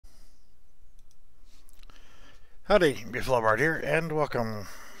Howdy, Beeflowbard here, and welcome.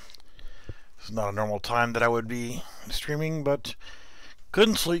 This is not a normal time that I would be streaming, but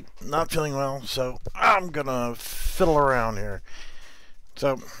couldn't sleep, not feeling well, so I'm gonna fiddle around here.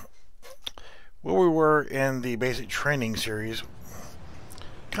 So, where we were in the basic training series,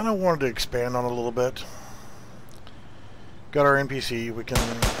 kind of wanted to expand on it a little bit. Got our NPC, we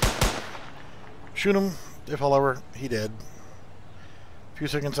can shoot him, if however, he dead. A few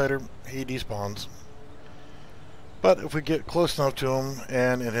seconds later, he despawns. But if we get close enough to him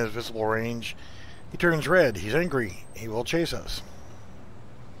and in his visible range, he turns red. He's angry. He will chase us.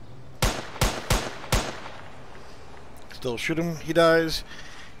 Still shoot him. He dies.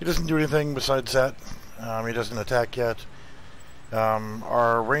 He doesn't do anything besides that. He doesn't attack yet.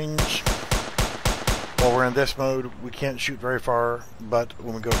 Our range, while we're in this mode, we can't shoot very far. But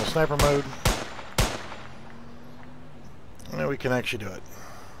when we go into sniper mode, we can actually do it.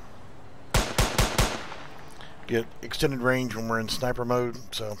 Get extended range when we're in sniper mode,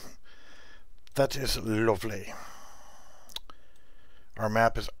 so that is lovely. Our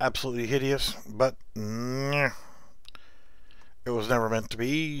map is absolutely hideous, but it was never meant to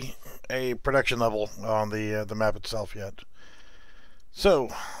be a production level on the map itself yet. So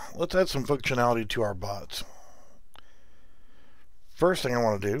let's add some functionality to our bots. First thing I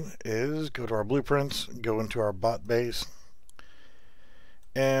want to do is go to our blueprints, go into our bot base,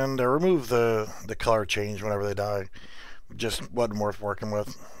 and remove the color change whenever they die. Just wasn't worth working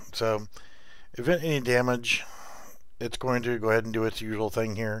with. So if any damage, it's going to go ahead and do its usual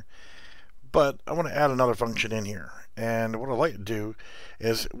thing here. But I want to add another function in here. And what I'd like to do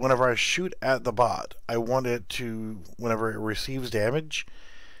is whenever I shoot at the bot, I want it to, whenever it receives damage,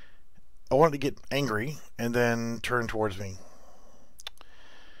 I want it to get angry and then turn towards me.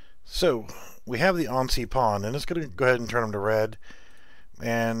 So we have the on-sea pawn, and it's going to go ahead and turn them to red.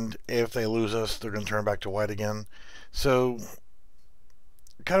 And if they lose us, they're going to turn back to white again. So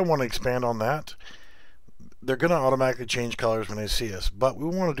kind of want to expand on that. They're going to automatically change colors when they see us, but we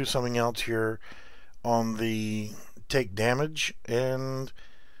want to do something else here on the take damage, and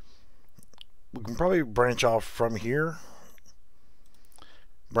we can probably branch off from here.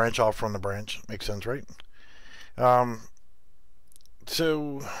 Branch off from the branch. Makes sense, right?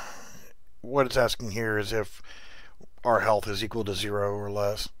 So what it's asking here is if our health is equal to 0 or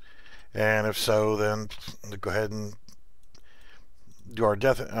less, and if so, then go ahead and do our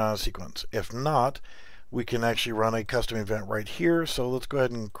death sequence. If not, we can actually run a custom event right here. So let's go ahead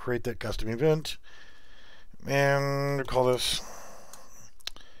and create that custom event, and we'll call this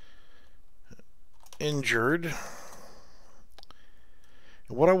injured.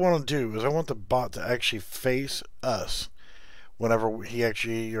 And what I want to do is I want the bot to actually face us whenever he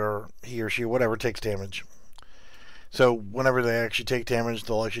or she, whatever, takes damage. So whenever they actually take damage,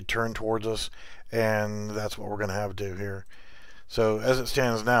 they'll actually turn towards us, and that's what we're going to have to do here. So as it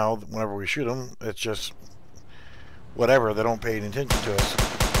stands now, whenever we shoot them, it's just whatever. They don't pay any attention to us.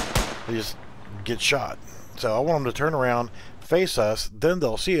 They just get shot. So I want them to turn around, face us, then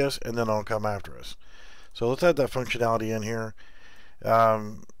they'll see us, and then they'll come after us. So let's add that functionality in here.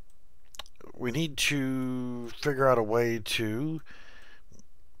 We need to figure out a way to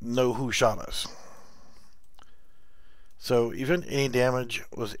know who shot us. So even any damage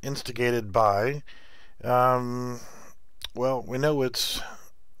was instigated by, well, we know it's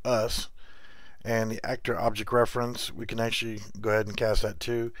us, and the actor object reference, we can actually go ahead and cast that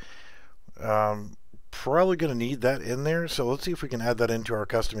too. Probably going to need that in there, so let's see if we can add that into our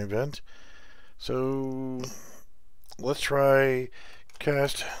custom event. So let's try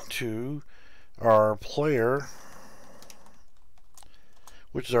cast to our player,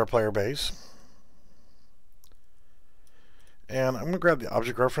 which is our player base. And I'm going to grab the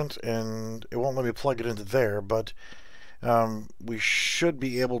object reference, and it won't let me plug it into there, but we should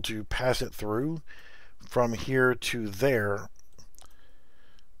be able to pass it through from here to there.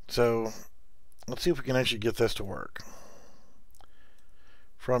 So let's see if we can actually get this to work.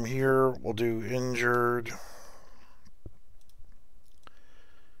 From here, we'll do injured.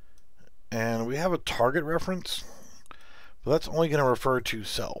 And we have a target reference, but that's only going to refer to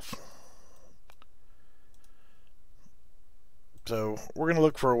self. So we're going to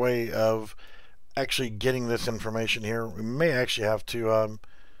look for a way of actually getting this information here. We may actually have to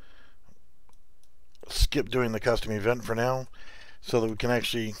skip doing the custom event for now so that we can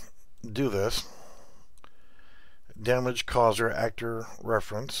actually do this. Damage causer actor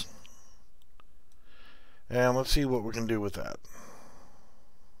reference. And let's see what we can do with that.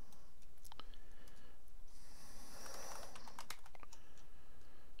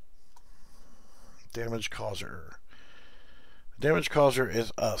 Damage causer. Damage causer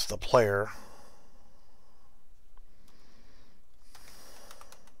is us, the player.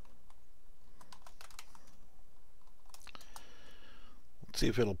 See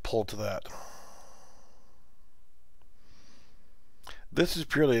if it'll pull to that. This is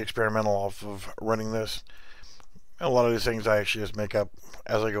purely experimental off of running this. A lot of these things I actually just make up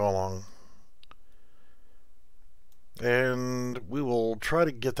as I go along. And we will try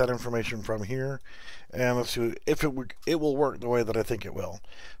to get that information from here. And let's see if it will work the way that I think it will.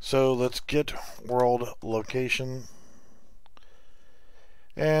 So let's get world location.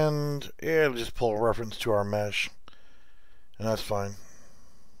 And it'll just pull a reference to our mesh. And that's fine.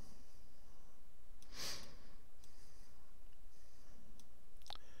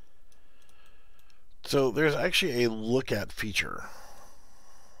 So there's actually a look at feature.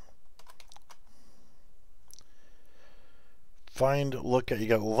 Find look at, you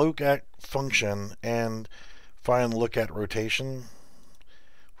got look at function and find look at rotation.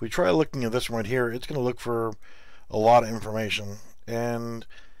 If we try looking at this one right here, it's going to look for a lot of information. And,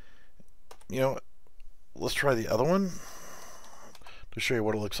 you know, let's try the other one to show you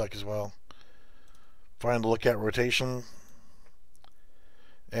what it looks like as well. Find look at rotation.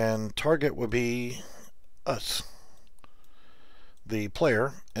 And target would be us, the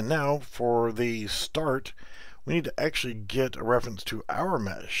player. And now for the start, we need to actually get a reference to our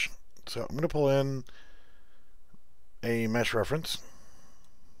mesh. So I'm going to pull in a mesh reference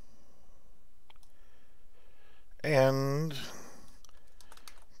and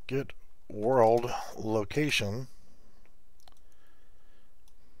get world location.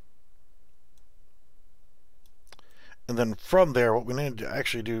 And then from there, what we need to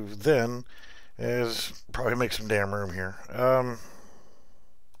actually do then is probably make some damn room here.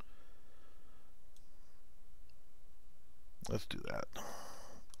 Let's do that.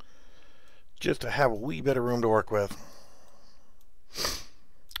 Just to have a wee bit of room to work with.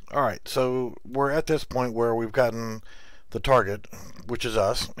 Alright, so we're at this point where we've gotten the target, which is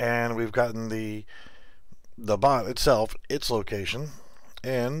us, and we've gotten the bot itself, its location.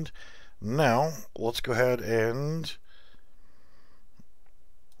 And now, let's go ahead and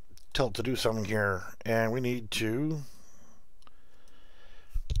tell it to do something here. And we need to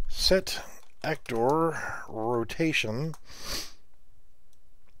set actor rotation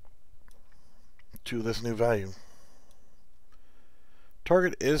to this new value.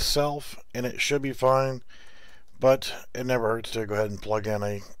 Target is self, and it should be fine, but it never hurts to go ahead and plug in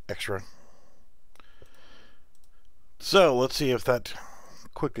a extra. So let's see if that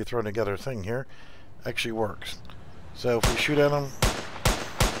quickly thrown together thing here actually works. So if we shoot at him,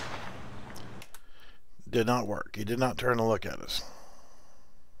 did not work. He did not turn to look at us.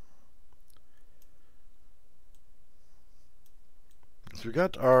 So we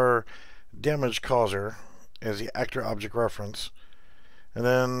got our damage causer as the actor object reference, and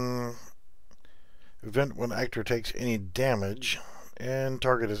then event when actor takes any damage, and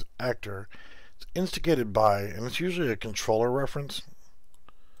target is actor. It's instigated by, and it's usually a controller reference.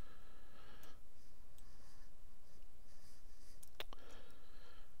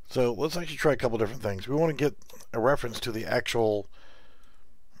 So let's actually try a couple different things. We want to get a reference to the actual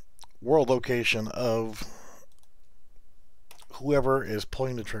world location of whoever is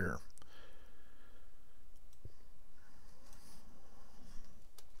pulling the trigger.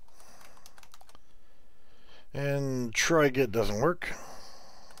 And try get doesn't work.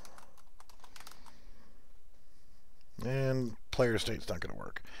 And player state's not going to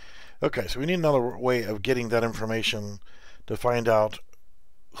work. Okay, so we need another way of getting that information to find out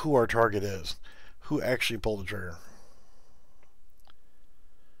who our target is, who actually pulled the trigger.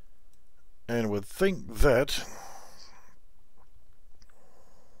 And would think that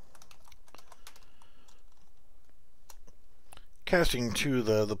casting to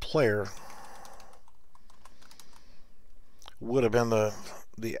the player would have been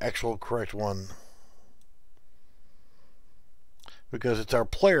the actual correct one, because it's our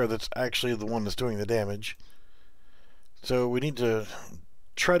player that's actually the one that's doing the damage. So we need to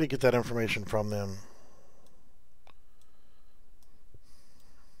try to get that information from them.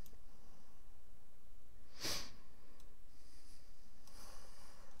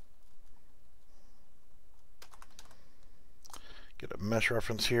 Get a mesh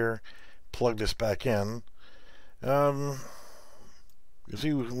reference here, plug this back in. You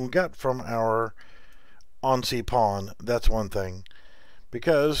see, we got from our on-sea pawn, that's one thing,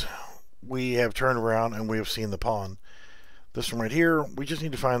 because we have turned around and we have seen the pawn. This one right here, we just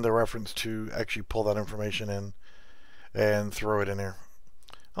need to find the reference to actually pull that information in and throw it in there.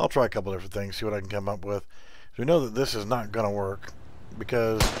 I'll try a couple different things, see what I can come up with. We know that this is not going to work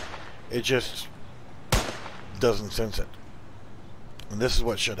because it just doesn't sense it. And this is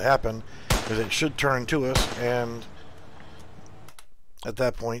what should happen, is it should turn to us, and at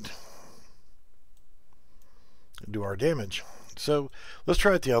that point do our damage. So let's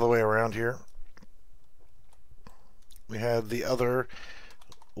try it the other way around here. We have the other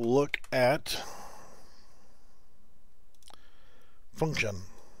look at function.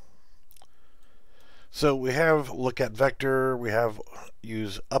 So we have look at vector, we have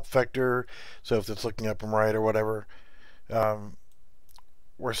use up vector, so if it's looking up and right or whatever.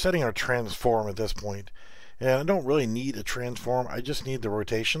 We're setting our transform at this point, and I don't really need a transform, I just need the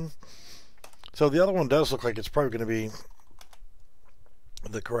rotation. So the other one does look like it's probably going to be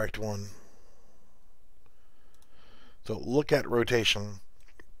the correct one. So look at rotation.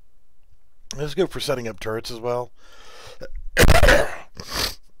 This is good for setting up turrets as well.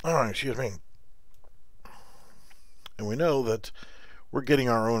 Oh, excuse me. And we know that we're getting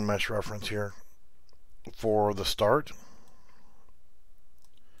our own mesh reference here for the start.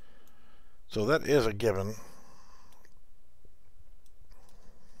 So that is a given.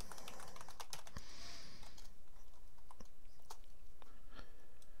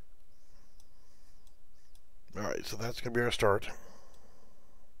 Alright, so that's going to be our start.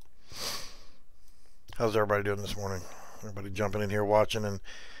 How's everybody doing this morning? Everybody jumping in here watching and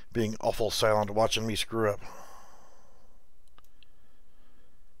being awful silent watching me screw up.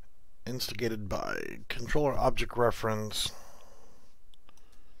 Instigated by controller object reference.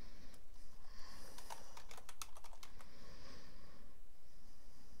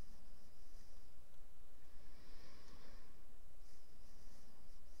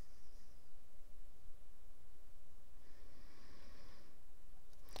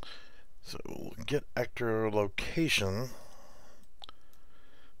 So we'll get actor location,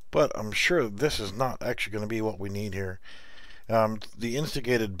 but I'm sure this is not actually going to be what we need here. The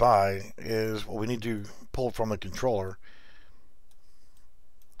instigated by is what we need to pull from the controller,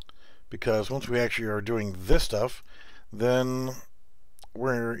 because once we actually are doing this stuff, then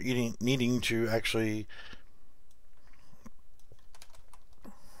we're needing to actually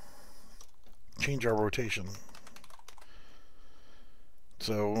change our rotation.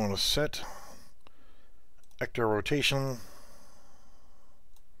 So we want to set actor rotation.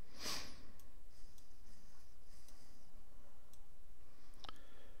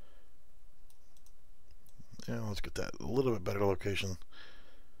 Yeah, let's get that a little bit better location.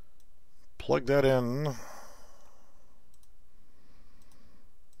 Plug that in. I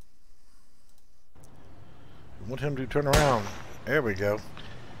want him to turn around. There we go.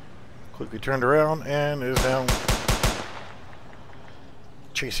 Quickly turned around and is now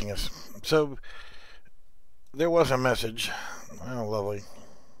chasing us. So there was a message. Oh, lovely.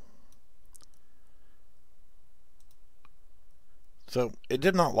 So it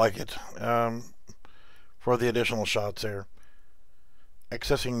did not like it for the additional shots there.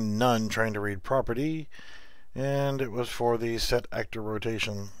 Accessing none, trying to read property, and it was for the set actor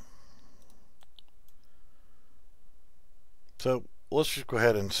rotation. So let's just go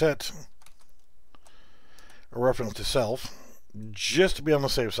ahead and set a reference to self, just to be on the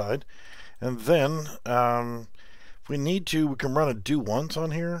safe side. And then if we need to, we can run a do once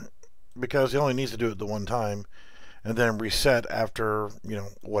on here, because he only needs to do it the one time and then reset after, you know,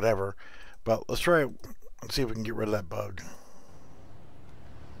 whatever. But let's try it and see if we can get rid of that bug.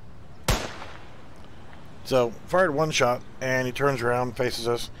 So fired one shot and he turns around, faces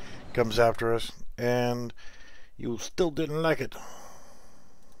us, comes after us, and you still didn't like it.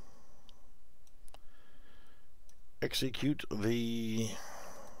 Execute the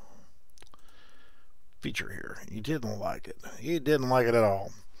feature here. You didn't like it. You didn't like it at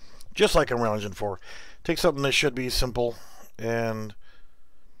all. Just like in Unreal Engine 4. Take something that should be simple and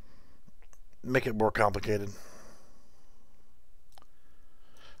make it more complicated.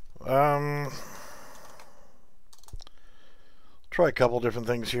 Try a couple different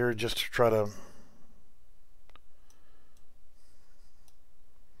things here just to try to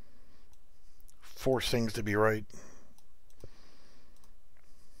force things to be right.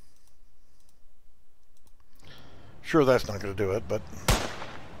 Sure, that's not going to do it, but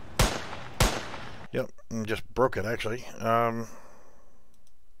yep, and just broke it actually.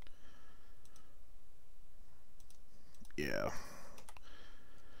 Yeah.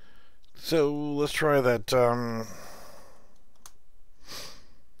 So let's try that. And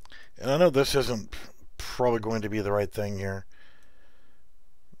I know this isn't probably going to be the right thing here,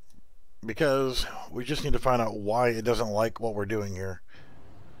 because we just need to find out why it doesn't like what we're doing here,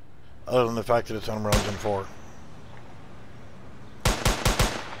 other than the fact that it's on Unreal Engine 4.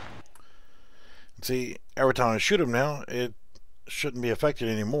 See, every time I shoot him now, it shouldn't be affected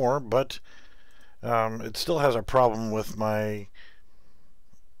anymore, but it still has a problem with my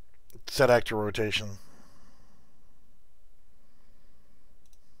set actor rotation.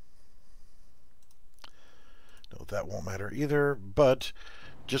 Note that won't matter either, but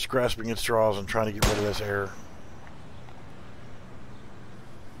just grasping at straws and trying to get rid of this error.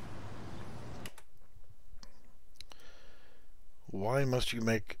 Why must you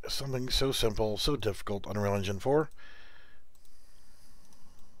make something so simple so difficult, Unreal Engine 4?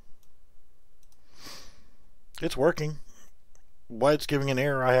 It's working. Why it's giving an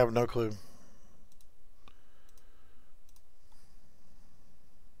error, I have no clue.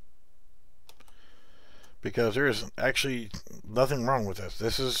 Because there is actually nothing wrong with this.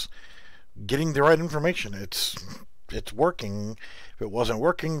 This is getting the right information. It's working. If it wasn't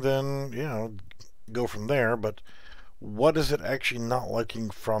working, then, you know, go from there. But what is it actually not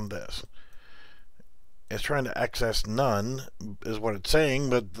liking from this? It's trying to access none, is what it's saying,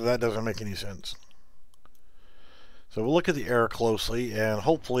 but that doesn't make any sense. So we'll look at the error closely, and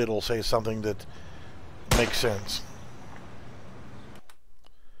hopefully it'll say something that makes sense.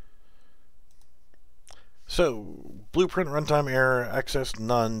 So, blueprint runtime error, access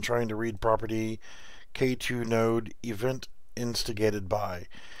none, trying to read property, K2 node, event instigated by.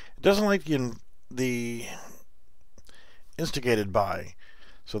 It doesn't like the instigated by,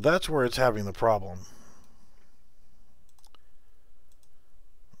 so that's where it's having the problem.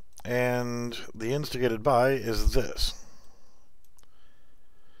 And the instigated by is this.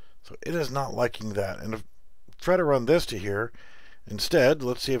 So it is not liking that. And if try to run this to here, instead,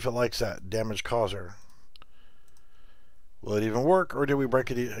 let's see if it likes that, damage causer. Will it even work, or did we break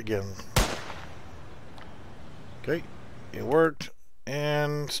it again? Okay, it worked,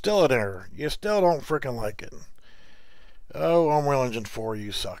 and still an error. You still don't frickin' like it. Oh, Unreal Engine 4,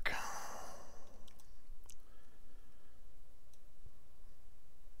 you suck.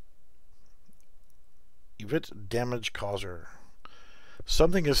 Event damage causer.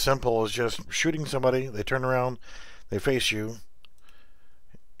 Something as simple as just shooting somebody, they turn around, they face you.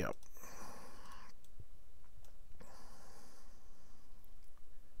 Yep.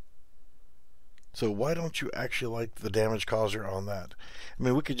 So why don't you actually like the damage causer on that? I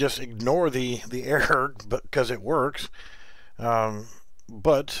mean, we could just ignore the error because it works,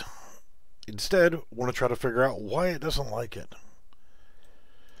 but instead want to try to figure out why it doesn't like it.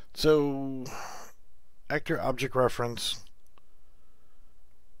 So actor object reference.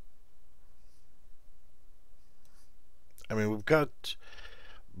 I mean, we've got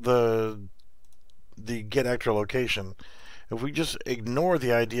the get actor location. If we just ignore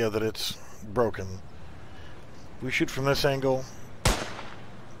the idea that it's broken, we shoot from this angle,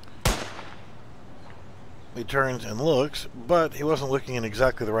 he turns and looks, but he wasn't looking in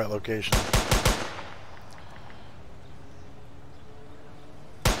exactly the right location.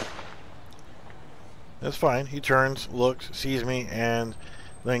 That's fine. He turns, looks, sees me, and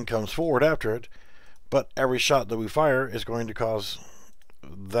then comes forward after it. But every shot that we fire is going to cause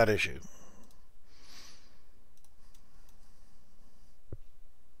that issue.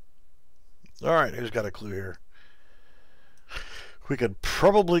 Alright, who's got a clue here? We could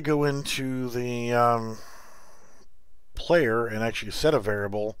probably go into the player and actually set a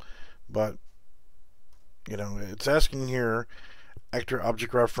variable, but, you know, it's asking here, actor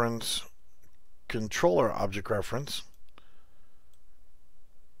object reference, controller object reference.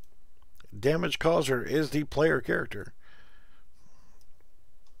 Damage causer is the player character.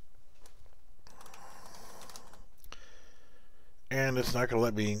 And it's not going to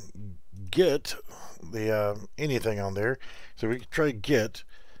let me get the anything on there. So we can try get.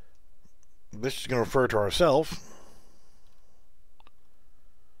 This is going to refer to ourselves,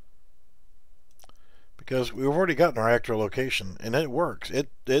 because we've already gotten our actor location, and it works. It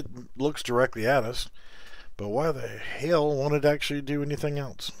looks directly at us, but why the hell won't it actually do anything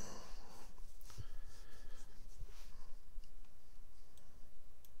else?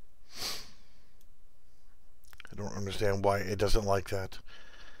 I don't understand why it doesn't like that.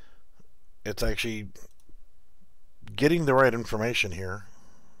 It's actually getting the right information here,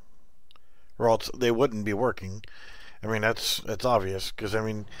 or else they wouldn't be working. I mean, that's obvious, because I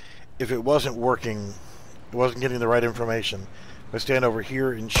mean, if it wasn't working, it wasn't getting the right information. If I stand over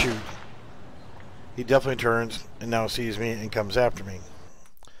here and shoot, he definitely turns and now sees me and comes after me.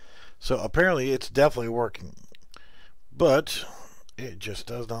 So apparently it's definitely working, but it just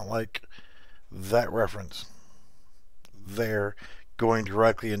does not like that reference there, going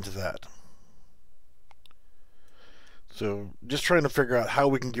directly into that. So just trying to figure out how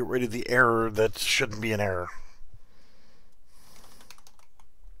we can get rid of the error that shouldn't be an error.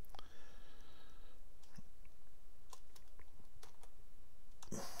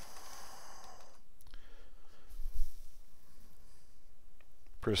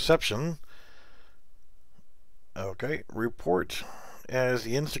 Perception. Okay, report as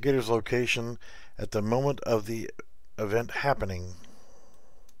the instigator's location at the moment of the event happening.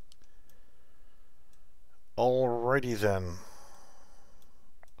 Alrighty then.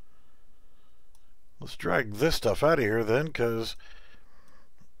 Let's drag this stuff out of here then, because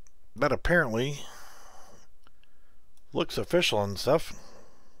that apparently looks official and stuff.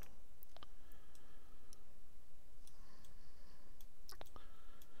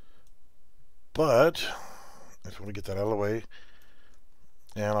 But I just want to get that out of the way,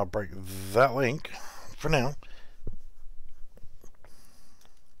 and I'll break that link for now.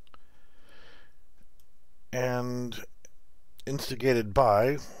 And instigated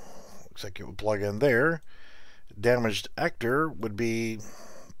by, looks like it would plug in there. Damaged actor would be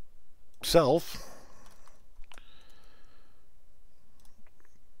self.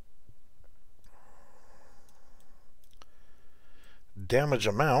 Damage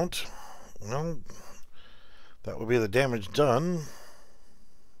amount, well, that would be the damage done.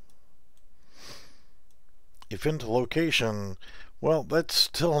 Event location, well, that's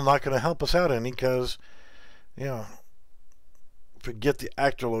still not going to help us out any, because, you know, if we get the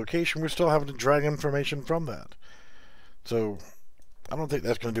actor location, we're still having to drag information from that. So I don't think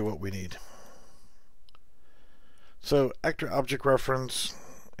that's going to do what we need. So actor object reference,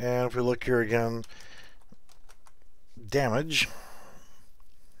 and if we look here again, damage.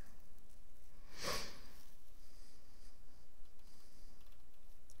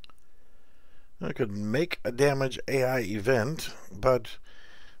 I could make a damage AI event, but,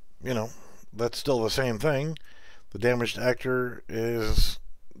 you know, that's still the same thing. The damaged actor is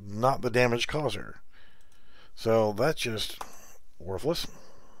not the damage causer. So that's just worthless.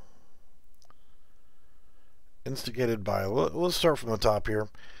 Instigated by, let's start from the top here.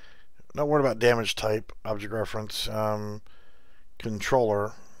 Not worried about damage type, object reference,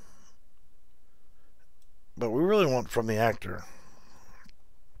 controller. But we really want from the actor.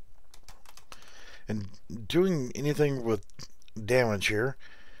 And doing anything with damage here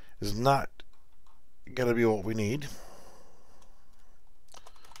is not going to be what we need.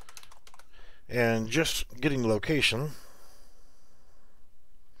 And just getting location,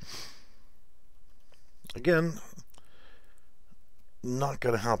 again, not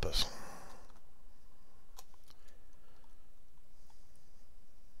going to help us.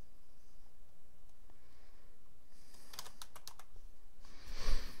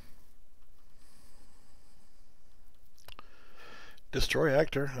 Destroy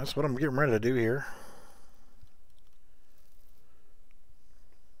actor, that's what I'm getting ready to do here.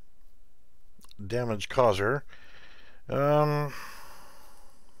 Damage causer. But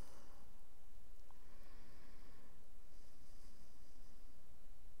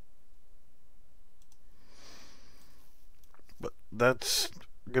that's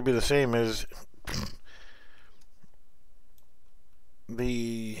going to be the same as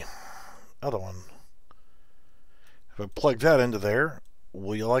the other one. If I plug that into there,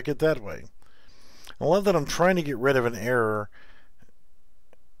 will you like it that way? I love that I'm trying to get rid of an error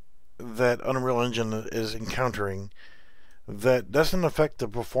that Unreal Engine is encountering that doesn't affect the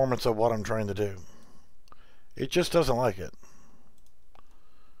performance of what I'm trying to do. It just doesn't like it.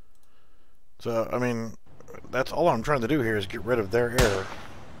 So, I mean, that's all I'm trying to do here is get rid of their error.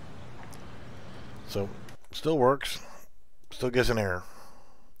 So, still works. Still gives an error.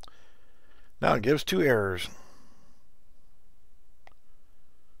 Now it gives two errors.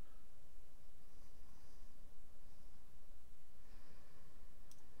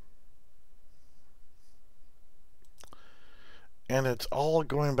 And it's all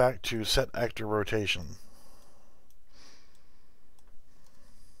going back to set actor rotation.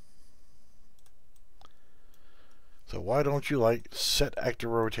 So why don't you like set actor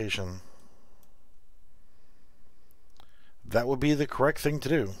rotation? That would be the correct thing to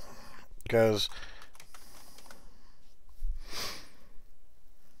do, because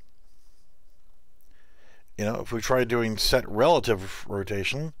you know, if we try doing set relative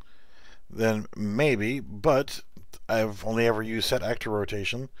rotation, then maybe, but I've only ever used set actor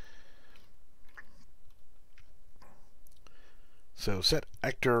rotation. So set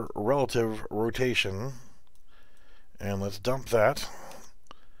actor relative rotation, and let's dump that.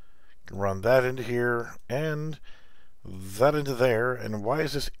 Run that into here and that into there. And why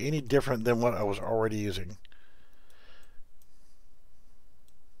is this any different than what I was already using?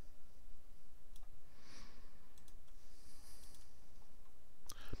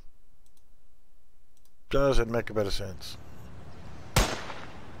 Doesn't make a bit of sense.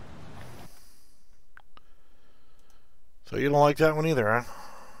 So you don't like that one either, huh?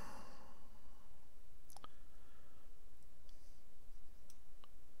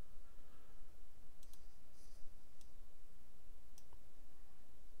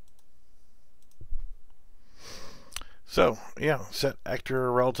 So, yeah, set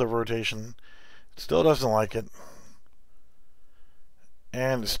actor relative rotation. It still doesn't like it.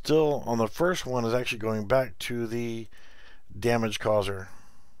 And still, on the first one, is actually going back to the damage causer.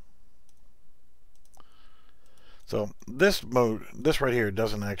 So this mode, this right here,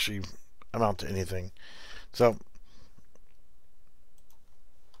 doesn't actually amount to anything. So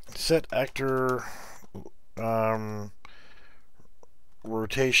set actor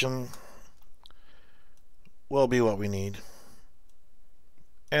rotation will be what we need.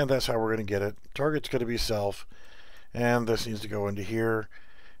 And that's how we're going to get it. Target's going to be self. And this needs to go into here.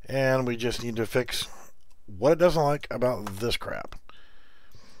 And we just need to fix what it doesn't like about this crap.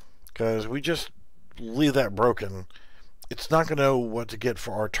 Because we just leave that broken, it's not going to know what to get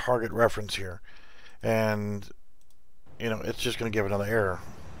for our target reference here. And, you know, it's just going to give another error.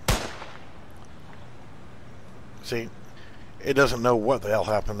 See, it doesn't know what the hell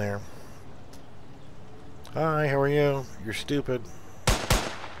happened there. Hi, how are you? You're stupid.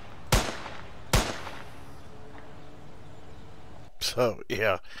 So,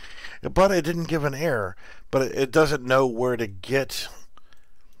 yeah. But it didn't give an error. But it doesn't know where to get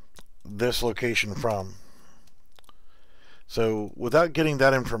this location from. So, without getting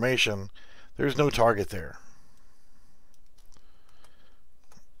that information, there's no target there.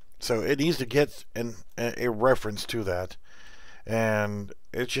 So, it needs to get a reference to that. And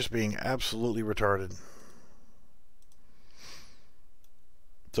it's just being absolutely retarded.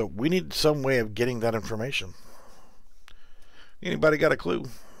 So, we need some way of getting that information. Anybody got a clue?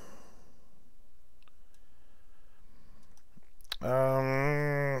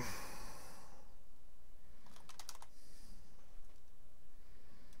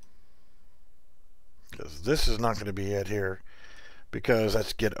 Because this is not going to be it here, because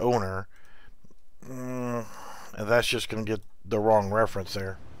that's get owner, and that's just going to get the wrong reference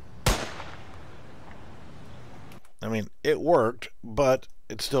there. I mean, it worked, but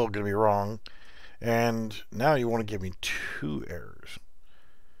it's still going to be wrong. And now you want to give me 2 errors.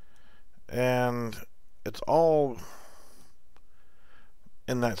 And it's all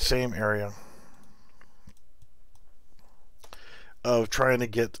in that same area of trying to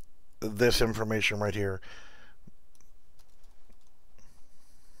get this information right here.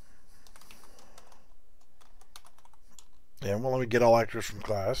 Yeah, well, let me get all actors from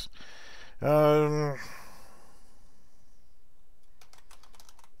class. And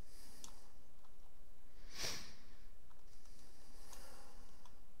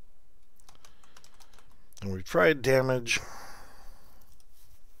we've tried damage.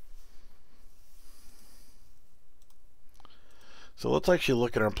 So let's actually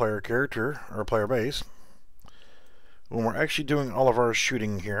look at our player character, our player base. When we're actually doing all of our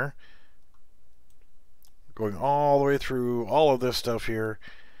shooting here, going all the way through all of this stuff here,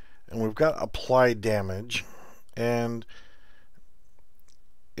 and we've got applied damage, and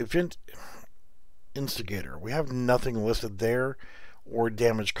event instigator, we have nothing listed there, or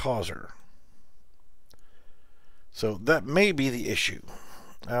damage causer. So that may be the issue.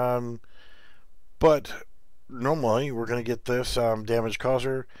 But normally we're going to get this damage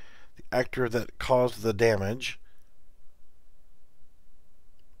causer, the actor that caused the damage.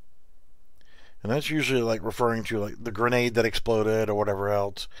 And that's usually like referring to like the grenade that exploded or whatever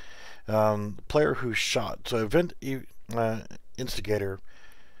else. Player who shot. So event instigator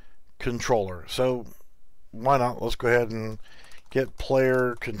controller. So why not? Let's go ahead and get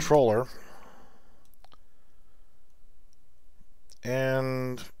player controller.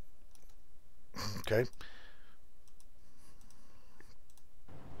 And okay.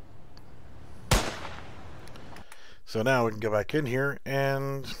 So now we can go back in here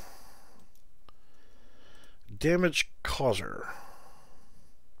and damage causer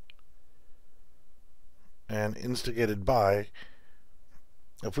and instigated by.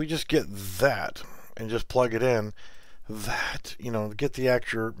 If we just get that and just plug it in, that, you know, get the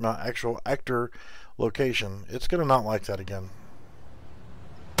actual actor location, it's going to not like that again.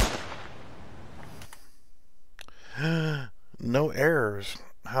 No errors.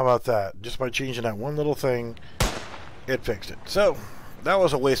 How about that? Just by changing that one little thing, it fixed it. So that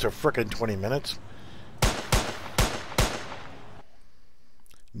was a waste of frickin' 20 minutes.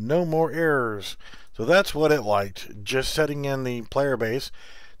 No more errors. So that's what it liked. Just setting in the player base.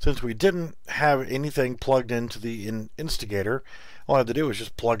 Since we didn't have anything plugged into the instigator, all I had to do was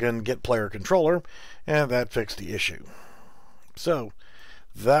just plug in get player controller, and that fixed the issue. So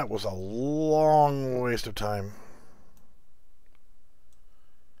that was a long waste of time.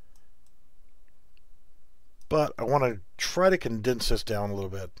 But I want to try to condense this down a little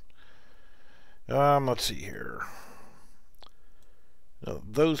bit. Let's see here. Now,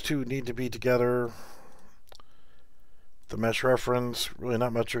 those two need to be together. The mesh reference, really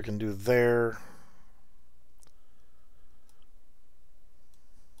not much we can do there.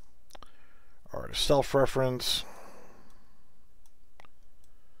 Alright, self-reference.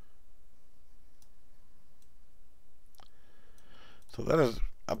 So that is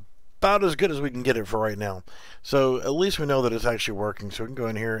about as good as we can get it for right now. So at least we know that it's actually working. So we can go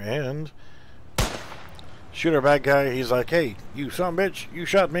in here and shoot our bad guy. He's like, hey, you son of a bitch, you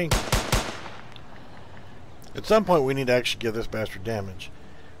shot me. At some point we need to actually give this bastard damage.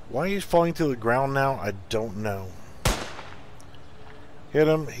 Why he's falling to the ground now, I don't know. Hit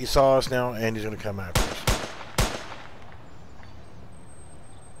him, he saw us now, and he's going to come after us.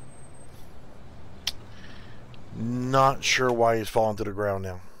 Not sure why he's falling to the ground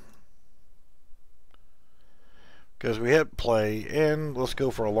now. Because we hit play, and let's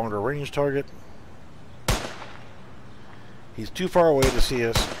go for a longer range target. He's too far away to see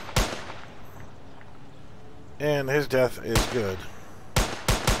us. And his death is good.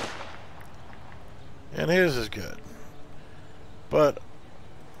 And his is good. But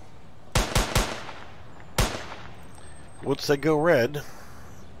once they go red,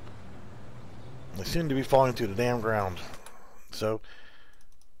 they seem to be falling to the damn ground. So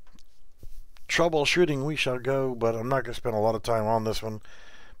troubleshooting we shall go, but I'm not going to spend a lot of time on this one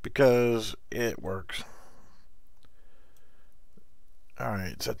because it works.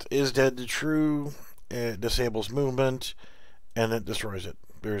 Alright, so it is dead to true. It disables movement and it destroys it.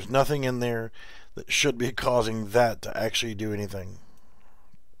 There's nothing in there that should be causing that to actually do anything.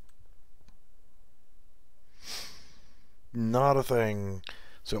 Not a thing.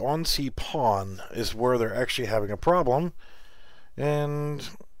 So on C pawn is where they're actually having a problem, and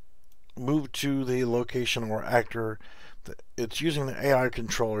move to the location or actor. It's using the AI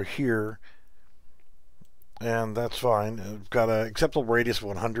controller here, and that's fine. I've got an acceptable radius of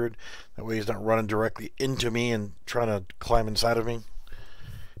 100. That way he's not running directly into me and trying to climb inside of me.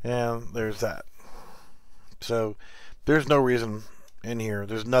 And there's that. So there's no reason in here.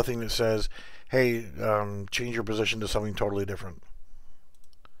 There's nothing that says, hey, change your position to something totally different.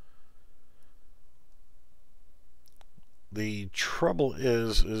 The trouble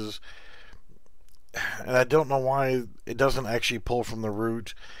is, and I don't know why it doesn't actually pull from the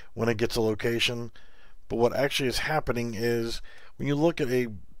root when it gets a location, but what actually is happening is when you look at a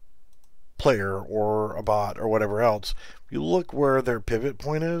player or a bot or whatever else, you look where their pivot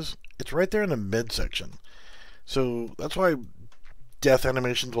point is, it's right there in the midsection. So that's why death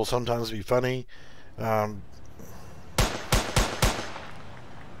animations will sometimes be funny.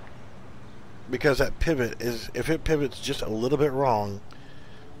 Because that pivot is, if it pivots just a little bit wrong,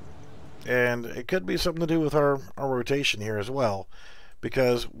 and it could be something to do with our rotation here as well,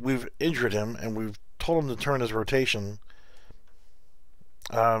 because we've injured him and we've told him to turn his rotation.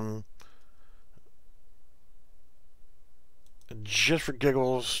 Just for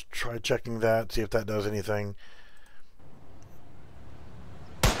giggles, try checking that, see if that does anything.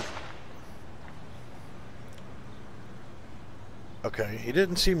 Okay, he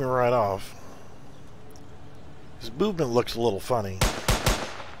didn't see me right off. His movement looks a little funny.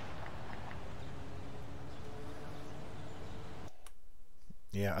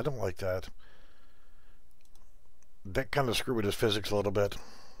 Yeah, I don't like that. That kind of screwed with his physics a little bit.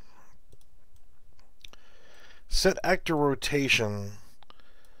 Set actor rotation.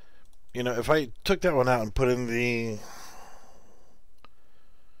 You know, if I took that one out and put in the...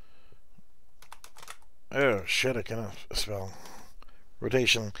 Oh, shit, I cannot spell.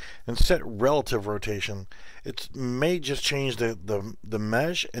 Rotation, and set relative rotation, it may just change the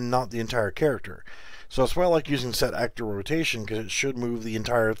mesh and not the entire character. So that's why I like using set actor rotation, because it should move the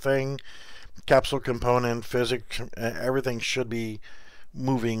entire thing. Capsule component, physics, everything should be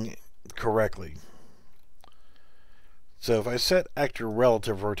moving correctly. So if I set actor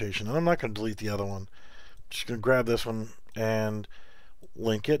relative rotation, and I'm not going to delete the other one, I'm just going to grab this one and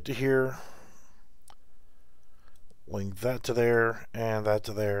link it to here. Link that to there, and that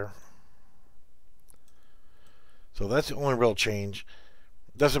to there. So that's the only real change.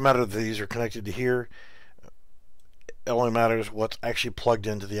 Doesn't matter that these are connected to here. It only matters what's actually plugged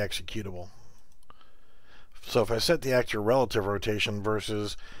into the executable. So if I set the actor relative rotation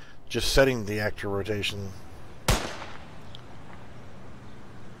versus just setting the actor rotation,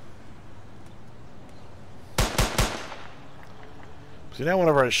 see, now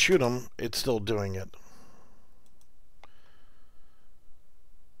whenever I shoot him, it's still doing it.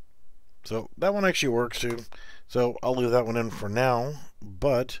 So that one actually works too. So I'll leave that one in for now,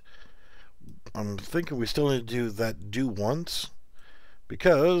 but I'm thinking we still need to do that do once,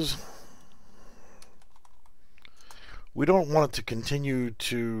 because we don't want it to continue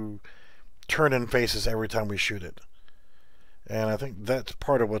to turn in faces every time we shoot it. And I think that's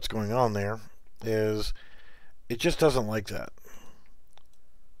part of what's going on there, is it just doesn't like that.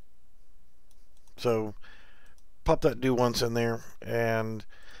 So pop that do once in there, and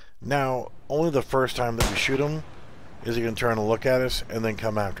now only the first time that we shoot him is he going to turn and look at us and then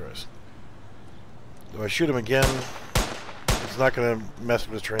come after us. If I shoot him again, it's not going to mess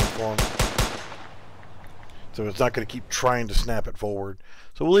with his transform. So it's not going to keep trying to snap it forward.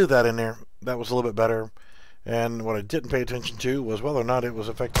 So we'll leave that in there. That was a little bit better. And what I didn't pay attention to was whether or not it was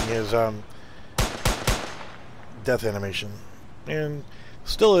affecting his death animation. And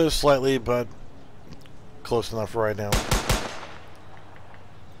still is slightly, but close enough for right now.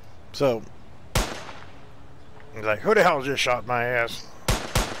 So, he's like, who the hell just shot my ass?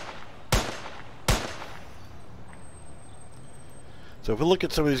 So if we look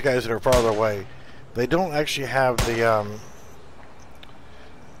at some of these guys that are farther away, they don't actually have the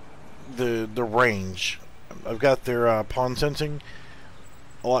range. I've got their pawn sensing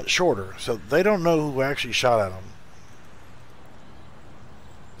a lot shorter, so they don't know who actually shot at them.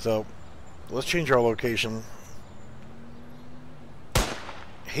 So let's change our location.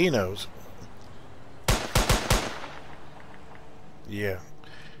 He knows. Yeah,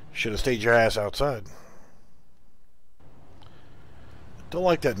 should have stayed your ass outside. Don't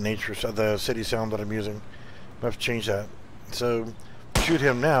like that nature of the city sound that I'm using. I have to change that. So shoot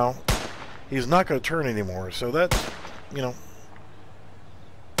him now. He's not going to turn anymore. So that's, you know,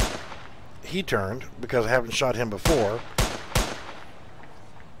 he turned because I haven't shot him before.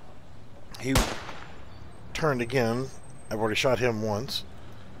 He turned again. I've already shot him once.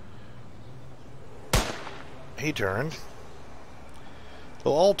 He turned.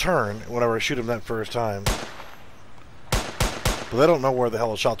 They'll all turn whenever I shoot him that first time. But they don't know where the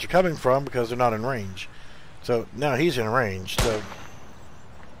hell the shots are coming from because they're not in range. So now he's in range. So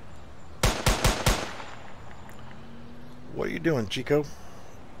what are you doing, Chico?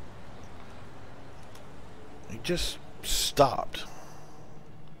 He just stopped.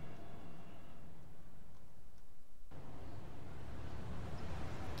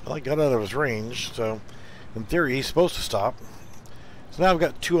 Well, I got out of his range, so in theory he's supposed to stop. So now I've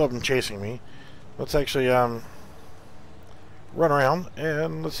got two of them chasing me. Let's actually run around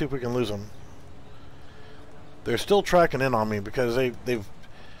and let's see if we can lose them. They're still tracking in on me because they've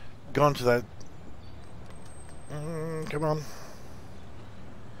gone to that. Come on.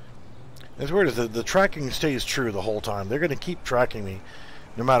 It's weird is the tracking stays true the whole time. They're going to keep tracking me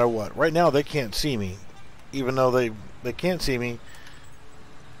no matter what. Right now they can't see me, even though they can't see me.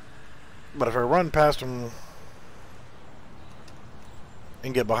 But if I run past them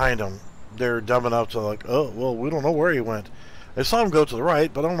and get behind them, they're dumb enough to like, oh well, we don't know where he went. I saw him go to the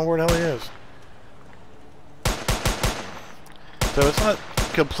right, but I don't know where the hell he is. So it's not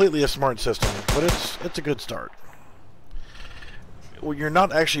completely a smart system, but it's a good start. When you're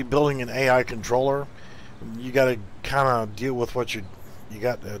not actually building an AI controller, you got to kind of deal with what you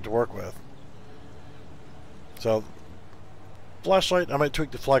got to work with. So flashlight, I might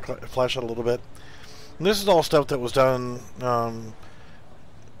tweak the flashlight a little bit. And this is all stuff that was done on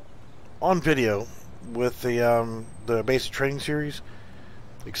video with the basic training series,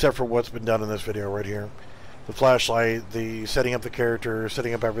 except for what's been done in this video right here. The flashlight, the setting up the character,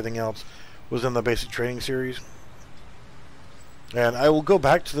 setting up everything else was in the basic training series. And I will go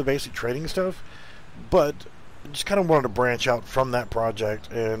back to the basic training stuff, but just kind of wanted to branch out from that project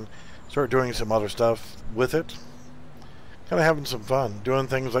and start doing some other stuff with it. Kind of having some fun, doing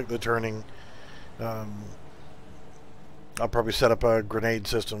things like the turning. I'll probably set up a grenade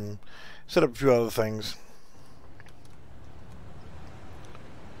system, set up a few other things.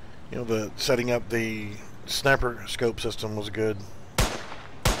 You know, the setting up the sniper scope system was good.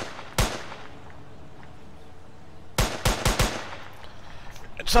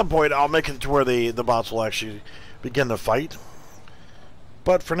 At some point I'll make it to where the bots will actually begin to fight.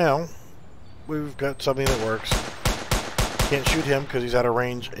 But for now, we've got something that works. Can't shoot him because he's out of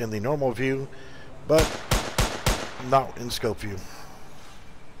range in the normal view, but not in scope view.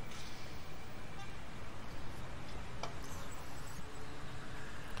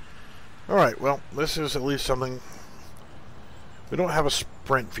 Alright, well, this is at least something. We don't have a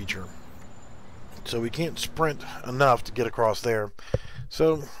sprint feature, so we can't sprint enough to get across there.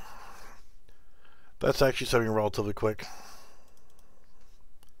 So that's actually something relatively quick.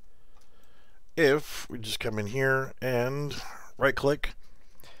 If we just come in here and right click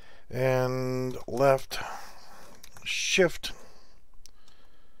and left shift,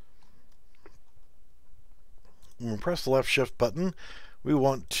 when we press the left shift button, we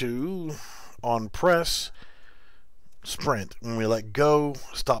want to on press sprint. When we let go,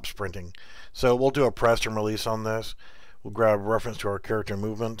 stop sprinting. So we'll do a press and release on this. We'll grab a reference to our character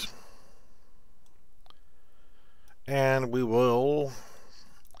movement. And we will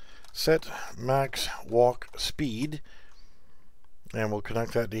set max walk speed. And we'll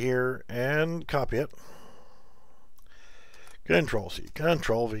connect that to here and copy it. Control C,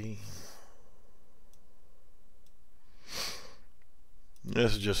 Control V.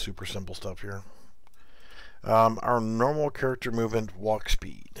 This is just super simple stuff here. Our normal character movement walk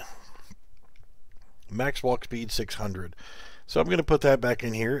speed. Max walk speed 600. So I'm going to put that back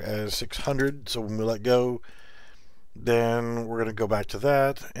in here as 600. So when we let go, then we're going to go back to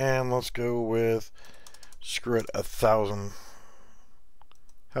that. And let's go with, screw it, 1,000.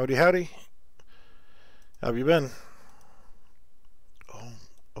 Howdy, howdy. How have you been?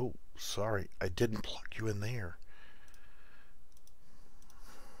 Oh, sorry. I didn't plug you in there.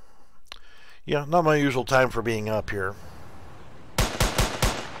 Yeah, not my usual time for being up here.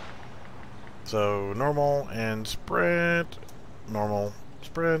 So, normal and sprint. Normal,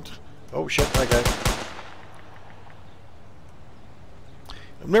 sprint. Oh shit, that guy.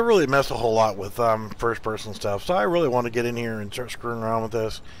 I've never really messed a whole lot with first person stuff, so I really want to get in here and start screwing around with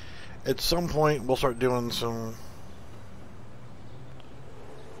this. At some point, we'll start doing some...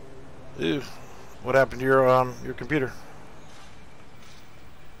 Ew. What happened to your computer?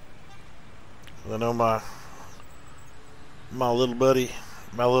 I know my little buddy,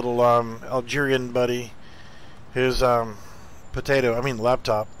 my little Algerian buddy, his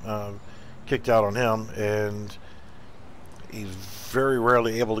laptop kicked out on him, and he's very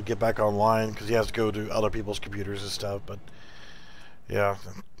rarely able to get back online because he has to go to other people's computers and stuff. But yeah,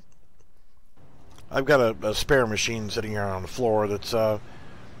 I've got a spare machine sitting here on the floor that's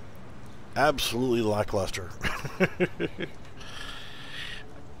absolutely lackluster.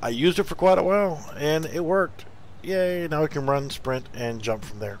 I used it for quite a while, and it worked. Yay, now I can run, sprint, and jump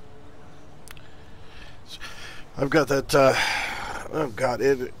from there. So I've got that, oh god,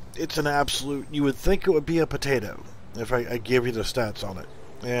 it's an absolute, you would think it would be a potato if I give you the stats on it.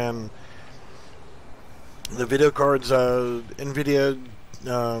 And the video cards, NVIDIA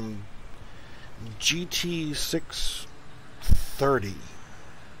GT630.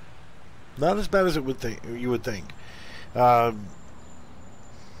 Not as bad as you would think.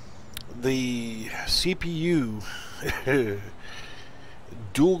 The CPU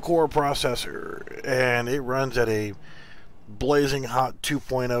dual core processor, and it runs at a blazing hot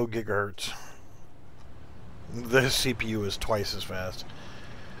 2.0 gigahertz. This CPU is twice as fast.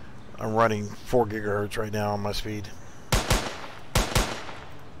 I'm running 4 gigahertz right now on my speed.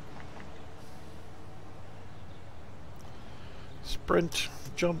 Sprint,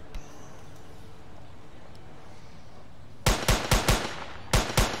 jump.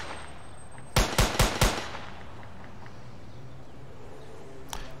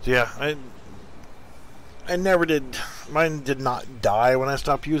 So yeah, I never did, mine did not die when I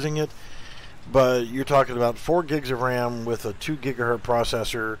stopped using it, but you're talking about 4 gigs of RAM with a 2 gigahertz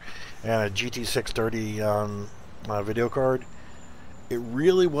processor and a GT630 video card. It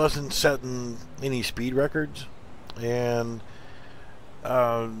really wasn't setting any speed records, and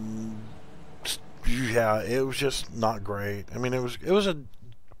yeah, it was just not great. I mean, it was a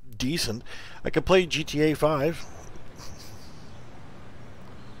decent. I could play GTA 5.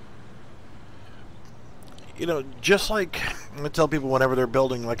 You know, just like I tell people whenever they're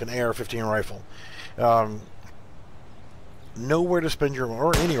building like an AR-15 rifle, nowhere to spend your,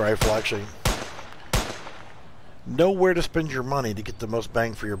 or any rifle actually, nowhere to spend your money to get the most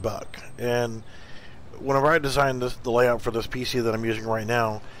bang for your buck. And whenever I designed the layout for this PC that I'm using right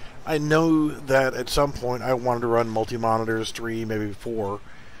now, I know that at some point I wanted to run multi-monitors, 3, maybe 4,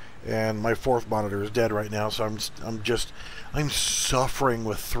 and my 4th monitor is dead right now, so I'm suffering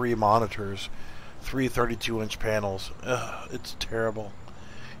with 3 monitors. 3 32-inch panels. Ugh, it's terrible.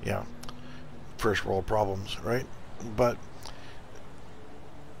 Yeah, first world problems, right? But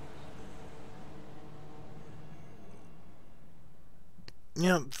you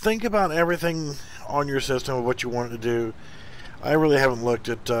know, think about everything on your system of what you want it to do. I really haven't looked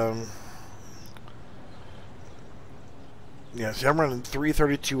at yeah, see, I'm running 3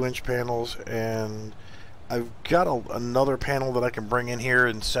 32-inch panels, and I've got another panel that I can bring in here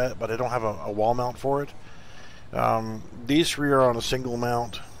and set, but I don't have a wall mount for it. These 3 are on a single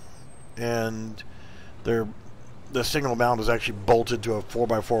mount, and the single mount is actually bolted to a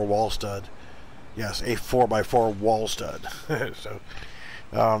 4x4 wall stud. Yes, a 4x4 wall stud. So,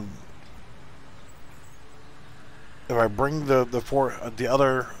 if I bring the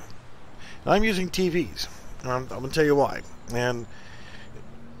other, I'm using TVs. I'm going to tell you why. And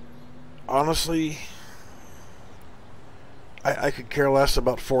honestly, I could care less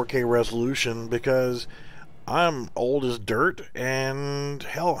about 4K resolution, because I'm old as dirt, and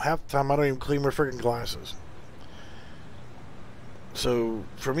hell, half the time I don't even clean my freaking glasses. So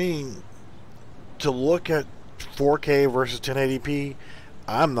for me to look at 4K versus 1080p,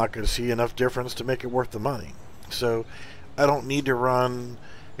 I'm not going to see enough difference to make it worth the money. So I don't need to run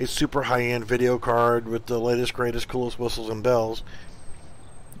a super high-end video card with the latest, greatest, coolest whistles and bells.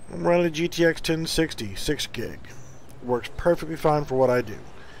 I'm running a GTX 1060, 6 gig. Works perfectly fine for what I do.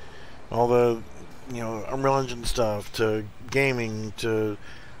 All the, Unreal Engine stuff, to gaming, to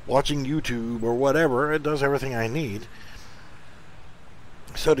watching YouTube or whatever, it does everything I need.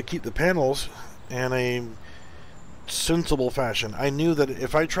 So to keep the panels in a sensible fashion, I knew that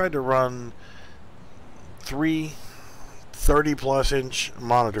if I tried to run 3 30-plus inch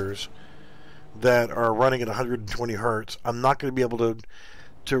monitors that are running at 120 hertz, I'm not going to be able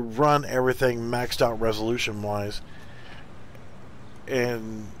to run everything maxed out resolution wise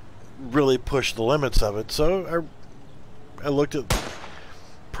and really push the limits of it. So I looked at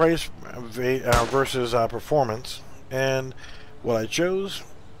price versus performance, and what I chose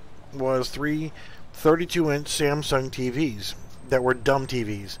was 3 32-inch Samsung TVs that were dumb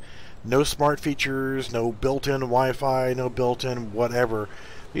TVs. No smart features, no built-in Wi-Fi, no built-in whatever.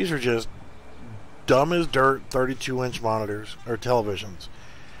 These are just dumb as dirt 32-inch monitors or televisions,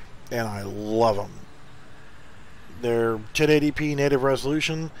 and I love them. They're 1080p native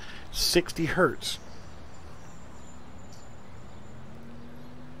resolution, 60 hertz.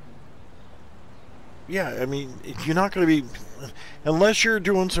 Yeah, I mean, you're not going to be, unless you're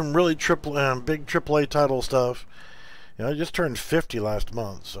doing some really big AAA title stuff. I just turned 50 last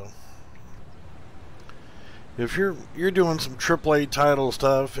month, so if you're doing some AAA title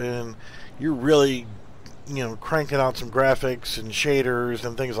stuff and you're really, cranking out some graphics and shaders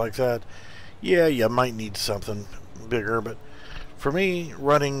and things like that, yeah, you might need something bigger. But for me,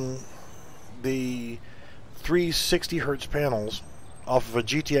 running the 360 hertz panels off of a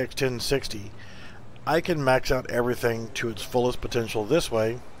GTX 1060, I can max out everything to its fullest potential this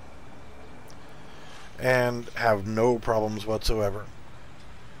way and have no problems whatsoever,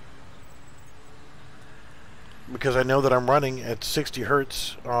 because I know that I'm running at 60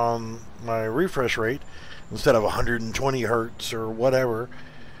 hertz on my refresh rate instead of 120 hertz or whatever,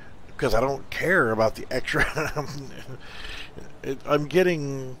 because I don't care about the extra. I'm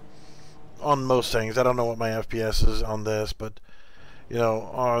getting, on most things, I don't know what my FPS is on this, but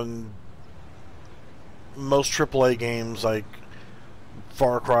on most AAA games like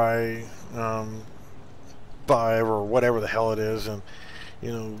Far Cry 5 or whatever the hell it is, and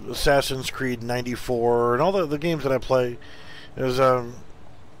Assassin's Creed 94 and all the games that I play is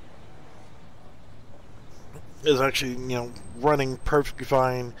actually running perfectly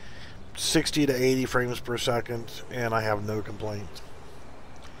fine, 60 to 80 frames per second, and I have no complaints.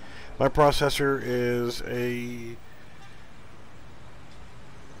 My processor is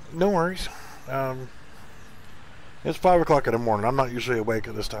no worries. It's 5 o'clock in the morning. I'm not usually awake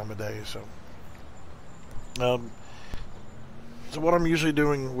at this time of day, so so what I'm usually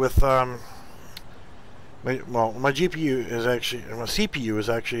doing with my GPU is actually, my CPU is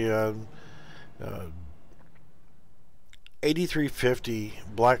actually 8350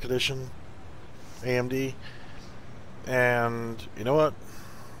 Black Edition AMD, and you know what?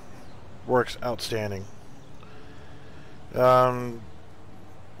 Works outstanding.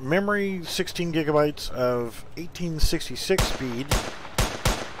 Memory 16 gigabytes of 1866 speed.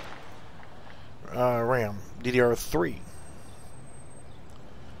 RAM DDR3.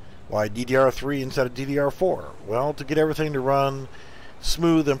 Why DDR3 instead of DDR4? Well, to get everything to run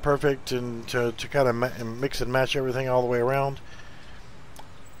smooth and perfect, and to kind of mix and match everything all the way around.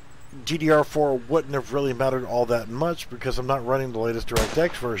 DDR4 wouldn't have really mattered all that much because I'm not running the latest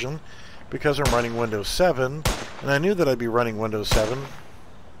DirectX version, because I'm running Windows 7, and I knew that I'd be running Windows 7.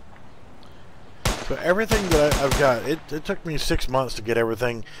 So everything that I've got, it took me 6 months to get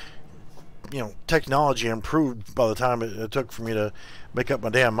everything, technology improved by the time it took for me to make up my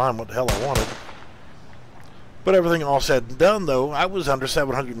damn mind what the hell I wanted. But everything all said and done, though, I was under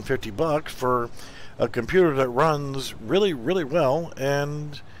 $750 for a computer that runs really, really well,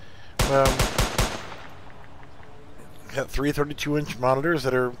 and got 3 32-inch monitors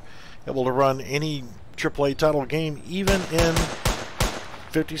that are able to run any AAA title game, even in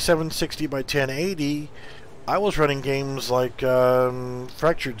 5760 by 1080. I was running games like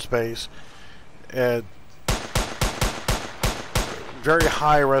Fractured Space at very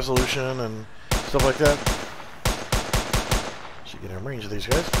high resolution and stuff like that. Should get in range of these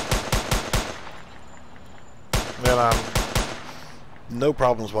guys. And no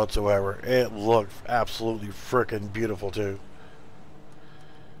problems whatsoever. It looked absolutely frickin' beautiful too.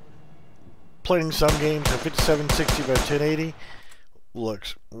 playing some games at 5760 by 1080.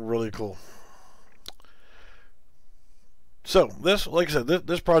 Looks really cool. So this, like I said,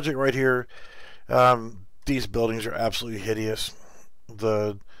 this project right here, these buildings are absolutely hideous.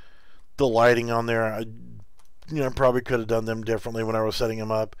 The lighting on there, I probably could have done them differently when I was setting them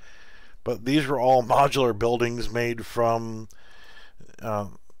up. But these were all modular buildings made from.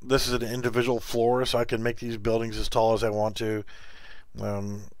 This is an individual floor, so I can make these buildings as tall as I want to.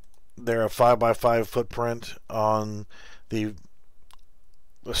 They're a 5x5 footprint on the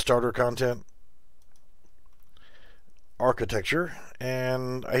starter content architecture,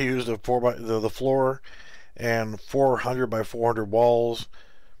 and I used the floor and 400 by 400 walls,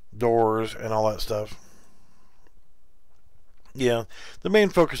 doors, and all that stuff. Yeah, the main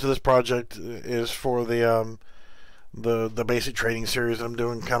focus of this project is for the basic training series that I'm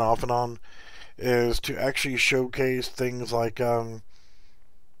doing kind of off and on, is to actually showcase things like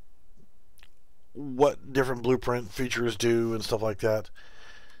what different blueprint features do and stuff like that.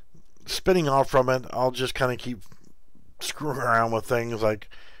 Spinning off from it, I'll just kind of keep screwing around with things like,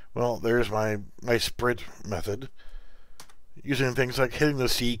 well, there's my sprint method, using things like hitting the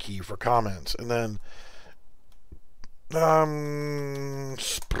C key for comments, and then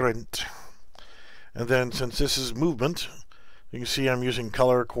sprint. And then since this is movement, you can see I'm using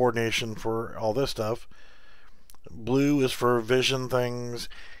color coordination for all this stuff. Blue is for vision things.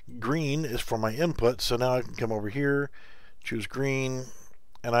 Green is for my input. So now I can come over here, choose green,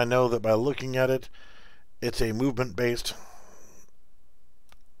 and I know that by looking at it, it's a movement-based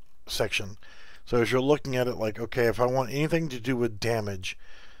section. So as you're looking at it, like, okay, if I want anything to do with damage,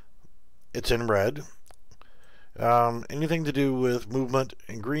 it's in red. Anything to do with movement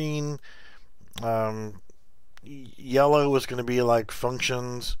in green. Yellow is going to be like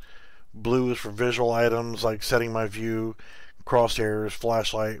functions. Blue is for visual items like setting my view, crosshairs,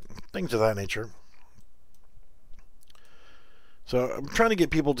 flashlight, things of that nature. So I'm trying to get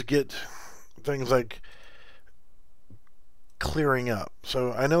people to get things like clearing up.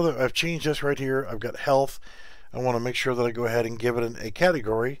 So I know that I've changed this right here. I've got health. I want to make sure that I go ahead and give it a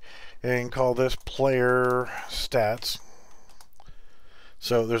category and call this player stats.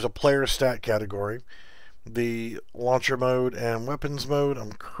 So there's a player stat category. The launcher mode and weapons mode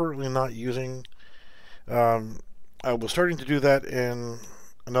I'm currently not using. I was starting to do that in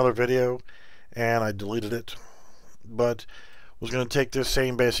another video and I deleted it, but was going to take this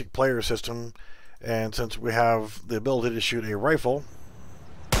same basic player system, and since we have the ability to shoot a rifle,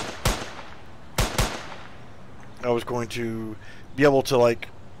 I was going to be able to like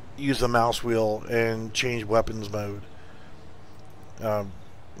use the mouse wheel and change weapons mode.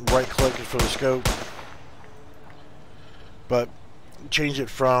 Right click is for the scope, but change it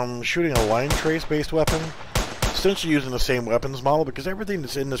from shooting a line trace based weapon, essentially using the same weapons model, because everything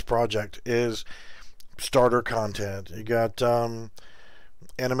that's in this project is starter content. You got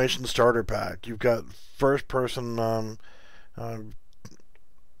animation starter pack, you've got first person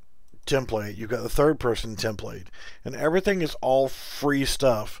template, you've got the third person template, and everything is all free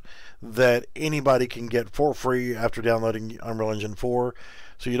stuff that anybody can get for free after downloading Unreal Engine 4.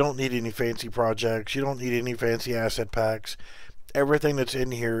 So you don't need any fancy projects, you don't need any fancy asset packs. Everything that's in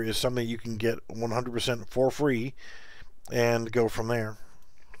here is something you can get 100% for free and go from there.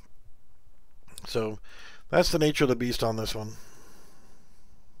 So that's the nature of the beast on this one.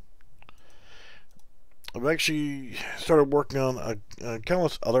 I've actually started working on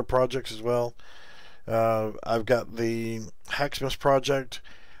countless other projects as well. I've got the Hacksmith project.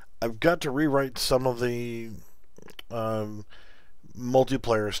 I've got to rewrite some of the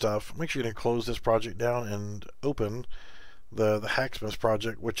multiplayer stuff. I'm actually going to close this project down and open the Hacksmith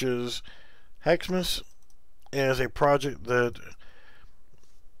project, which is Hacksmith is a project that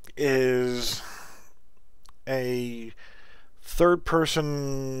is a third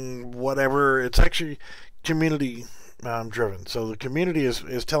person whatever. It's actually community driven. So the community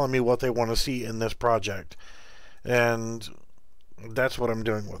is telling me what they want to see in this project, and that's what I'm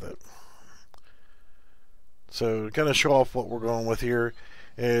doing with it. So to kind of show off what we're going with here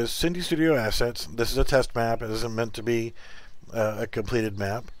is Cindy Studio assets. This is a test map. It isn't meant to be a completed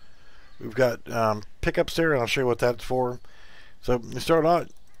map. We've got pickups there, and I'll show you what that's for. So you start out,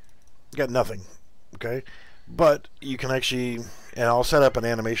 you got nothing, okay? But you can actually, and I'll set up an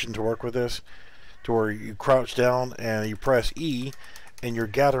animation to work with this, to where you crouch down and you press E, and you're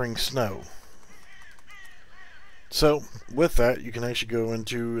gathering snow. So with that, you can actually go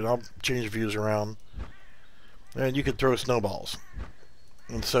into, and I'll change views around, and you can throw snowballs.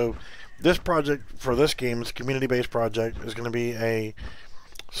 And so this project for this game, this community-based project, is going to be a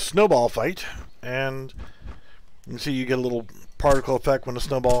snowball fight, and you can see you get a little particle effect when the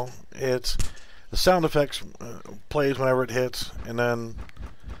snowball hits. the sound effects plays whenever it hits, and then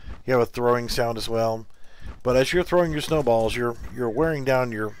you have a throwing sound as well. But as you're throwing your snowballs, you're wearing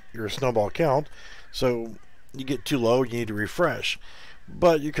down your snowball count, so you get too low, you need to refresh.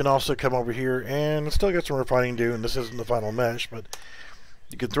 But you can also come over here and still get some refining to do, and this isn't the final mesh, but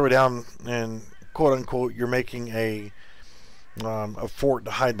you can throw it down and quote unquote you're making a fort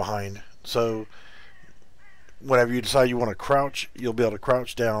to hide behind. So whenever you decide you want to crouch, you'll be able to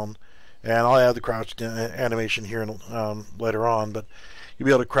crouch down, and I'll add the crouch animation here later on, but you'll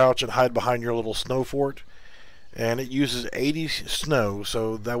be able to crouch and hide behind your little snow fort, and it uses 80 snow,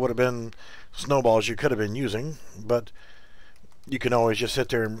 so that would have been snowballs you could have been using, but you can always just sit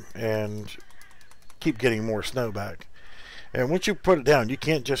there and keep getting more snow back. And once you put it down, you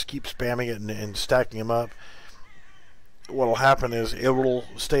can't just keep spamming it and stacking them up. What will happen is it will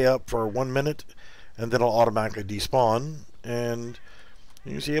stay up for 1 minute, and then it'll automatically despawn, and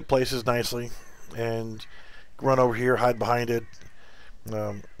you can see it places nicely, and run over here, hide behind it.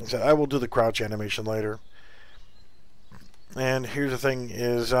 So I will do the crouch animation later. And here's the thing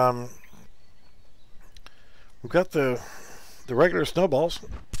is we've got the regular snowballs.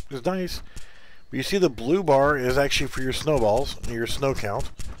 It's nice, but you see the blue bar is actually for your snowballs, your snow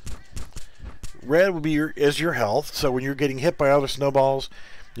count. Red will be your health, so when you're getting hit by other snowballs,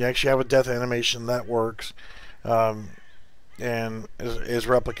 you actually have a death animation that works, and is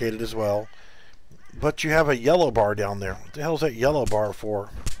replicated as well. But you have a yellow bar down there. What the hell is that yellow bar for?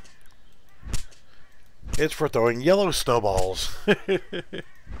 It's for throwing yellow snowballs.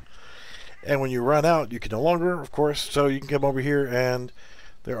 And when you run out, you can no longer, of course, so you can come over here and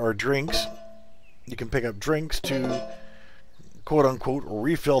there are drinks. You can pick up drinks to quote unquote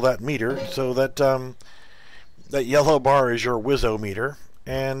refill that meter, so that that yellow bar is your Wizzo meter.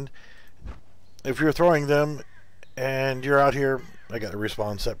 And if you're throwing them and you're out here, I got a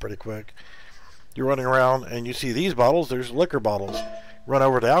respawn set pretty quick. You're running around and you see these bottles, there's liquor bottles. Run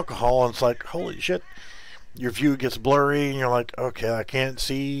over to alcohol and it's like, holy shit. Your view gets blurry and you're like, okay, I can't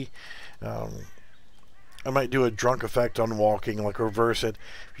see. I might do a drunk effect on walking, like reverse it.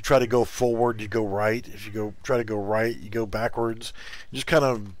 If you try to go forward, you go right. If you try to go right, you go backwards. You just kind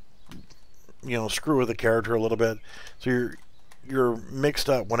of, screw with the character a little bit. So you're mixed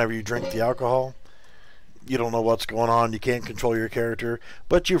up whenever you drink the alcohol. You don't know what's going on. You can't control your character,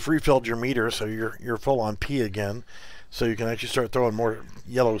 but you've refilled your meter, so you're full on P again. So you can actually start throwing more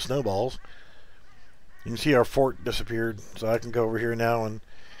yellow snowballs. You can see our fort disappeared, so I can go over here now and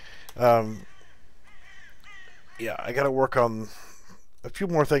yeah, I got to work on a few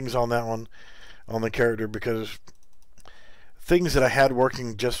more things on that one, on the character, because things that I had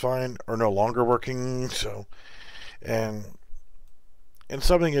working just fine are no longer working. So, and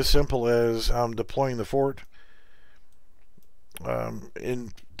something as simple as deploying the fort,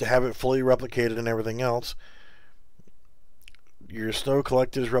 and to have it fully replicated and everything else. Your snow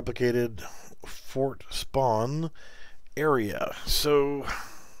collected is replicated, fort spawn area. So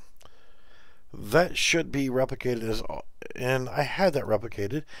that should be replicated and I had that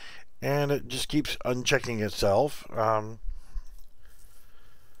replicated, and it just keeps unchecking itself. And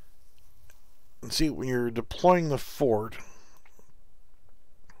see, when you're deploying the fort,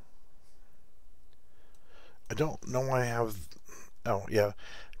 I don't know why I have, oh yeah,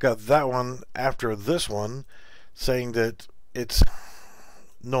 got that one after this one saying that it's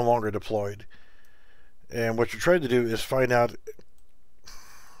no longer deployed. And what you're trying to do is find out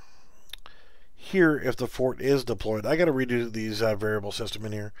here if the fort is deployed. I got to redo these variable system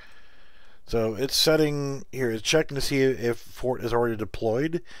in here. So it's setting here, it's checking to see if fort is already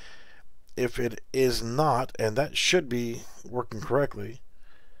deployed. If it is not, and that should be working correctly.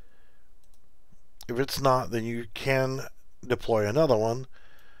 If it's not, then you can deploy another one.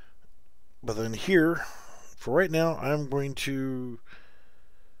 But then here, for right now, I'm going to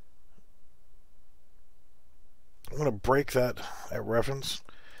break that at reference,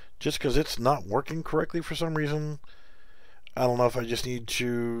 just because it's not working correctly for some reason. I don't know if I just need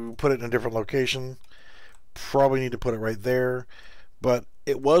to put it in a different location. Probably need to put it right there. But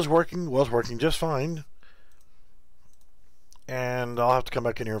it was working just fine. And I'll have to come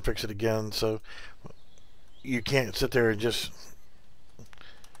back in here and fix it again. So you can't sit there and just...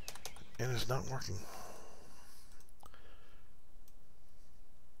 And it's not working.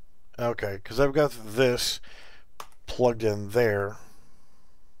 Okay, because I've got this plugged in there.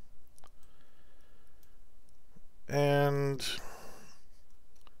 And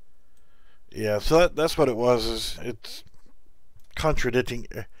yeah, so that's what it was. Is it's contradicting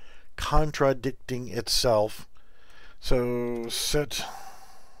itself. So set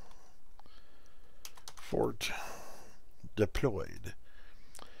fort deployed.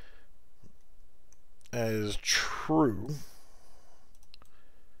 as true.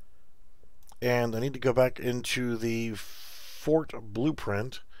 And I need to go back into the fort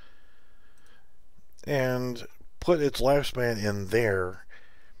blueprint and put its lifespan in there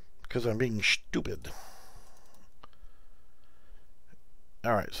because I'm being stupid.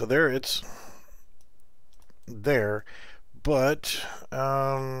 Alright, so there it's there, but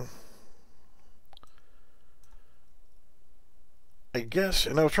I guess,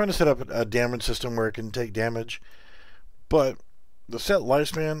 and I was trying to set up a damage system where it can take damage, but the set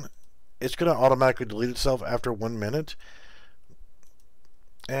lifespan, it's going to automatically delete itself after 1 minute,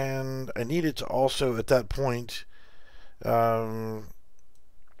 and I need it to also at that point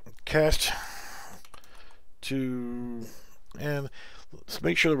cast to, and let's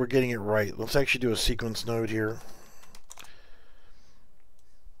make sure that we're getting it right. Let's actually do a sequence node here.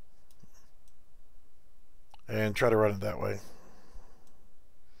 And try to run it that way.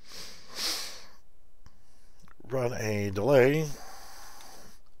 Run a delay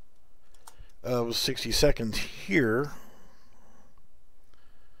of 60 seconds here.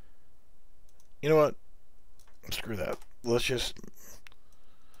 You know what? Screw that. Let's just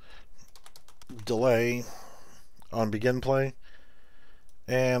delay on begin play.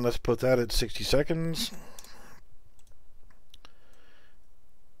 And let's put that at 60 seconds.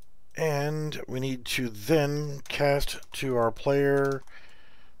 And we need to then cast to our player.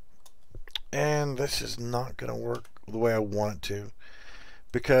 And this is not going to work the way I want it to,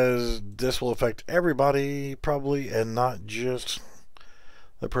 because this will affect everybody probably and not just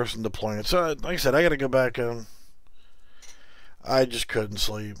the person deploying it. So like I said, I got to go back and I just couldn't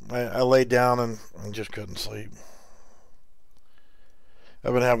sleep. I laid down and just couldn't sleep.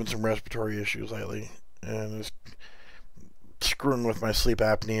 I've been having some respiratory issues lately, and it's screwing with my sleep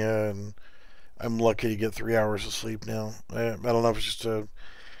apnea, and I'm lucky to get 3 hours of sleep now. I don't know if it's just because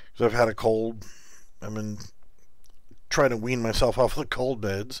I've had a cold. I've been trying to wean myself off the cold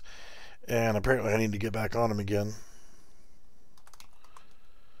beds, and apparently I need to get back on them again.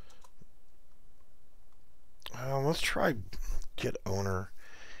 Let's try get owner.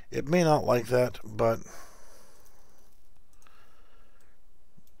 It may not like that, but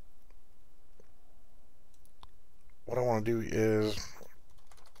what I want to do is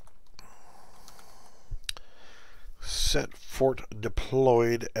set fort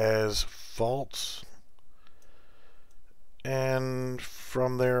deployed as false, and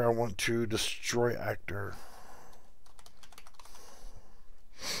from there I want to destroy actor.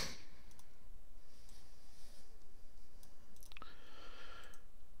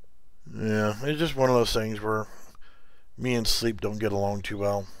 Yeah, it's just one of those things where me and sleep don't get along too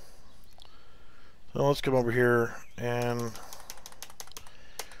well. So let's come over here and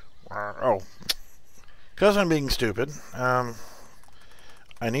because I'm being stupid, I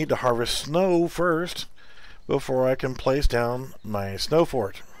need to harvest snow first before I can place down my snow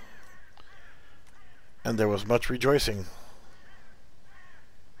fort. And there was much rejoicing.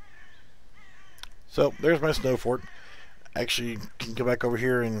 So there's my snow fort. Actually can go back over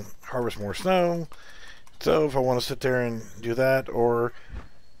here and harvest more snow. So if I want to sit there and do that, or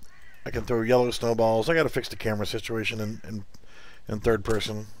I can throw yellow snowballs. I got to fix the camera situation in third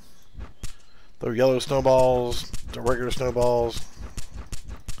person. Throw yellow snowballs, the regular snowballs,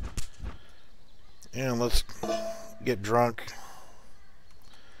 and let's get drunk.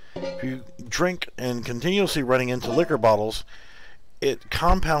 If you drink and continuously running into liquor bottles, it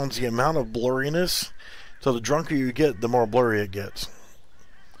compounds the amount of blurriness. So the drunker you get, the more blurry it gets.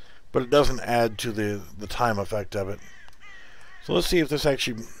 But it doesn't add to the time effect of it. So let's see if this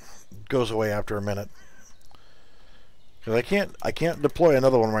actually goes away after a minute. Because I can't deploy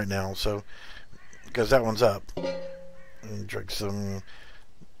another one right now, so because that one's up. And drink some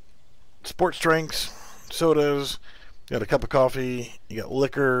sports drinks, sodas, you got a cup of coffee, you got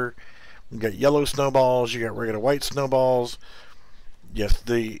liquor, you got yellow snowballs, you got regular white snowballs. Yes,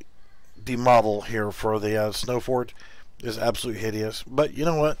 the model here for the snow fort is absolutely hideous, but you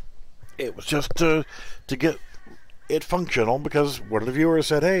know what? It was just to get it functional, because one of the viewers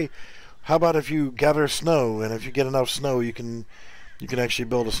said, "Hey, how about if you gather snow, and if you get enough snow, you can actually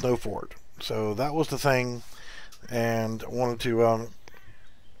build a snow fort." So that was the thing, and I wanted to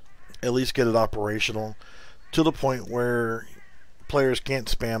at least get it operational to the point where players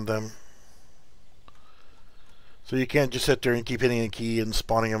can't spam them. So you can't just sit there and keep hitting a key and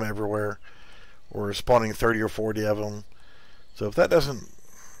spawning them everywhere, or spawning 30 or 40 of them. So if that doesn't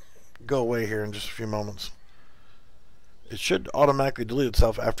go away here in just a few moments, it should automatically delete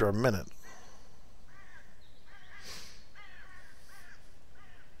itself after a minute.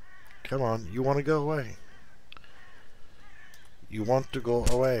 Come on, you want to go away. You want to go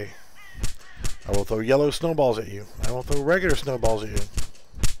away. I will throw yellow snowballs at you. I will throw regular snowballs at you.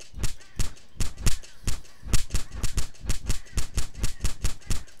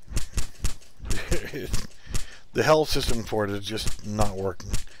 The health system for it is just not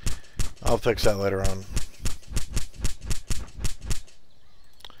working. I'll fix that later on.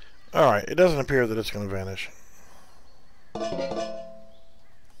 Alright, it doesn't appear that it's going to vanish.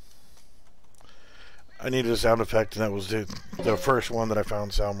 I needed a sound effect, and that was the first one that I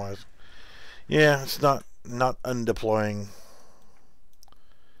found sound-wise. Yeah, it's not undeploying.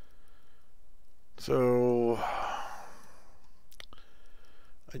 So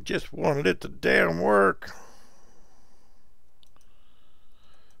I just wanted it to damn work.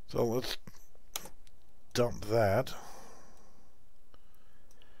 So let's dump that.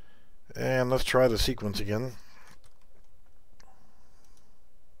 And let's try the sequence again.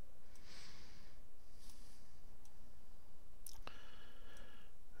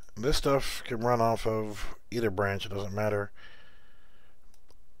 This stuff can run off of either branch, it doesn't matter.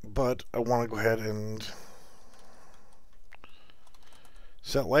 But I want to go ahead and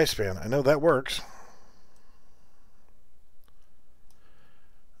set lifespan. I know that works.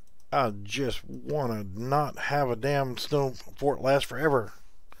 I just want to not have a damn snow fort last forever.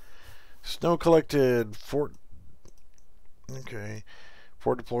 Snow collected, fort. Okay.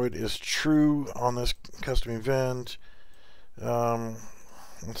 Fort deployed is true on this custom event.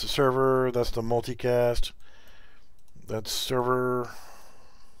 That's the server. That's the multicast. That's server.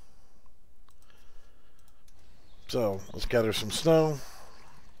 So let's gather some snow.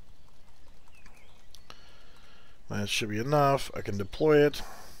 That should be enough. I can deploy it.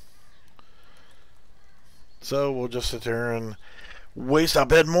 So we'll just sit there and waste a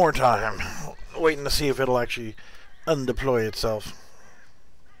bit more time waiting to see if it'll actually undeploy itself.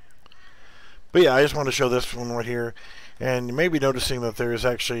 But yeah, I just want to show this one right here. And you may be noticing that there's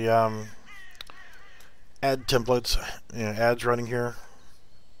actually ad templates, ads running here.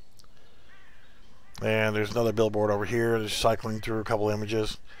 And there's another billboard over here. Just cycling through a couple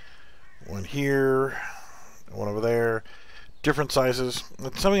images. One here, one over there. Different sizes.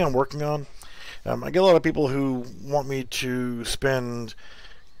 It's something I'm working on. I get a lot of people who want me to spend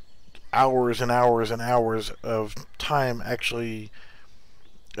hours and hours and hours of time actually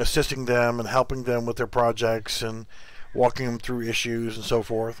assisting them and helping them with their projects and walking them through issues and so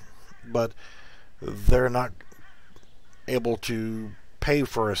forth, but they're not able to pay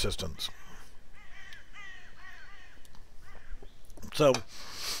for assistance. So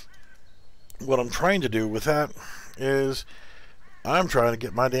what I'm trying to do with that is I'm trying to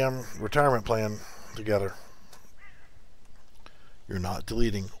get my damn retirement plan together. You're not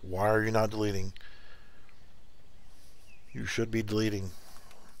deleting. Why are you not deleting? You should be deleting.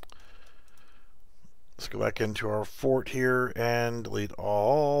 Let's go back into our fort here and delete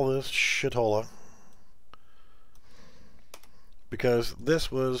all this shitola, because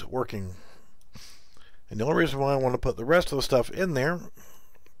this was working. And the only reason why I want to put the rest of the stuff in there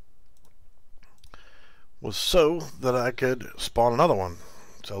was so that I could spawn another one.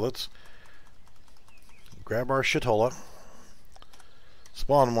 So let's grab our shitola,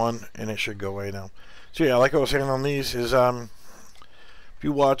 spawn one, and it should go away now. So yeah, like I was saying on these is if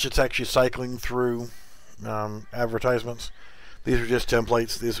you watch, it's actually cycling through advertisements. These are just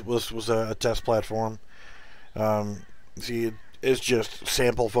templates. This was a test platform. See, it's just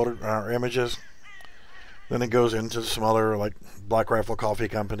sample photo images. Then it goes into some other, like Black Rifle Coffee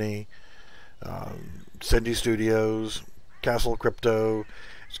Company, Cindy Studios, Castle Crypto.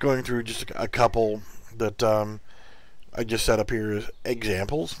 It's going through just a couple that I just set up here as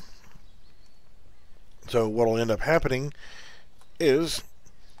examples. So what will end up happening is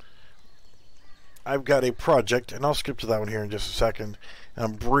I've got a project, and I'll skip to that one here in just a second, and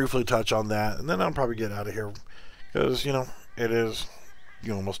I'll briefly touch on that, and then I'll probably get out of here, because, you know, it is,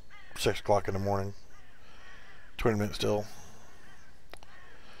 almost 6 o'clock in the morning, 20 minutes still.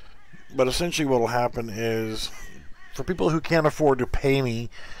 But essentially what will happen is, for people who can't afford to pay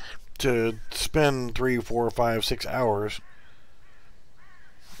me to spend 3, 4, 5, 6 hours,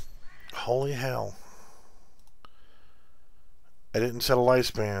 holy hell, I didn't set a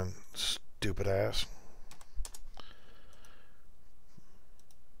lifespan, stupid ass.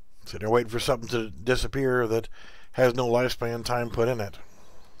 So they're waiting for something to disappear that has no lifespan time put in it.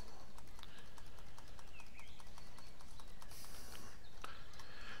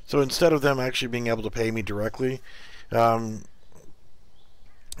 So instead of them actually being able to pay me directly, I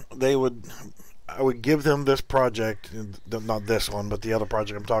would give them this project, not this one, but the other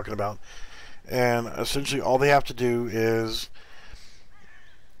project I'm talking about, and essentially all they have to do is,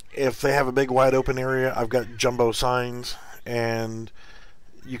 if they have a big wide open area, I've got jumbo signs, and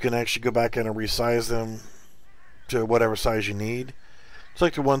you can actually go back in and resize them to whatever size you need. It's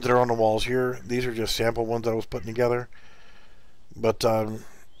like the ones that are on the walls here. These are just sample ones that I was putting together. But,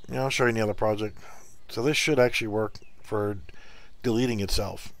 I'll show you in the other project. So this should actually work for deleting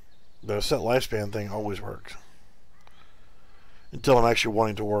itself. The set lifespan thing always works. Until I'm actually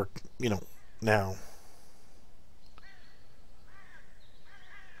wanting to work, now.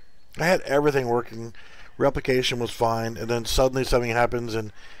 I had everything working. Replication was fine. And then suddenly something happens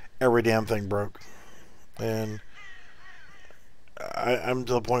and every damn thing broke. And I'm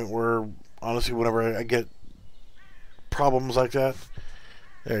to the point where, honestly, whenever I get problems like that,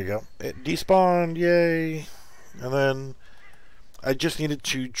 there you go. It despawned, yay. And then I just needed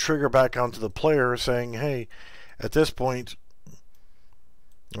to trigger back onto the player saying, hey, at this point,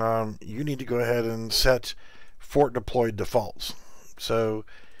 you need to go ahead and set fort deployed defaults. So,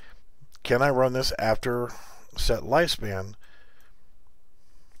 can I run this after set lifespan?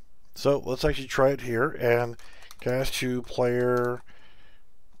 So, let's actually try it here and cast to player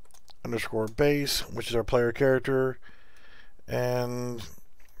underscore base, which is our player character, and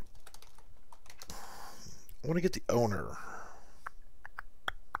I want to get the owner.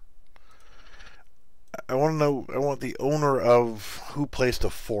 I want the owner of who placed a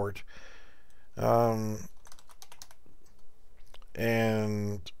fort, and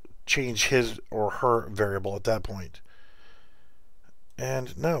change his or her variable at that point.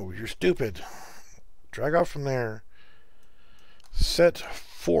 And no, you're stupid. Drag off from there. Set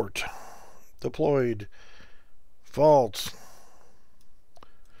fort deployed false.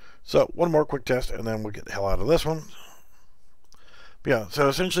 So one more quick test and then we'll get the hell out of this one. But yeah, so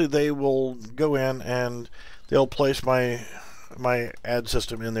essentially they will go in and they'll place my ad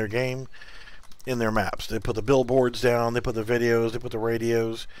system in their game, in their maps. They put the billboards down, they put the videos, they put the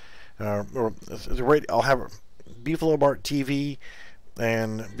radios, I'll have Beefalo Bart TV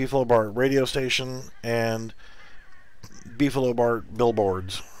and Beefalo Bart radio station and Beefalo Bart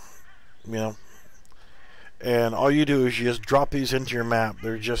billboards, and all you do is you just drop these into your map.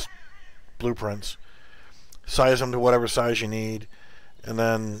 They're just blueprints. Size them to whatever size you need, and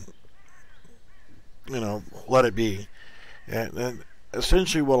then let it be. And then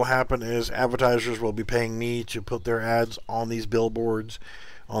essentially what will happen is advertisers will be paying me to put their ads on these billboards,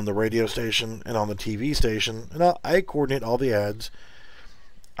 on the radio station and on the TV station, and I coordinate all the ads.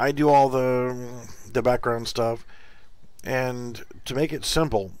 I do all the background stuff, and to make it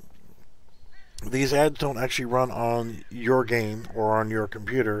simple, these ads don't actually run on your game or on your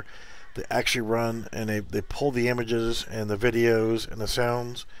computer. They actually run and they pull the images and the videos and the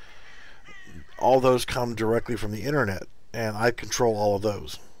sounds. All those come directly from the internet, and I control all of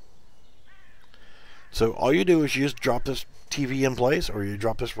those. So all you do is you just drop this TV in place, or you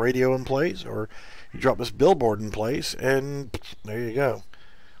drop this radio in place, or you drop this billboard in place, and there you go.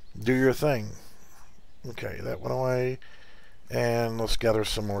 Do your thing. Okay, that went away. And let's gather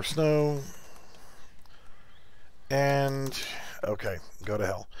some more snow. And, okay, go to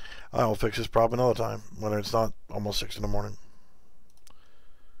hell. I'll fix this problem another time, when it's not almost 6 in the morning.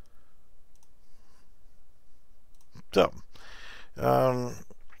 So,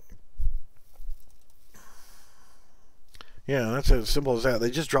 yeah, that's as simple as that. They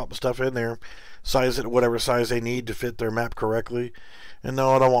just drop the stuff in there, size it whatever size they need to fit their map correctly. And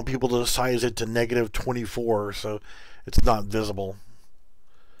no, I don't want people to size it to -24 so it's not visible.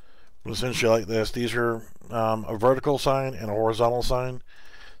 But essentially like this. These are a vertical sign and a horizontal sign.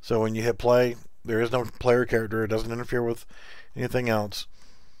 So when you hit play, there is no player character. It doesn't interfere with anything else.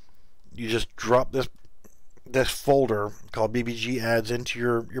 You just drop this folder called BBG ads into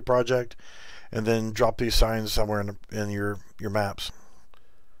your project, and then drop these signs somewhere in your maps.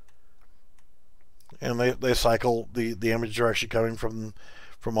 And they cycle. The images are actually coming from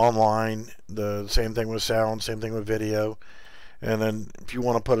online. The same thing with sound, same thing with video. And then if you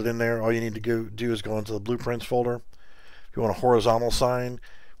want to put it in there, all you need to do is go into the blueprints folder. If you want a horizontal sign,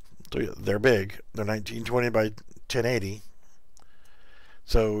 they're big. They're 1920 by 1080.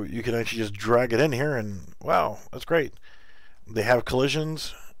 So you can actually just drag it in here, and wow, that's great. They have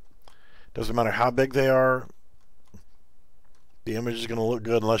collisions. Doesn't matter how big they are. The image is going to look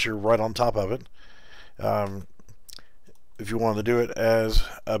good unless you're right on top of it. If you wanted to do it as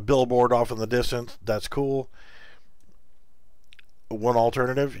a billboard off in the distance, that's cool. One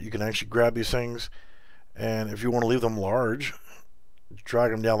alternative, you can actually grab these things, and if you want to leave them large,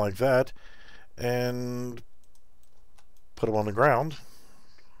 drag them down like that and put them on the ground.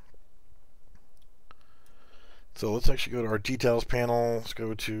 So let's actually go to our details panel. Let's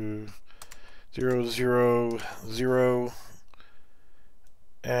go to 0, 0, 0,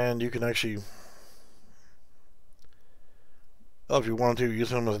 and you can actually Oh, if you wanted to, use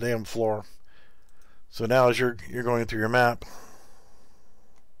them as a damn floor. So now as you're going through your map,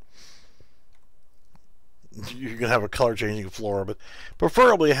 you can have a color changing floor, but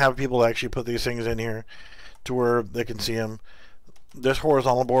preferably have people actually put these things in here to where they can see them. This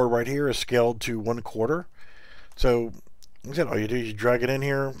horizontal board right here is scaled to 1/4. So like I said, all you do is you drag it in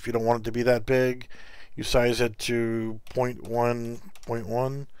here. If you don't want it to be that big, you size it to 0.1,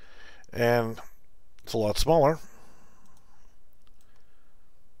 0.1, and it's a lot smaller.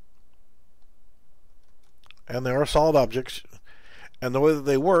 And they are solid objects. And the way that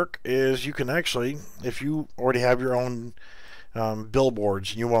they work is you can actually, if you already have your own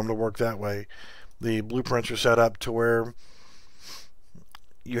billboards and you want them to work that way, the blueprints are set up to where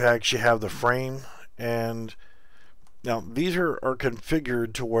you actually have the frame. And now these are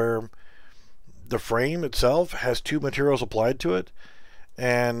configured to where the frame itself has 2 materials applied to it.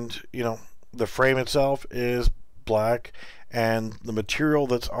 And, you know, the frame itself is black, and the material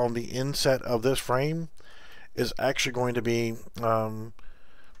that's on the inset of this frame is actually going to be you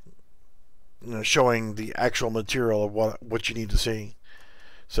know, showing the actual material of what you need to see.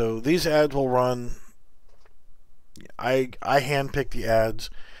 So these ads will run. I handpick the ads.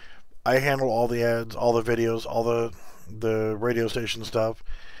 I handle all the ads, all the videos, all the radio station stuff,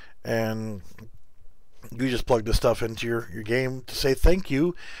 and you just plug this stuff into your game to say thank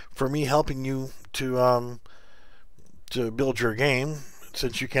you for me helping you to build your game,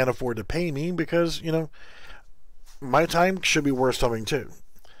 since you can't afford to pay me, because, you know, my time should be worth something too.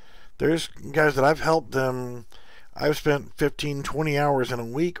 There's guys that I've helped them. I've spent 15, 20 hours in a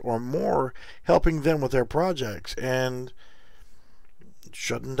week or more helping them with their projects, and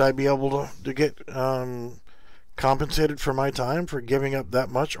shouldn't I be able to get compensated for my time for giving up that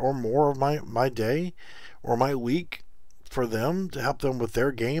much or more of my day or my week for them to help them with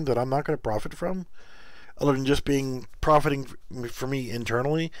their game that I'm not going to profit from? Other than just profiting for me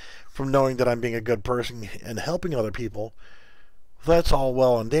internally from knowing that I'm being a good person and helping other people. That's all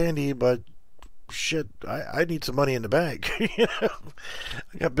well and dandy, but shit, I need some money in the bank. You know?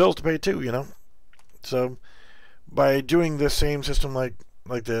 I got bills to pay too, you know. So by doing this same system like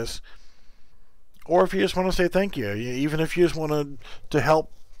this, or if you just want to say thank you, even if you just want to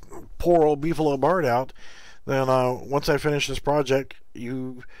help poor old Beefalo Bard out, then once I finish this project,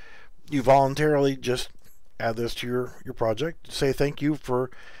 you voluntarily just add this to your project. Say thank you for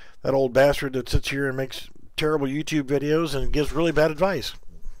that old bastard that sits here and makes terrible YouTube videos and gives really bad advice.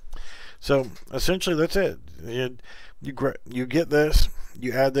 So essentially that's it. You get this,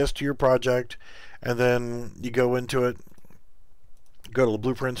 you add this to your project, and then you go into it, go to the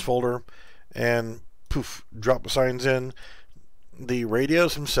blueprints folder, and poof, drop the signs in. The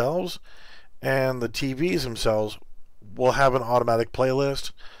radios themselves and the TVs themselves will have an automatic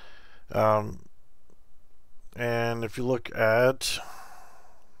playlist. And if you look at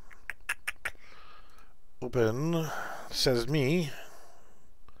open, says me,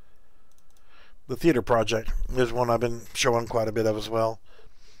 the theater project is one I've been showing quite a bit of as well.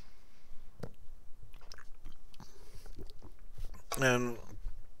 And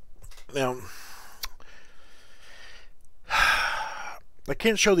now I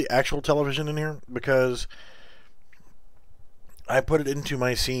can't show the actual television in here because I put it into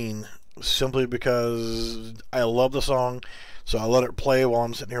my scene simply because I love the song, so I let it play while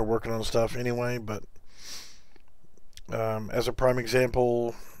I'm sitting here working on stuff anyway. But as a prime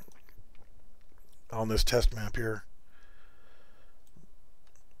example, on this test map here,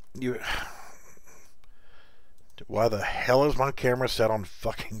 why the hell is my camera set on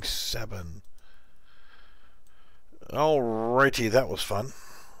fucking 7? Alrighty, that was fun.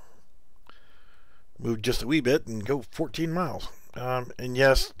 Move just a wee bit and go 14 miles. And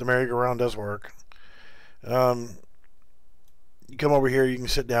yes, the merry-go-round does work. You come over here, you can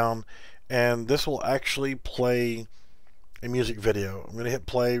sit down, and this will actually play a music video. I'm going to hit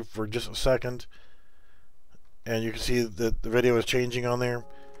play for just a second, and you can see that the video is changing on there.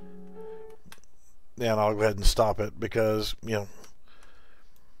 And I'll go ahead and stop it because, you know,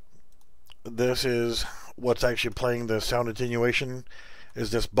 this is what's actually playing the sound attenuation is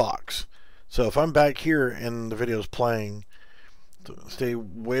this box. So if I'm back here and the video is playing, stay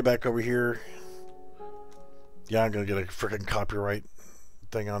way back over here. Yeah, I'm gonna get a freaking copyright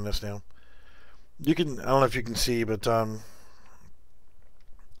thing on this now. You can, I don't know if you can see, but the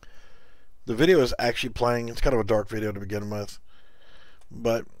video is actually playing. It's kind of a dark video to begin with,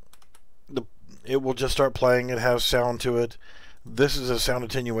 but it will just start playing. It has sound to it. This is a sound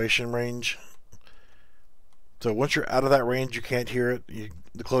attenuation range. So once you're out of that range, you can't hear it.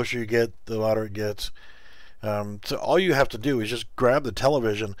 The closer you get, the louder it gets. So all you have to do is just grab the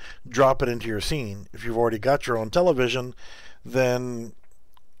television, drop it into your scene. If you've already got your own television, then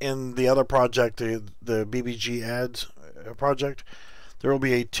in the other project, the BBG ads project, there will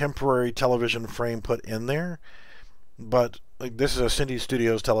be a temporary television frame put in there. But like, this is a Cindy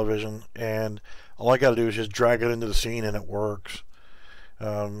Studios television, and all I got to do is just drag it into the scene, and it works.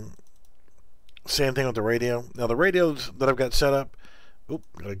 Same thing with the radio. Now the radios that I've got set up,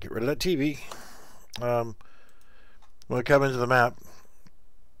 gotta get rid of that TV. When I come into the map,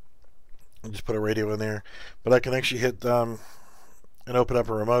 I just put a radio in there, but I can actually hit and open up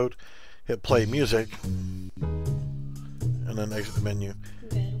a remote, hit play music, and then exit the menu.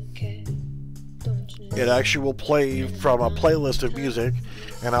 It actually will play from a playlist of music,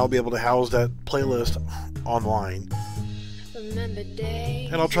 and I'll be able to house that playlist online.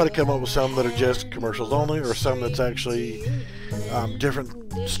 And I'll try to come up with some that are just commercials only, or some that's actually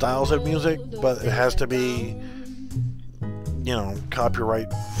different styles of music, but it has to be, you know, copyright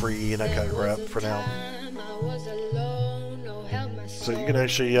free and that kind of crap for now. So you can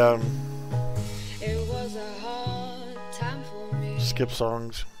actually skip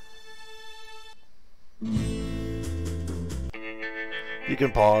songs. You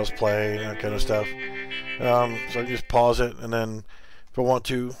can pause, play, that kind of stuff. So I can just pause it, and then if I want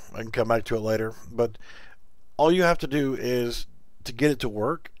to, I can come back to it later. But all you have to do is, to get it to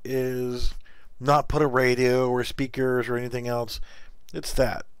work, is not put a radio or speakers or anything else. It's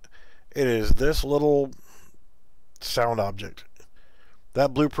that. It is this little sound object.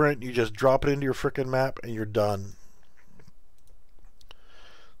 That blueprint, you just drop it into your frickin' map and you're done.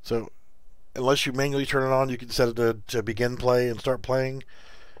 So unless you manually turn it on, you can set it to begin play and start playing.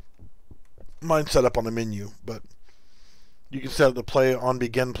 Mine's set up on the menu, but you can set it to play on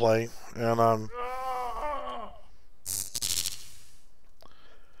begin play, and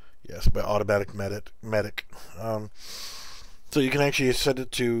yes, by automatic medic. So you can actually set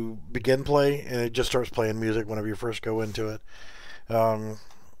it to begin play, and it just starts playing music whenever you first go into it. Come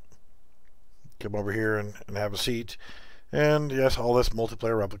over here and have a seat, and yes, all this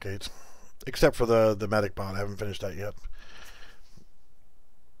multiplayer replicates, except for the medic bot. I haven't finished that yet.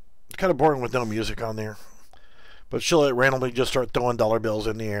 It's kind of boring with no music on there, but she'll randomly just start throwing dollar bills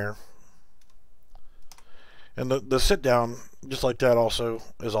in the air. And the sit down, just like that, also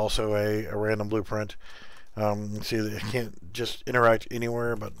is also a random blueprint. You can see that it can't just interact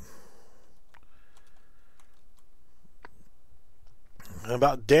anywhere, but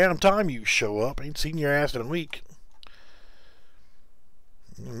about damn time you show up. Ain't seen your ass in a week.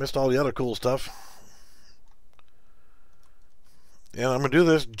 You missed all the other cool stuff. And I'm going to do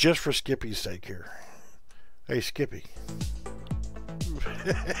this just for Skippy's sake here. Hey, Skippy.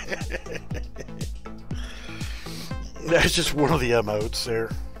 That's just one of the emotes there.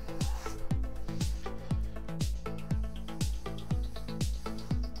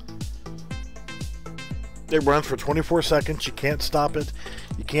 It runs for 24 seconds. You can't stop it.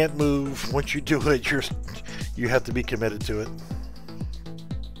 You can't move. Once you do it, you have to be committed to it.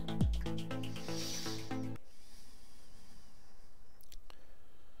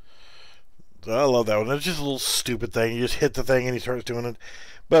 So I love that one. It's just a little stupid thing. You just hit the thing and he starts doing it.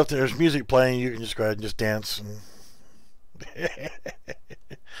 But if there's music playing, you can just go ahead and just dance.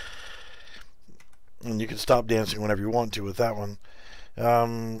 And you can stop dancing whenever you want to with that one.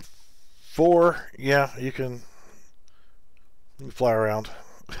 4, yeah, you can fly around.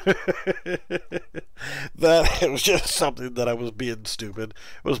 That it was just something that I was being stupid.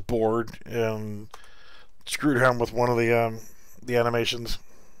 I was bored and screwed around with one of the animations.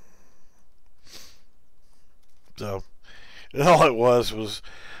 So, and all it was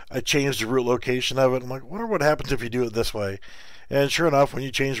I changed the route location of it. I'm like, wonder what happens if you do it this way. And sure enough, when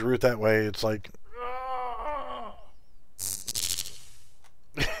you change the route that way, it's like,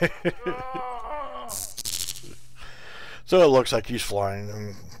 so it looks like he's flying,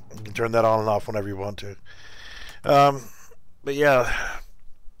 and you can turn that on and off whenever you want to. But yeah,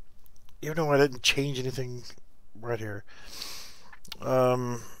 even though I didn't change anything right here,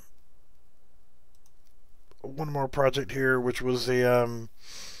 one more project here, which was the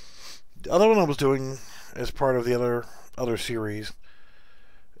other one I was doing as part of the other series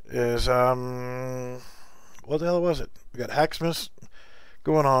is what the hell was it? We got Hacksmith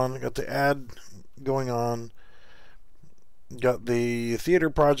going on, got the ad going on, got the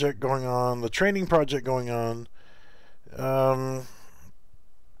theater project going on, the training project going on.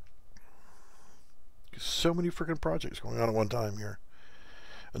 So many freaking projects going on at one time here.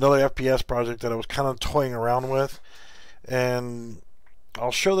 Another FPS project that I was kind of toying around with, and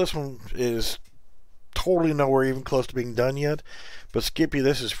I'll show this one is totally nowhere even close to being done yet. But Skippy,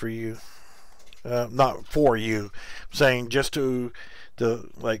 this is for you. Not for you. I'm saying just to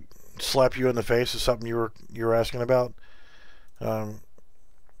like slap you in the face is something you were asking about. This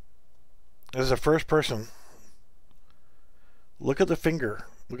is a first person. Look at the finger.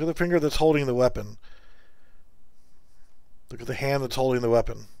 Look at the finger that's holding the weapon. Look at the hand that's holding the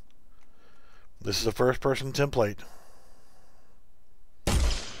weapon. This is a first person template.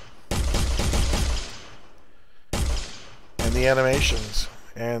 And the animations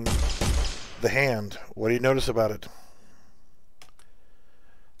and the hand. What do you notice about it?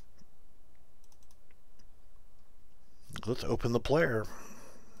 Let's open the player.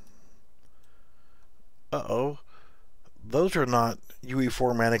 Uh-oh. Those are not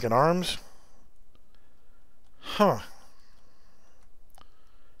UE4 mannequin arms. Huh.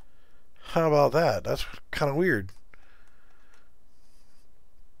 How about that? That's kind of weird.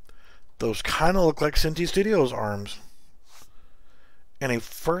 Those kind of look like Cinti Studios arms. And a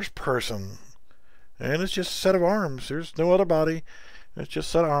first person. And it's just a set of arms. There's no other body. It's just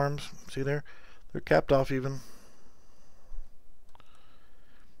a set of arms. See there? They're capped off even.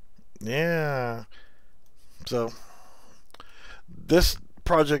 Yeah. So this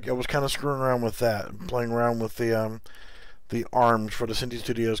project, I was kind of screwing around with that, playing around with the arms for the Cinti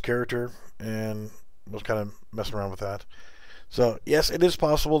Studios character, and was kind of messing around with that. So yes, it is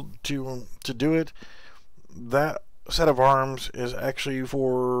possible to do it. That set of arms is actually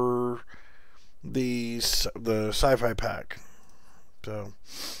for the sci-fi pack. So,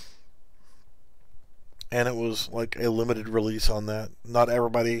 and it was like a limited release on that. Not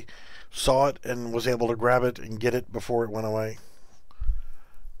everybody saw it and was able to grab it and get it before it went away.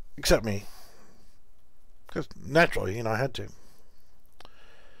 Except me. Because naturally, you know, I had to.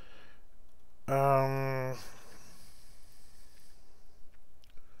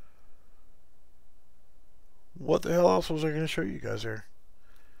 What the hell else was I going to show you guys here?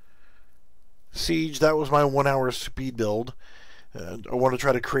 Siege, that was my 1 hour speed build. I want to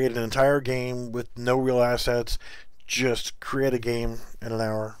try to create an entire game with no real assets. Just create a game in an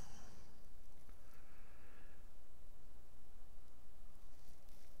hour.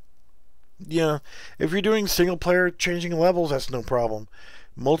 Yeah, if you're doing single player changing levels, that's no problem.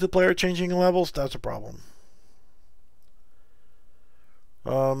 Multiplayer changing levels, that's a problem.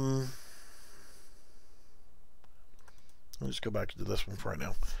 Let's go back to this one for right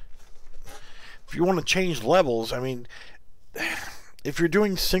now. If you want to change levels, I mean, if you're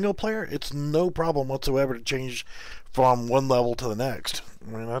doing single player, it's no problem whatsoever to change from one level to the next.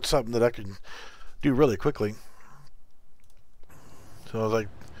 I mean, that's something that I can do really quickly. So I was like,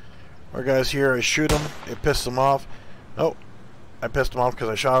 our guy's here, I shoot him, it pissed him off. Oh, I pissed him off because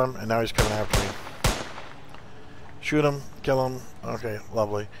I shot him, and now he's coming after me. Shoot him, kill him. Okay,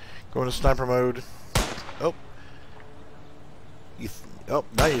 lovely. Go into sniper mode. Oh. Oh,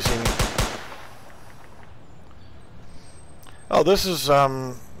 now you see me. Oh, this is,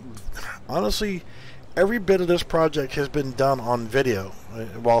 honestly, every bit of this project has been done on video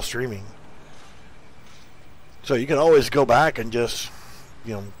while streaming. So you can always go back and just,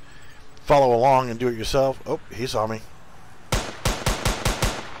 you know, follow along and do it yourself. Oh, he saw me.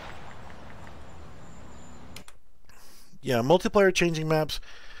 Yeah, multiplayer changing maps.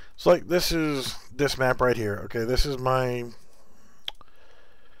 So like this is this map right here. Okay, this is my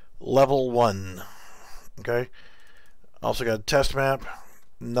level 1. Okay. Also got a test map,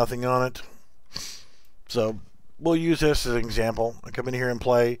 nothing on it. So we'll use this as an example. I come in here and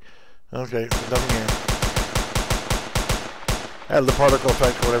play. Okay, nothing here. Add the particle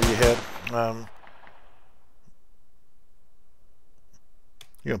effect, whatever you hit.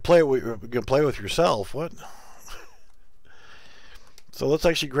 You're gonna play with yourself. What? So let's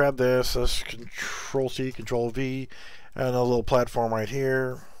actually grab this. Let's Control C, Control V, and a little platform right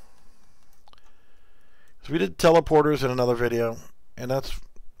here. So we did teleporters in another video, and that's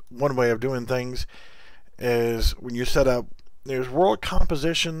one way of doing things. Is when you set up, there's world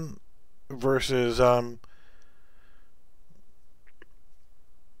composition versus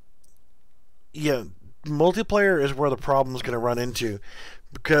yeah, multiplayer is where the problem is going to run into,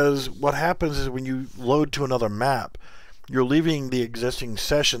 because what happens is when you load to another map, you're leaving the existing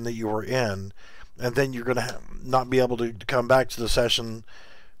session that you were in, and then you're going to not be able to come back to the session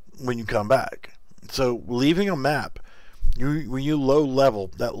when you come back. So leaving a map, when you low level,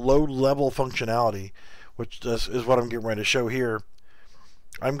 that low level functionality, which is what I'm getting ready to show here,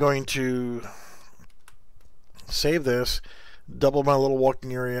 I'm going to save this, double my little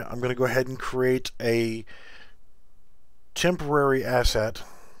walking area. I'm going to go ahead and create a temporary asset,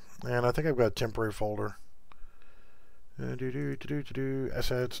 and I think I've got a temporary folder.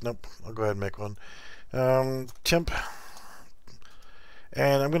 Assets. Nope. I'll go ahead and make one. Temp.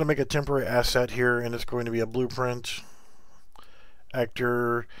 And I'm going to make a temporary asset here, and it's going to be a blueprint,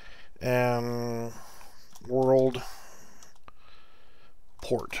 actor, and world.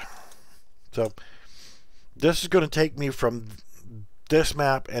 port. So this is going to take me from this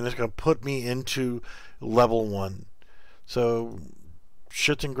map and it's going to put me into level 1. So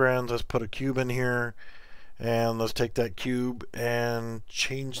shits and grins, let's put a cube in here, and let's take that cube and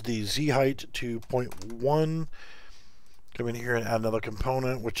change the Z height to 0.1. Come in here and add another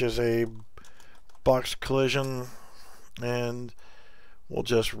component, which is a box collision, and we'll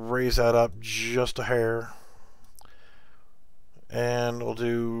just raise that up just a hair, and we'll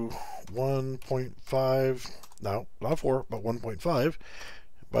do 1.5, no, not 4, but 1.5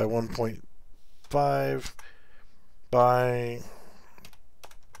 by 1.5 by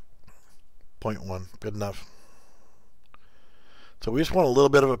 0.1. Good enough. So we just want a little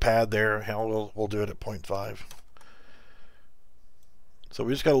bit of a pad there. Hell, we'll do it at 0.5. So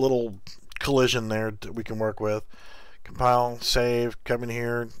we just got a little collision there that we can work with. Compile, save, come in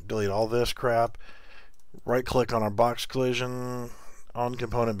here, delete all this crap. Right click on our box collision, on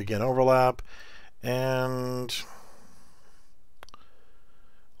component, begin overlap, and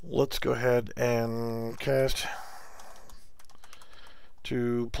let's go ahead and cast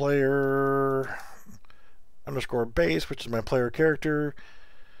to player underscore base, which is my player character,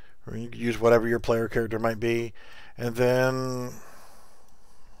 or you can use whatever your player character might be, and then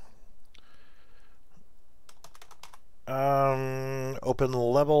open the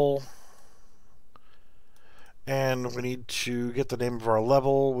level, and we need to get the name of our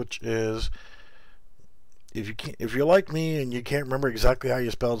level, which is, if you're like me and you can't remember exactly how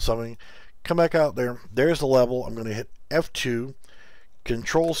you spelled something, come back out there. There's the level. I'm going to hit F2,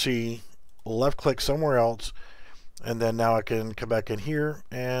 Control C, left click somewhere else, and then now I can come back in here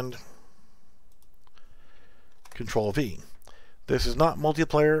and Control V. This is not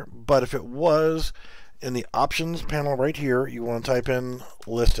multiplayer, but if it was, in the options panel right here, you want to type in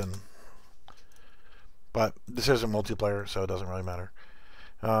listen. But this isn't multiplayer, so it doesn't really matter.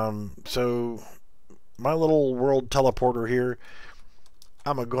 So my little world teleporter here,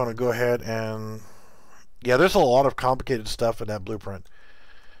 I'm going to go ahead and, yeah, there's a lot of complicated stuff in that blueprint.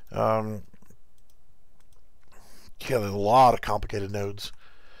 Yeah, there's a lot of complicated nodes.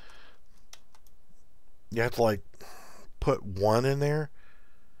 You have to like put 1 in there,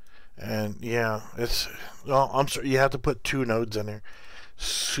 and yeah, it's, well, I'm sorry, you have to put 2 nodes in there.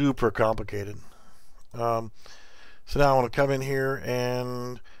 Super complicated. So now I want to come in here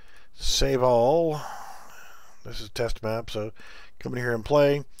and save all. This is test map, so come in here and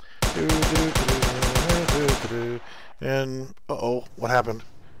play. And uh-oh, what happened?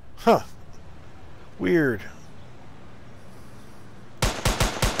 Huh. Weird.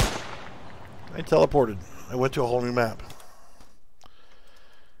 I teleported. I went to a whole new map.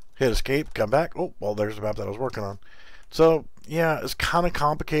 Hit escape, come back. Oh, well, there's the map that I was working on. So, yeah, it's kind of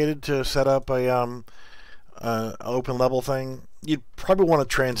complicated to set up a open level thing. You'd probably want a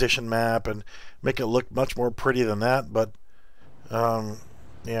transition map and make it look much more pretty than that, but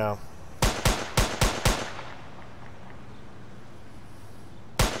yeah.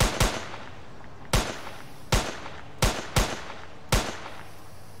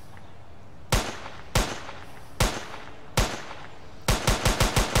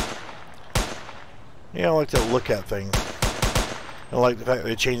 Yeah, I like to look at things. I like the fact that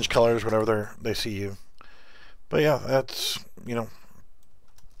they change colors whenever they see you. But yeah, that's, you know,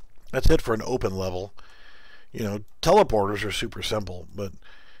 that's it for an open level. You know, teleporters are super simple, but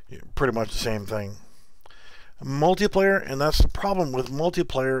pretty much the same thing. Multiplayer, and that's the problem with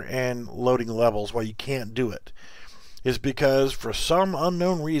multiplayer and loading levels, why you can't do it, is because for some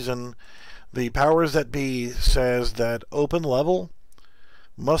unknown reason, the powers that be says that open level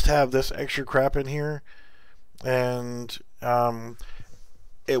must have this extra crap in here, and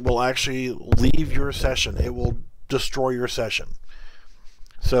it will actually leave your session. It will destroy your session.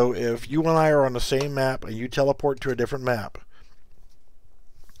 So if you and I are on the same map and you teleport to a different map,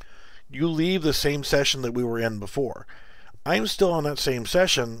 you leave the same session that we were in before. I'm still on that same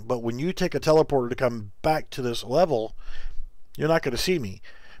session, but when you take a teleporter to come back to this level, you're not going to see me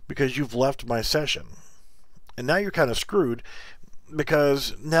because you've left my session. And now you're kind of screwed,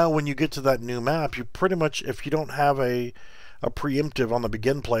 because now when you get to that new map, you pretty much, if you don't have a preemptive on the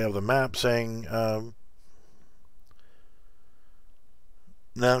begin play of the map saying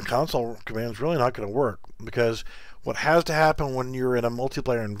console command is really not going to work, because what has to happen when you're in a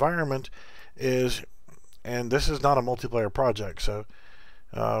multiplayer environment is, and this is not a multiplayer project, so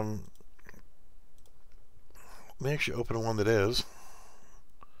let me actually open one that is.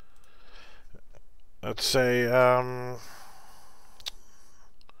 Let's say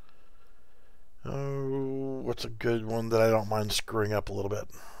oh, what's a good one that I don't mind screwing up a little bit?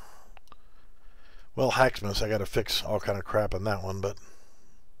 Well, Hacksmith, I got to fix all kind of crap in that one, but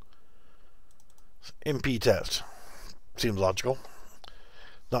MP test. Seems logical.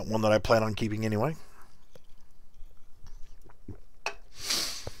 Not one that I plan on keeping anyway.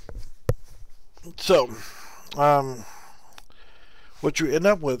 So, what you end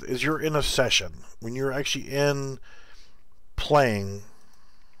up with is you're in a session. When you're actually in playing,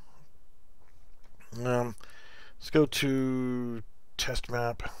 let's go to test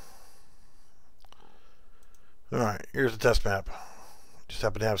map. Alright, here's the test map. Just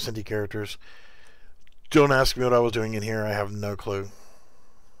happen to have Cinti characters. Don't ask me what I was doing in here. I have no clue.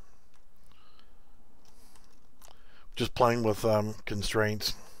 Just playing with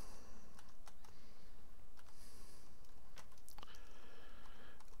constraints.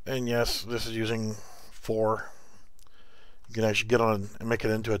 And yes, this is using 4. You can actually get on and make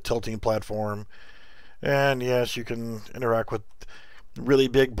it into a tilting platform. And yes, you can interact with really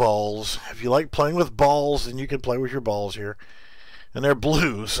big balls. If you like playing with balls, then you can play with your balls here. And they're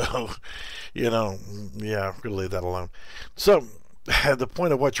blue, so, you know, yeah, I'm going to leave that alone. So, the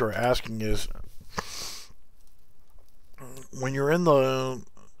point of what you're asking is, when you're in the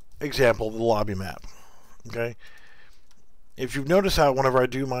example, the lobby map, okay, if you've noticed how whenever I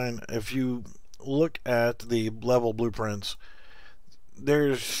do mine, if you look at the level blueprints,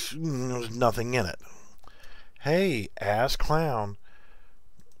 there's nothing in it. Hey, ass clown.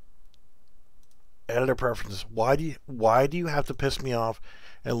 Editor preferences. Why do you have to piss me off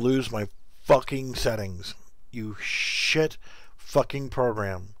and lose my fucking settings? You shit fucking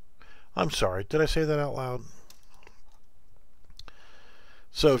program. I'm sorry. Did I say that out loud?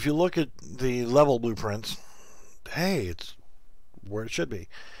 So if you look at the level blueprints, hey, it's where it should be.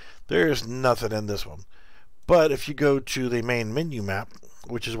 There's nothing in this one. But if you go to the main menu map,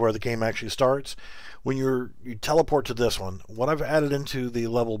 which is where the game actually starts, when you teleport to this one, what I've added into the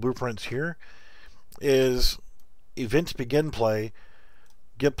level blueprints here is event begin play,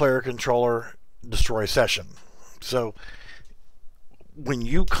 get player controller, destroy session. So when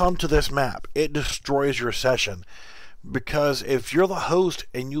you come to this map, it destroys your session, because if you're the host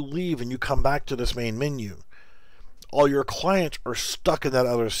and you leave and you come back to this main menu, all your clients are stuck in that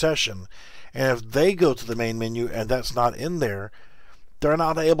other session, and if they go to the main menu and that's not in there, they're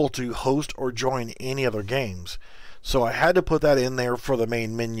not able to host or join any other games. So I had to put that in there for the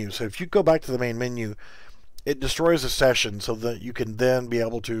main menu. So if you go back to the main menu, it destroys the session so that you can then be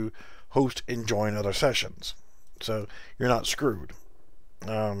able to host and join other sessions. So you're not screwed.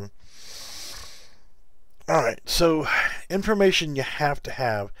 Alright, so information you have to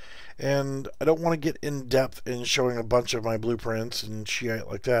have. And I don't want to get in depth in showing a bunch of my blueprints and shit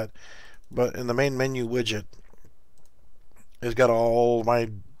like that. But in the main menu widget, it's got all my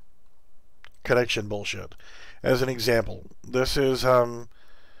connection bullshit. As an example, this is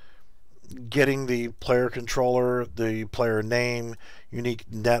getting the player controller, the player name, unique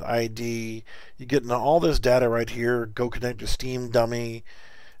net ID. You're getting all this data right here. Go connect to Steam Dummy,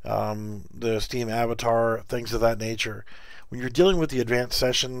 the Steam Avatar, things of that nature. When you're dealing with the advanced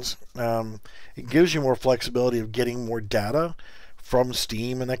sessions, it gives you more flexibility of getting more data from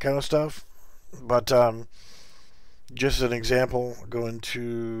Steam and that kind of stuff. But just as an example, go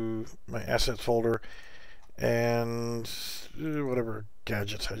into my assets folder and whatever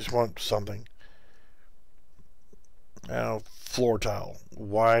gadgets. I just want something. Floor tile.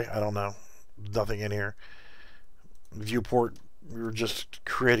 Why? I don't know. Nothing in here. Viewport. We were just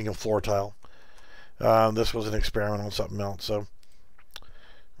creating a floor tile. This was an experiment on something else. So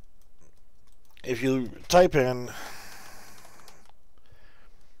if you type in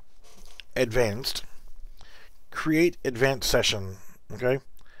advanced, create advanced session. Okay.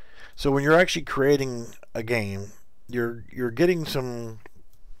 So when you're actually creating a game, you're getting some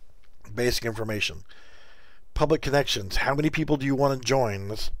basic information. Public connections. How many people do you want to join?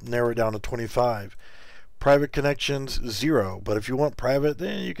 Let's narrow it down to 25. Private connections, 0. But if you want private,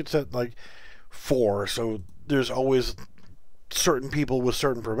 then you could set like 4. So there's always certain people with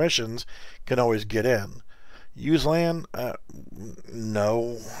certain permissions can always get in. Use LAN?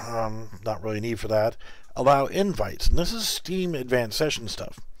 No, not really need for that. Allow invites. And this is Steam Advanced Session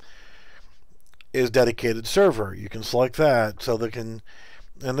stuff. Is dedicated server. You can select that so they can,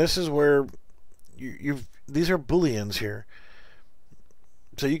 and this is where these are booleans here.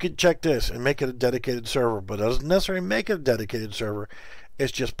 So you could check this and make it a dedicated server, but it doesn't necessarily make it a dedicated server.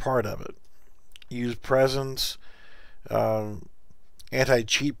 It's just part of it. Use presence,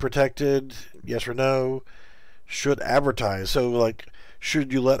 anti-cheat protected, yes or no. Should advertise. So like,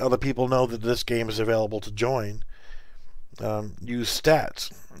 should you let other people know that this game is available to join? Use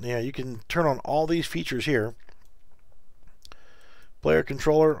stats. Yeah, you can turn on all these features here. Player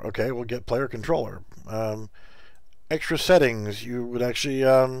controller. Okay, we'll get player controller. Extra settings. You would actually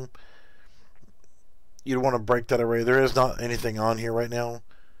you'd want to break that array. There is not anything on here right now.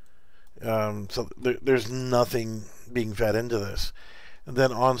 So there's nothing being fed into this. And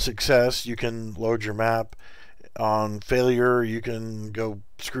then on success, you can load your map. On failure, you can go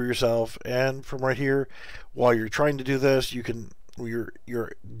screw yourself. And from right here, while you're trying to do this,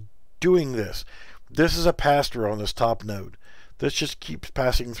 you're doing this. This is a pass-through on this top node. This just keeps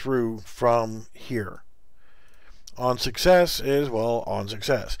passing through from here. On success is, well, on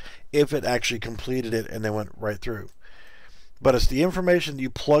success, if it actually completed it and then went right through. But it's the information that you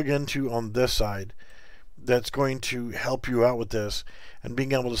plug into on this side that's going to help you out with this, and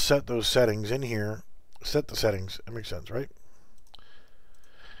being able to set those settings in here. Set the settings. That makes sense, right?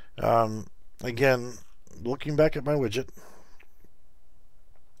 Again, looking back at my widget,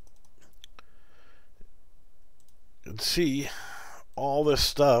 you can see all this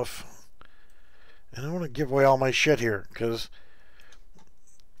stuff, and I want to give away all my shit here, because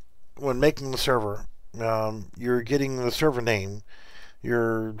when making the server, you're getting the server name,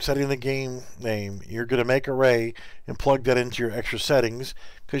 you're setting the game name, you're going to make an array and plug that into your extra settings,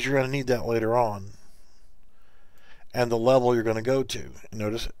 because you're going to need that later on, and the level you're going to go to.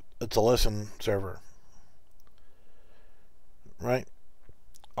 Notice it's a listen server, right?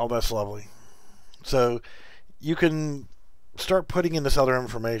 Oh, that's lovely. So you can start putting in this other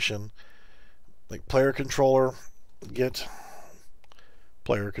information, like player controller, get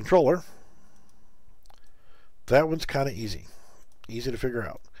player controller. That one's kind of easy to figure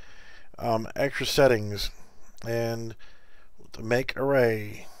out. Extra settings, and to make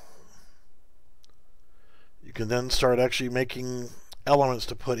array, you can then start actually making elements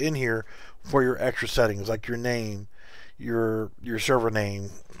to put in here for your extra settings, like your name, your server name,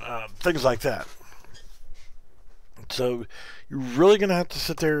 things like that. So you're really going to have to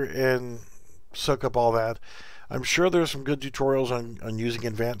sit there and soak up all that. I'm sure there's some good tutorials on using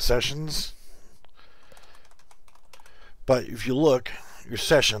advanced sessions. But if you look, your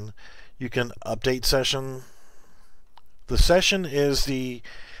session, you can update session. The session is the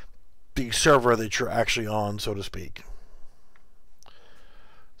server that you're actually on, so to speak.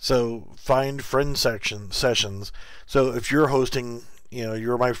 So find friend sessions. So if you're hosting,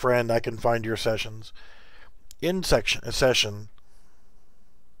 you're my friend, I can find your sessions. In a session,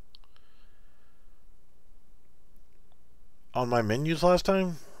 on my menus last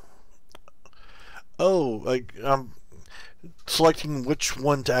time, like I'm selecting which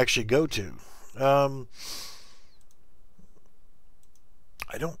one to actually go to. I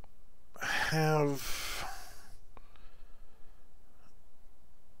don't have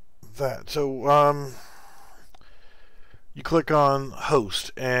that. So you click on host,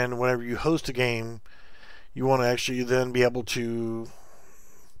 and whenever you host a game, you want to actually then be able to,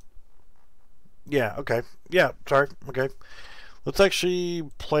 okay. Let's actually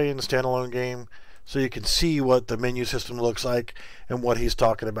play in the standalone game so you can see what the menu system looks like and what he's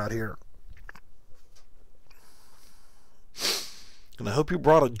talking about here. And I hope you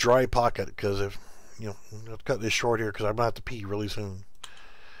brought a dry pocket, because if, let's cut this short here because I'm going to have to pee really soon.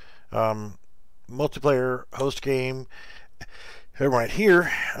 Multiplayer, host game, and right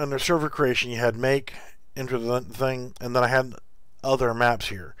here under server creation you had make, enter the thing, and then I had other maps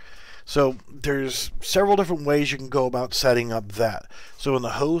here. So there's several different ways you can go about setting up that. So when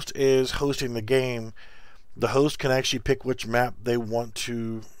the host is hosting the game, the host can actually pick which map they want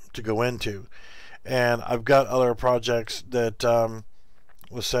to go into. And I've got other projects that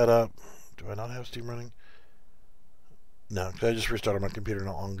was set up. Do I not have Steam running? No, because I just restarted my computer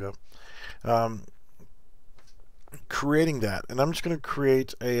not long ago. Creating that, and I'm just going to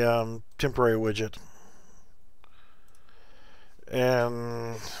create a temporary widget.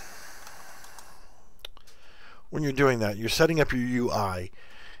 And when you're doing that, you're setting up your UI.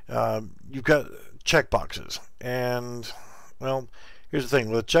 You've got checkboxes, and well, here's the thing: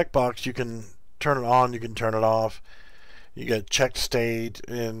 with a checkbox, you can turn it on, you can turn it off. You got checked state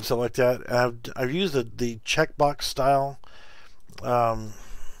and stuff like that. And I've used the checkbox style.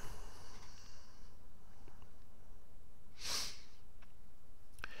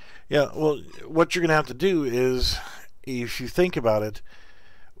 Yeah, well, what you're gonna have to do is, if you think about it,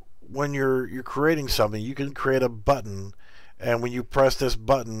 when you're creating something, you can create a button, and when you press this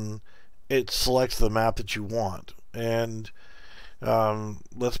button, it selects the map that you want. And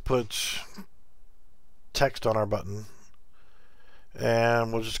let's put text on our button,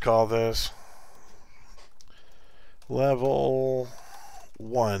 and we'll just call this level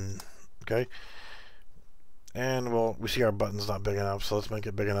 1. Okay, and well, we see our button's not big enough, so let's make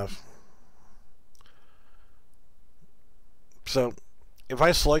it big enough. So if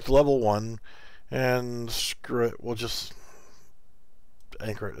I select level 1 and screw it, we'll just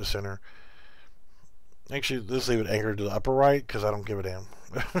anchor it to center. Actually, let's leave it anchored to the upper right because I don't give a damn.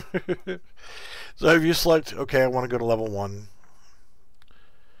 So if you select, okay, I want to go to level 1.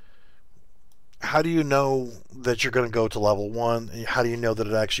 How do you know that you're going to go to level 1? How do you know that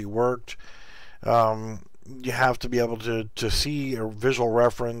it actually worked? You have to be able to see a visual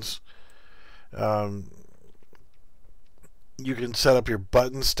reference. You can set up your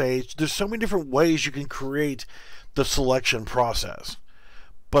button stage. There's so many different ways you can create the selection process.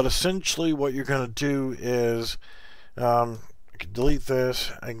 But essentially what you're going to do is I can delete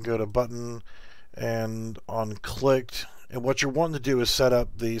this. I can go to button and on clicked. And what you're wanting to do is set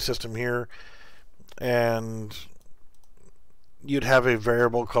up the system here. And you'd have a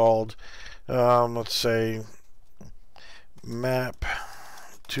variable called, let's say, map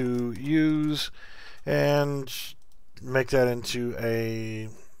to use, and make that into a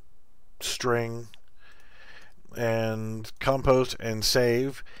string, and compost and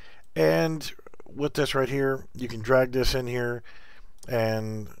save. And with this right here, you can drag this in here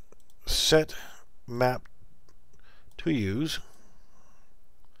and set map to use.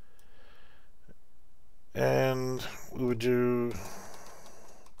 And we would do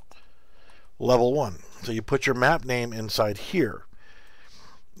level 1. So you put your map name inside here.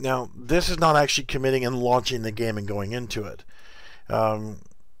 Now, this is not actually committing and launching the game and going into it. So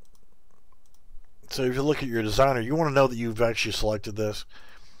if you look at your designer, you want to know that you've actually selected this.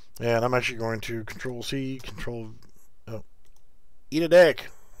 And I'm actually going to Control C, eat a dick.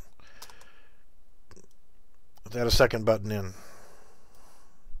 Let's add a second button in.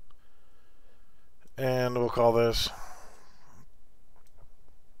 And we'll call this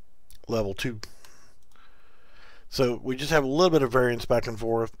level 2. So we just have a little bit of variance back and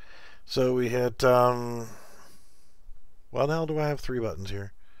forth. So we hit, well, now do I have 3 buttons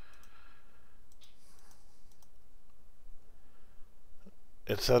here?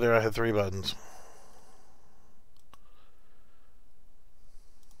 It said there I had 3 buttons.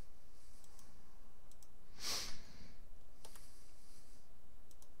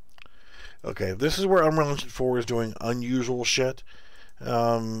 Okay, this is where Unreal Engine 4 is doing unusual shit.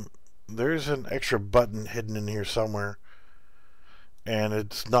 There's an extra button hidden in here somewhere, and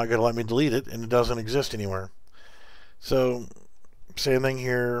it's not going to let me delete it, and it doesn't exist anywhere. So, same thing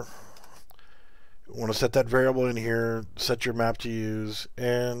here. You want to set that variable in here, set your map to use,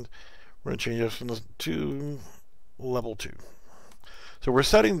 and we're going to change this to level 2. So we're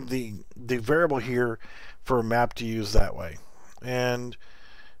setting the variable here for a map to use that way. And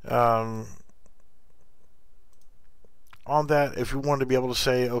on that, if we wanted to be able to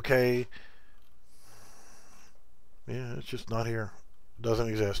say, okay, yeah, it's just not here. It doesn't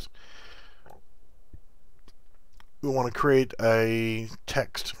exist. We want to create a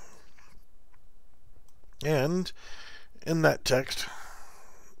text. And in that text,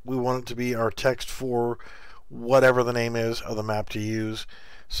 we want it to be our text for whatever the name is of the map to use.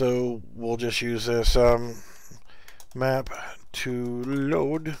 So we'll just use this map to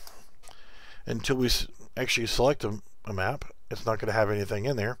load until we actually select a map. It's not going to have anything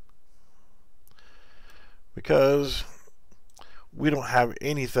in there because we don't have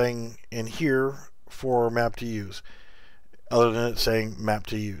anything in here for map to use other than it saying map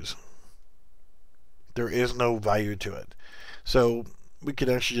to use. There is no value to it. So we could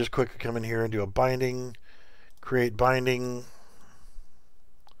actually just quickly come in here and do a binding, create binding,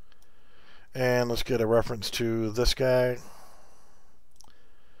 and let's get a reference to this guy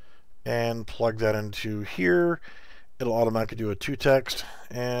and plug that into here. It'll automatically do a toText,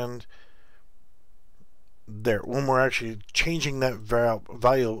 and there, when we're actually changing that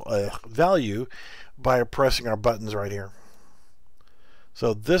value by pressing our buttons right here.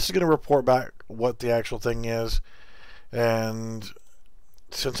 So this is going to report back what the actual thing is, and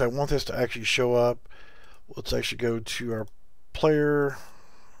since I want this to actually show up, let's actually go to our player,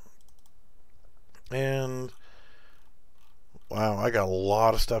 and wow, I got a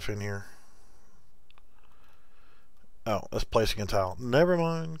lot of stuff in here. Oh, that's placing a tile. Never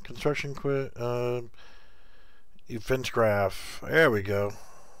mind. Construction quit. Events graph. There we go.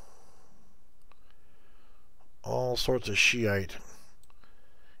 All sorts of shiite.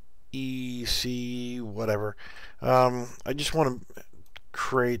 EC, whatever. I just want to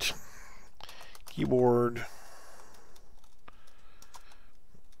create keyboard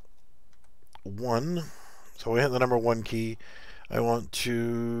 1. So we hit the number 1 key. I want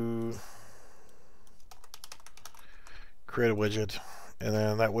to create a widget, and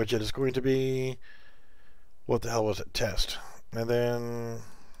then that widget is going to be, what the hell was it, test. And then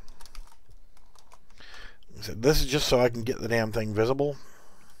so this is just so I can get the damn thing visible.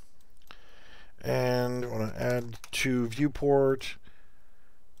 And I want to add to viewport,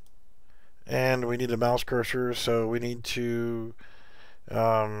 And we need a mouse cursor, so we need to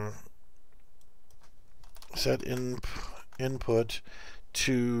set input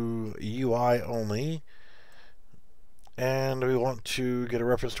to UI only. And we want to get a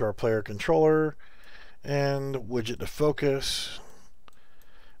reference to our player controller and widget to focus.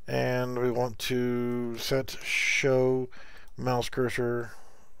 And we want to set show mouse cursor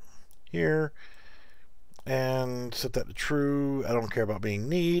here and set that to true. I don't care about being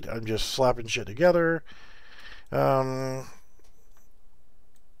neat. I'm just slapping shit together. That's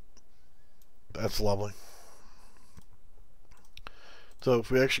lovely. So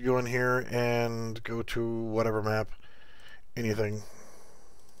if we actually go in here and go to whatever map, anything.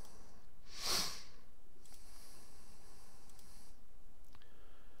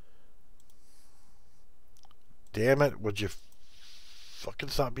 Damn it, would you fucking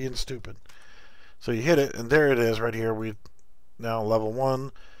stop being stupid? So you hit it, and there it is right here. We now level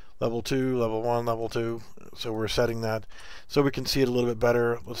 1, level 2, level 1, level 2. So we're setting that so we can see it a little bit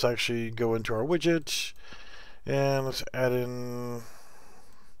better. Let's actually go into our widget, and let's add in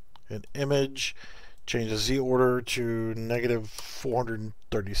an image. Change the Z order to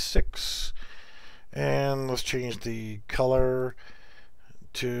 -436. And let's change the color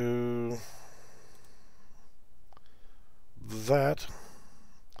to that.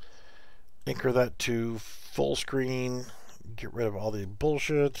 Anchor that to full screen. Get rid of all the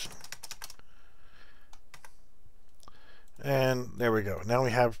bullshit. And there we go. Now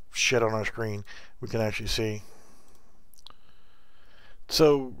we have shit on our screen. We can actually see.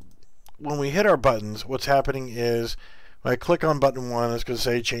 So when we hit our buttons, what's happening is when I click on button 1, it's going to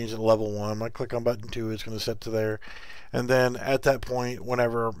say change to level 1. When I click on button 2, it's going to set to there. And then at that point,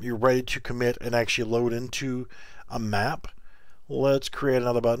 whenever you're ready to commit and actually load into a map, let's create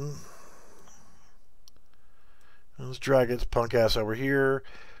another button. Let's drag its punk ass over here.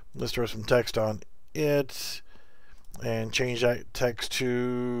 Let's throw some text on it and change that text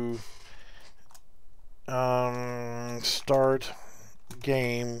to start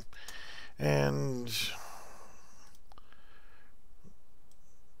game, and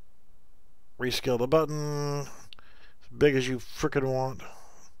rescale the button as big as you frickin' want.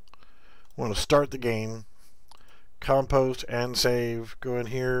 Want to start the game, compost and save. Go in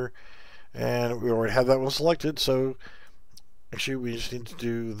here, and we already have that one selected, so actually we just need to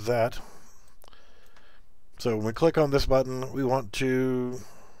do that. So when we click on this button, we want to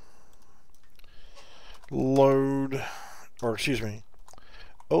load, or excuse me,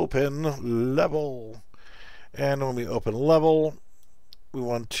 open level. And when we open level, we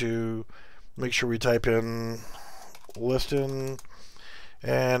want to make sure we type in listen,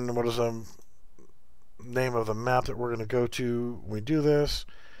 and what is the name of the map that we're going to go to when we do this.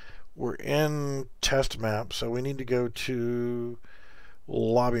 We're in test map, so we need to go to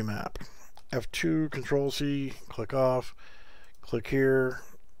lobby map. F2, Control C, click off, click here,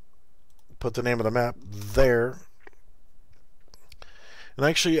 put the name of the map there. And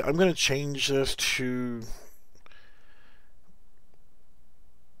actually, I'm going to change this to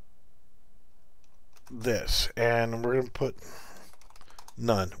this, and we're going to put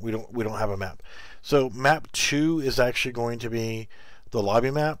none. We don't have a map. So map 2 is actually going to be the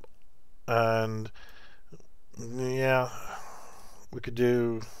lobby map, and yeah, we could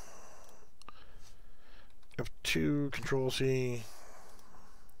do F2, Control C.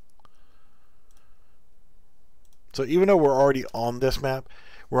 So even though we're already on this map,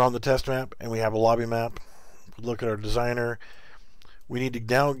 we're on the test map, and we have a lobby map. Look at our designer. We need to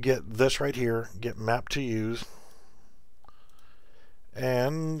now get this right here, get map to use,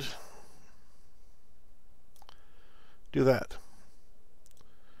 and do that.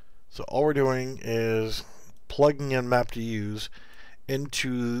 So all we're doing is plugging in map to use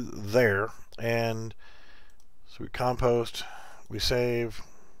into there, and so we compost, we save,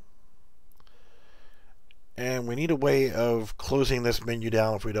 and we need a way of closing this menu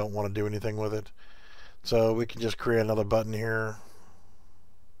down if we don't want to do anything with it. So we can just create another button here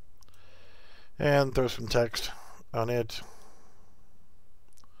and throw some text on it.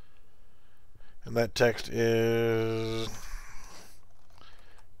 And that text is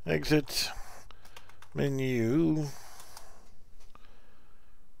exit menu.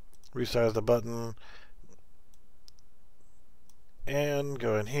 Resize the button and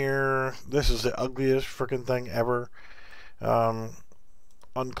go in here. This is the ugliest freaking thing ever.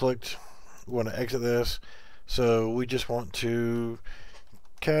 Unclicked. We want to exit this, so we just want to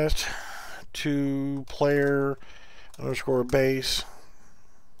cast to player underscore base,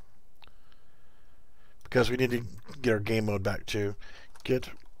 because we need to get our game mode back to get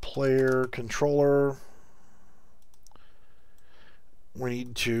player controller. We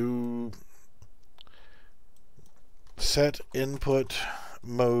need to set input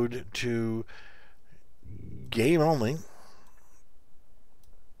mode to game only.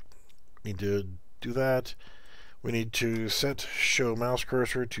 Need to do that. We need to set show mouse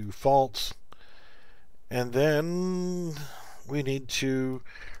cursor to false. And then we need to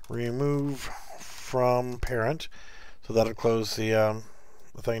remove from parent. So that'll close the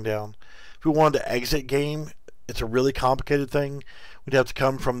thing down. If we wanted to exit game, it's a really complicated thing. We'd have to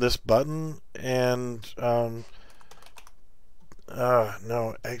come from this button and no,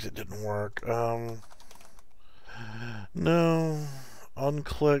 exit didn't work. No,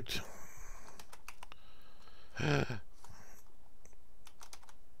 unclicked.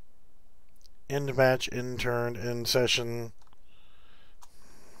 End match, end turn, end session.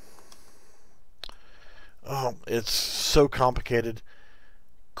 Oh, it's so complicated.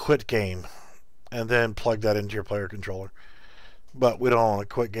 Quit game, and then plug that into your player controller. But we don't want to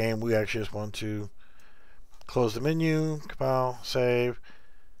quit game. We actually just want to close the menu, compile, save.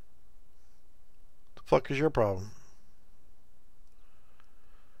 The fuck is your problem?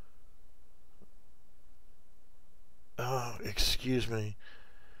 Oh, excuse me.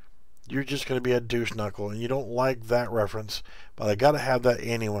 You're just going to be a douche knuckle, and you don't like that reference, but I got to have that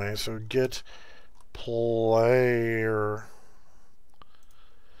anyway. So get player.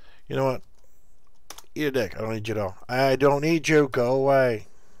 You know what? Eat a dick. I don't need you at all. I don't need you. Go away.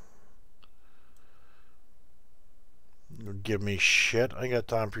 Give me shit. I ain't got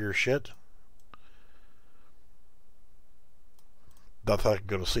time for your shit. I thought I could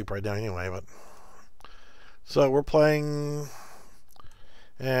go to sleep right now anyway, but. So we're playing,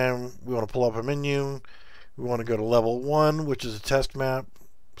 and we want to pull up a menu. We want to go to level 1, which is a test map.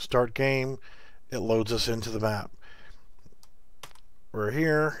 Start game. It loads us into the map. We're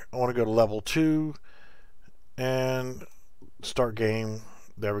here. I want to go to level 2 and start game.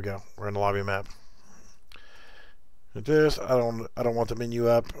 There we go. We're in the lobby map. With this, I don't want the menu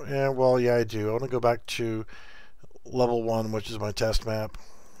up. Yeah, well, yeah, I do. I want to go back to level 1, which is my test map.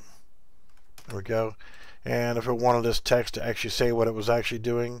 There we go. And if I wanted this text to actually say what it was actually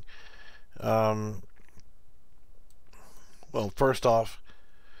doing, well, first off,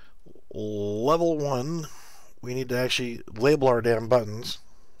 level 1, we need to actually label our damn buttons.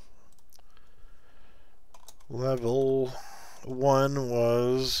 Level 1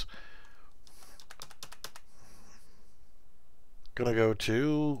 was gonna go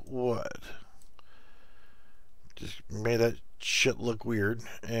to what? Just made that shit look weird,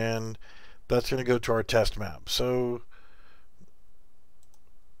 and that's going to go to our test map. So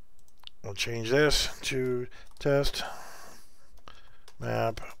I'll change this to test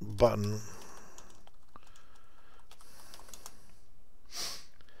map button.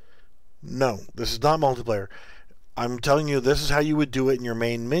 No, this is not multiplayer. I'm telling you, this is how you would do it in your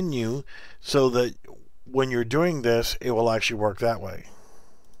main menu, so that when you're doing this, it will actually work that way.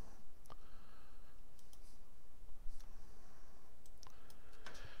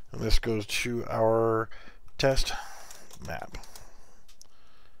 And this goes to our test map.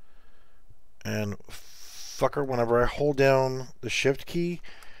 And fucker, whenever I hold down the shift key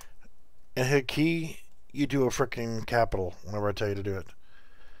and hit key, you do a freaking capital whenever I tell you to do it.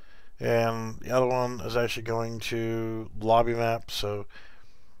 And the other one is actually going to lobby map, so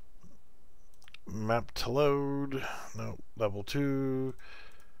map to load. No, level 2.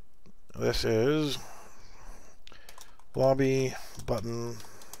 This is lobby button.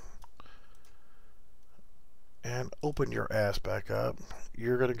 And open your ass back up.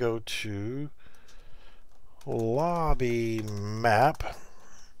 You're going to go to lobby map.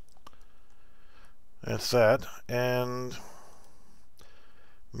 That's that. And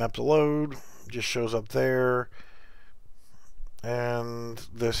map to load just shows up there. And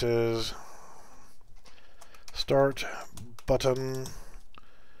this is start button.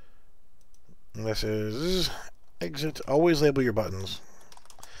 And this is exit. Always label your buttons.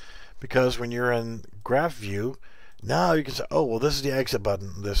 Because when you're in graph view, now you can say, oh, well, this is the exit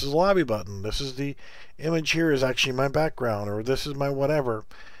button. This is the lobby button. This is the image here is actually my background, or this is my whatever.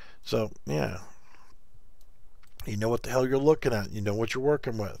 So, yeah. You know what the hell you're looking at. You know what you're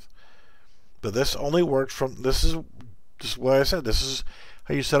working with. But this only works from, this is what I said. This is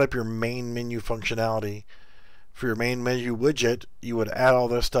how you set up your main menu functionality. For your main menu widget, you would add all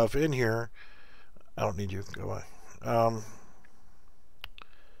this stuff in here. I don't need you. Go away.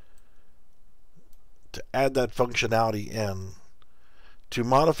 To add that functionality in, to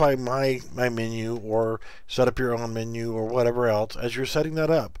modify my menu or set up your own menu or whatever else, as you're setting that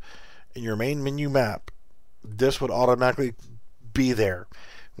up in your main menu map, this would automatically be there.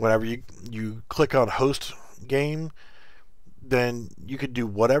 Whenever you click on host game, then you could do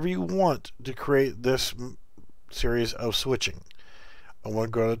whatever you want to create this series of switching. I want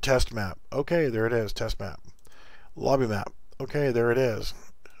to go to test map. Okay, there it is, test map. Lobby map. Okay, there it is.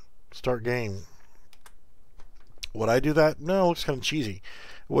 Start game. Would I do that? No, it looks kind of cheesy.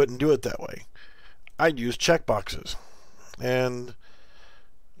 I wouldn't do it that way. I'd use checkboxes. And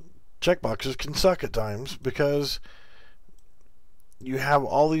checkboxes can suck at times because you have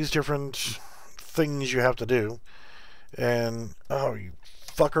all these different things you have to do. And, oh, you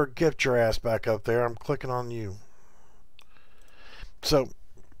fucker, get your ass back up there. I'm clicking on you. So,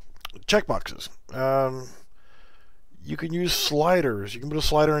 checkboxes. You can use sliders. You can put a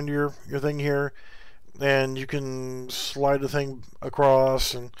slider into your thing here, and you can slide the thing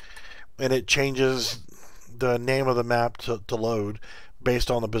across, and it changes the name of the map to load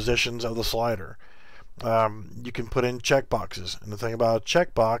based on the positions of the slider. You can put in checkboxes, and the thing about a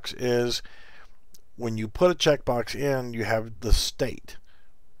checkbox is when you put a checkbox in, you have the state.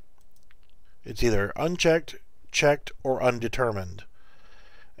 It's either unchecked, checked, or undetermined.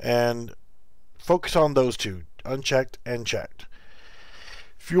 And focus on those two, unchecked and checked.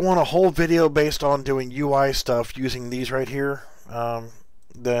 If you want a whole video based on doing UI stuff using these right here,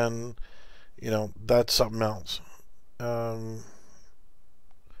 then, you know, that's something else.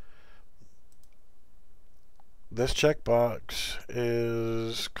 This checkbox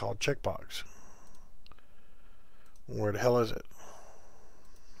is called checkbox. Where the hell is it?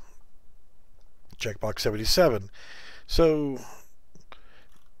 Checkbox 77. So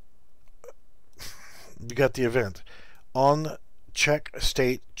you got the event. On check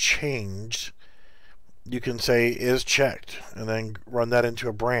state changed, you can say is checked and then run that into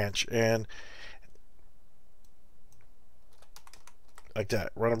a branch, and like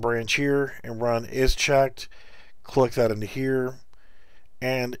that. Run a branch here and run is checked. Click that into here,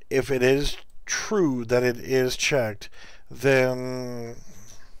 and if it is true that it is checked, then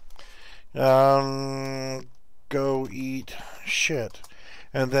go eat shit.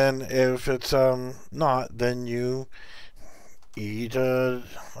 And then if it's not, then you eat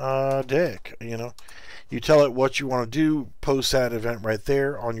a dick. You know, you tell it what you want to do, post that event right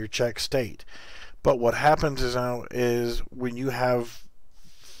there on your check state. But what happens is when you have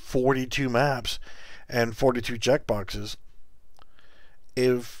 42 maps and 42 checkboxes,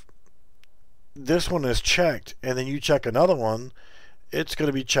 if this one is checked and then you check another one, it's going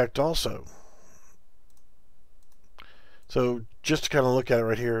to be checked also. So just to kind of look at it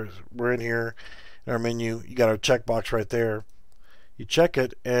right here, we're in here in our menu, you got our checkbox right there. You check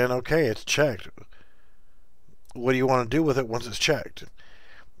it and okay, it's checked. What do you want to do with it once it's checked?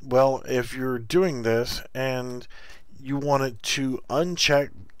 Well, if you're doing this and you want it to uncheck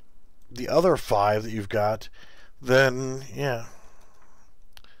the other 5 that you've got, then yeah.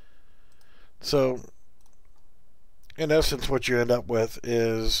 So in essence, what you end up with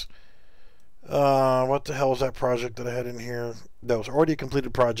is what the hell is that project that I had in here? That was already a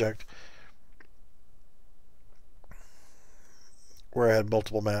completed project where I had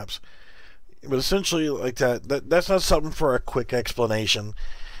multiple maps. But essentially like that's not something for a quick explanation,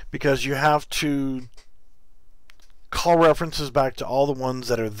 because you have to call references back to all the ones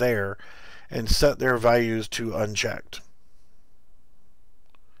that are there and set their values to unchecked.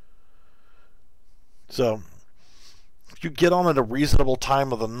 So if you get on at a reasonable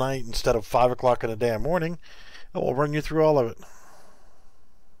time of the night instead of 5 o'clock in the damn morning, it will run you through all of it.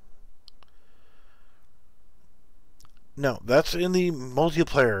 No, that's in the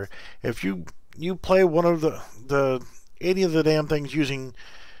multiplayer. If you play one of the 80 of the damn things using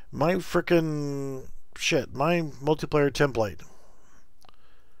my frickin' shit, my multiplayer template,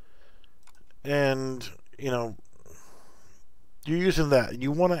 and you know you're using that,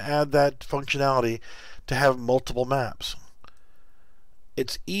 you want to add that functionality to have multiple maps.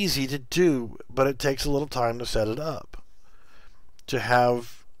 It's easy to do, but it takes a little time to set it up to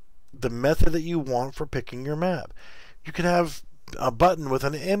have the method that you want for picking your map. You can have a button with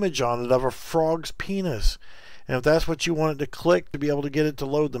an image on it of a frog's penis, and if that's what you want it to click to be able to get it to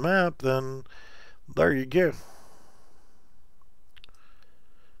load the map, then there you go.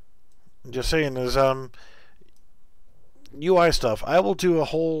 Just saying, there's UI stuff. I will do a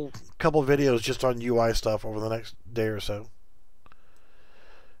whole couple videos just on UI stuff over the next day or so.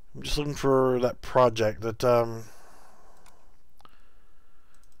 I'm just looking for that project that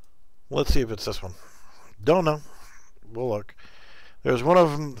let's see if it's this one. Don't know. We'll look. There's one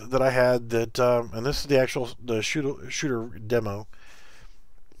of them that I had that and this is the shooter demo.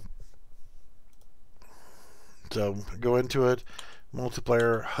 So go into it,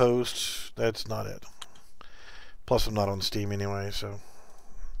 multiplayer, host, that's not it. Plus I'm not on Steam anyway, so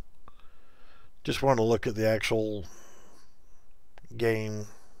just want to look at the actual game.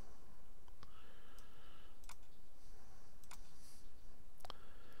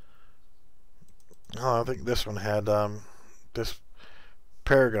 Oh, I think this one had this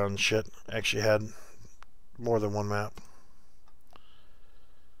Paragon shit actually had more than one map.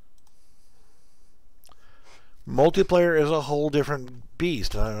 Multiplayer is a whole different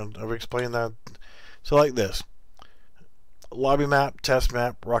beast. I've explained that. So like this. Lobby map, test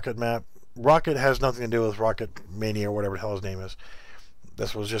map, rocket map. Rocket has nothing to do with Rocket Mania or whatever the hell his name is.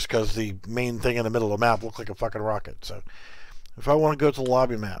 This was just because the main thing in the middle of the map looked like a fucking rocket. So if I want to go to the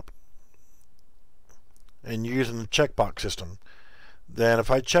lobby map and using the checkbox system, then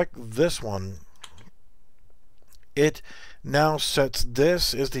if I check this one, it now sets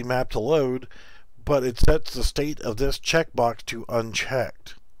this as the map to load, but it sets the state of this checkbox to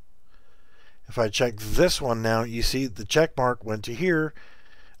unchecked. If I check this one now, you see the check mark went to here.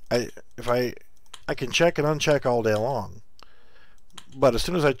 I can check and uncheck all day long. But as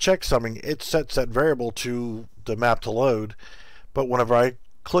soon as I check something, it sets that variable to the map to load. But whenever I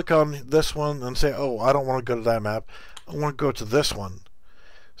click on this one and say, oh, I don't want to go to that map, I want to go to this one.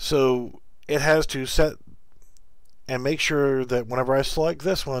 So it has to set and make sure that whenever I select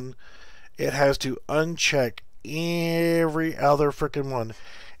this one, it has to uncheck every other freaking one.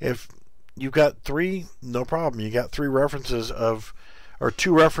 If you've got 3, no problem. You got 3 references of, or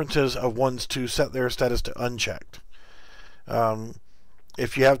 2 references of ones to set their status to unchecked.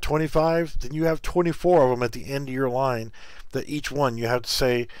 If you have 25, then you have 24 of them at the end of your line that each one you have to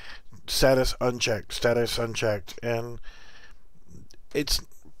say status unchecked, and it's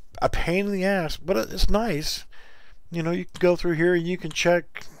a pain in the ass, but it's nice. You know, you can go through here and you can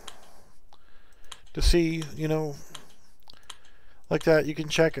check to see, you know, like that. You can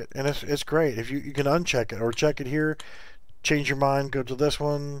check it, and it's great. If you can uncheck it or check it here, change your mind, go to this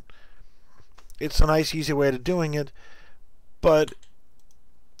one. It's a nice, easy way of doing it, but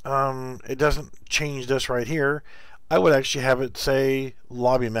it doesn't change this right here. I would actually have it say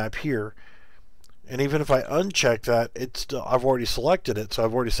lobby map here, and even if I uncheck that, it's still, I've already selected it, so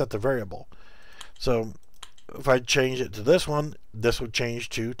I've already set the variable. So if I change it to this one, this would change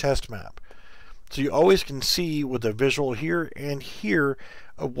to test map. So you always can see with the visual here and here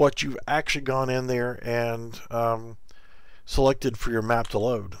of what you've actually gone in there and selected for your map to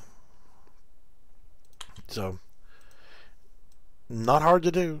load. So not hard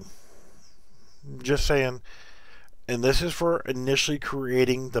to do, just saying. And this is for initially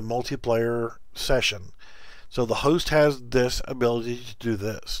creating the multiplayer session. So the host has this ability to do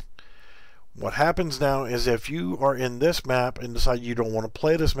this. What happens now is if you are in this map and decide you don't want to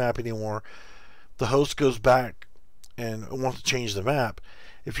play this map anymore, the host goes back and wants to change the map.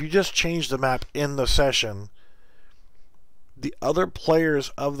 If you just change the map in the session, the other players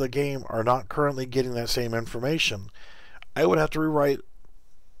of the game are not currently getting that same information. I would have to rewrite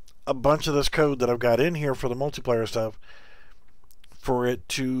a bunch of this code that I've got in here for the multiplayer stuff for it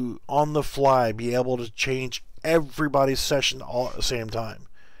to, on the fly, be able to change everybody's session all at the same time.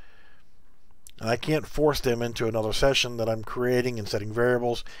 And I can't force them into another session that I'm creating and setting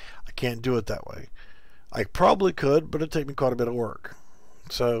variables. I can't do it that way. I probably could, but it'd take me quite a bit of work.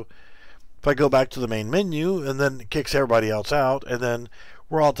 So if I go back to the main menu and then it kicks everybody else out, and then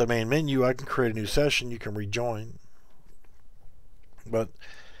we're all at the main menu, I can create a new session. You can rejoin. But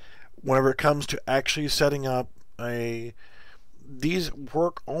whenever it comes to actually setting up these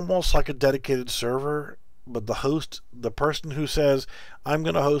work almost like a dedicated server, but the host, the person who says, I'm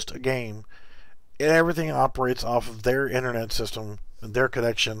going to host a game, everything operates off of their internet system, their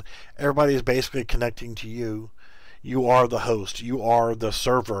connection. Everybody is basically connecting to you. You are the host. You are the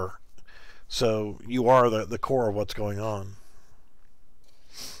server. So you are the core of what's going on.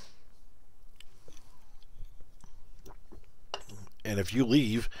 And if you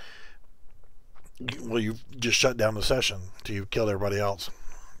leave, well, you just shut down the session till you've killed everybody else.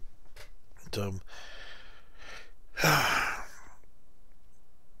 So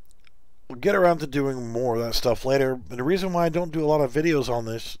we'll get around to doing more of that stuff later. And the reason why I don't do a lot of videos on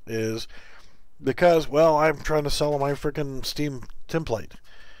this is because, well, I'm trying to sell my freaking Steam template.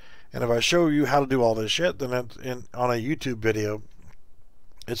 And if I show you how to do all this shit, then on a YouTube video,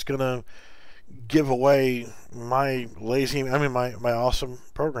 it's going to give away my my awesome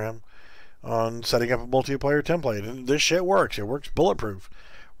program on setting up a multiplayer template. And this shit works. It works bulletproof.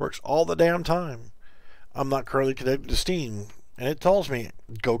 Works all the damn time. I'm not currently connected to Steam, and it tells me,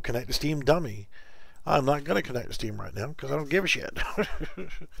 go connect to Steam, dummy. I'm not going to connect to Steam right now because I don't give a shit.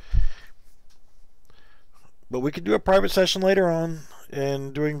 But we could do a private session later on,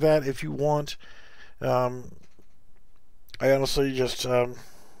 and doing that if you want. I honestly just I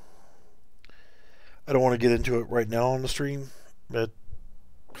don't want to get into it right now on the stream.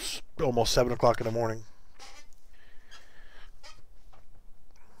 It's almost 7 o'clock in the morning.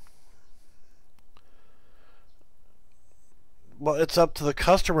 Well, it's up to the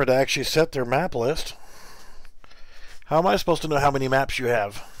customer to actually set their map list. How am I supposed to know how many maps you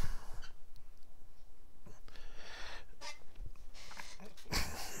have?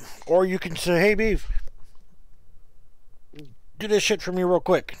 Or you can say, hey, Beef, do this shit for me real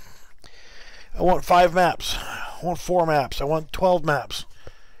quick. I want 5 maps. I want 4 maps. I want 12 maps.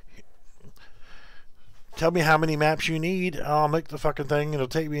 Tell me how many maps you need. I'll make the fucking thing. It'll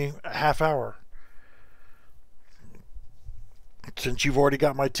take me a half hour. Since you've already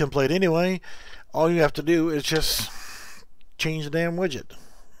got my template anyway, all you have to do is just change the damn widget.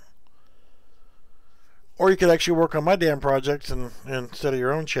 Or you could actually work on my damn projects and instead of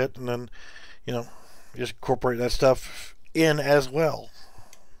your own shit, and then, you know, just incorporate that stuff in as well.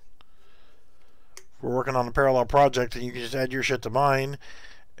 We're working on a parallel project, and you can just add your shit to mine,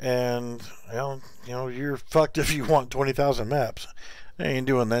 and you know, you're fucked if you want 20,000 maps. I ain't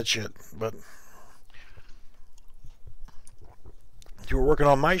doing that shit. But if you were working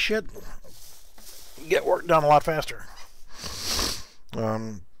on my shit, you get work done a lot faster.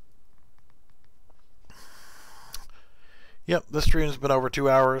 Yep, this stream's been over 2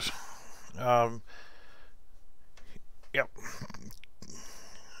 hours. Yep.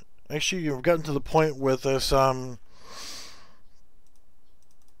 Actually, you've gotten to the point with this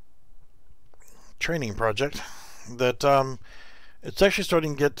training project that it's actually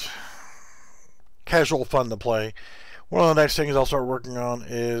starting to get casual fun to play. One of the next things I'll start working on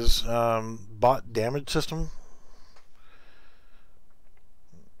is bot damage system.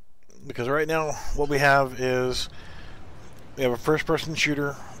 Because right now, what we have is we have a first-person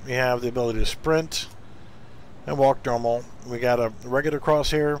shooter. We have the ability to sprint and walk normal. We got a regular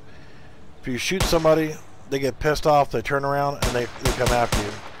crosshair. If you shoot somebody, they get pissed off, they turn around, and they come after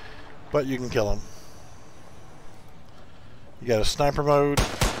you. But you can kill them. You got a sniper mode.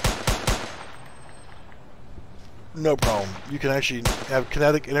 No problem. You can actually have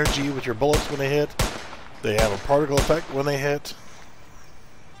kinetic energy with your bullets when they hit. They have a particle effect when they hit.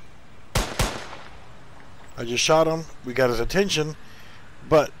 I just shot him. We got his attention.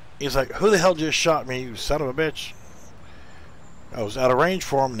 But he's like, who the hell just shot me, you son of a bitch? I was out of range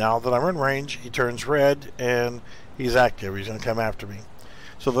for him. Now that I'm in range, he turns red and he's active. He's going to come after me.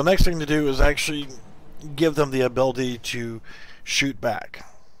 So the next thing to do is actually give them the ability to shoot back.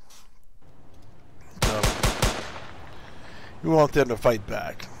 So we want them to fight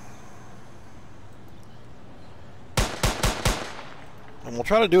back. And we'll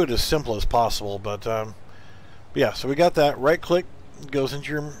try to do it as simple as possible. But yeah, so we got that. Right click goes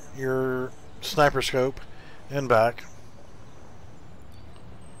into your sniper scope and back.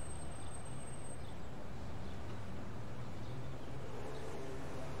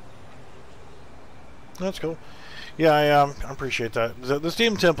 That's cool. Yeah, I appreciate that. The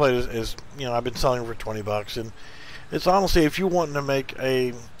Steam template is, you know, I've been selling for $20, and it's honestly, if you want to make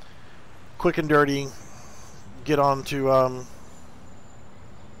a quick and dirty, get on to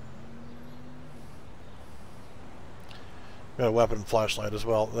got a weapon flashlight as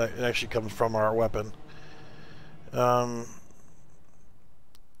well. That actually comes from our weapon.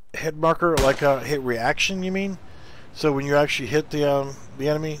 Hit marker, like a hit reaction, you mean? So when you actually hit the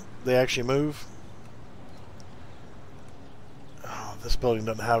enemy, they actually move. Oh, this building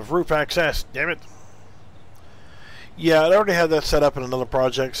doesn't have roof access. Damn it! Yeah, I already had that set up in another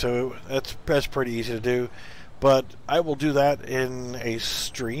project, so that's pretty easy to do. But I will do that in a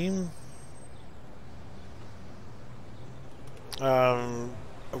stream.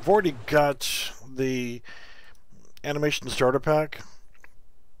 I've already got the animation starter pack,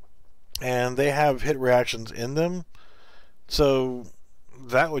 and they have hit reactions in them, so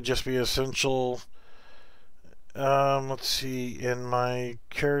that would just be essential. Let's see, in my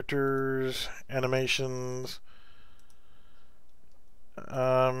characters animations,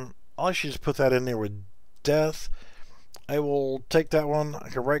 I'll actually just put that in there with death. I will take that one, I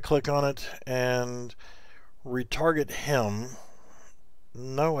can right click on it and retarget him.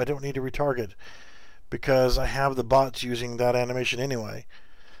 No, I don't need to retarget because I have the bots using that animation anyway.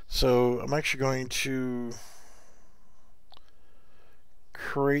 So I'm actually going to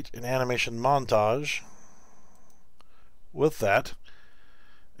create an animation montage with that,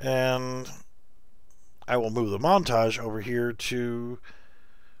 and I will move the montage over here to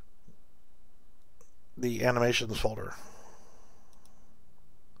the animations folder.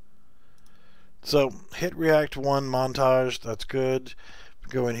 So hit react 1 montage, that's good.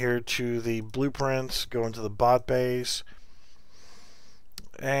 Go in here to the blueprints, go into the bot base,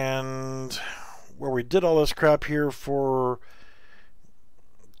 and where we did all this crap here for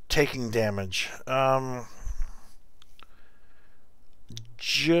taking damage,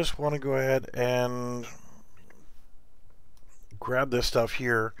 just want to go ahead and grab this stuff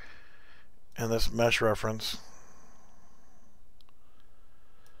here and this mesh reference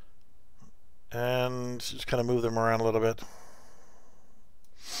and just kind of move them around a little bit.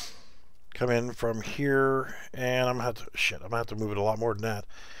 Come in from here, and I'm gonna have to move it a lot more than that.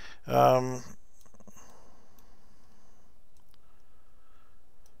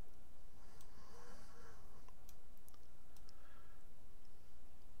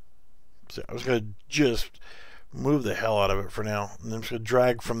 So I was gonna just move the hell out of it for now, and then I'm just gonna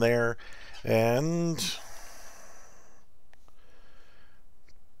drag from there and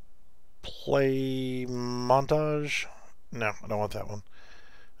play montage. No, I don't want that one.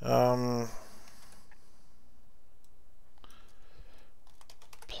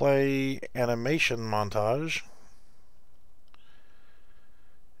 Play animation montage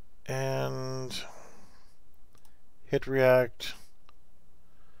and hit react.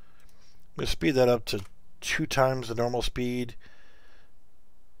 I'm going to speed that up to 2 times the normal speed.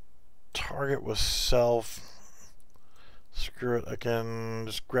 Target was self. Screw it. I can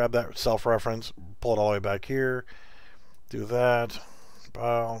just grab that self reference, pull it all the way back here. Do that.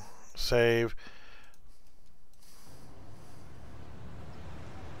 File. Save.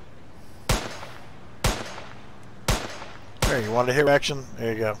 There, you wanted to hit reaction?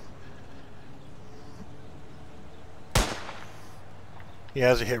 There you go. He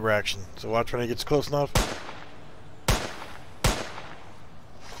has a hit reaction, so watch when he gets close enough.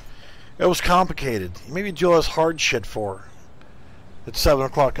 It was complicated. Maybe Joe has hard shit for. It's 7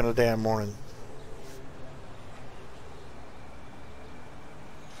 o'clock in the damn morning.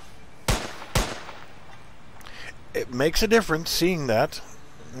 It makes a difference seeing that,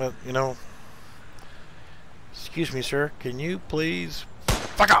 but you know. Excuse me, sir. Can you please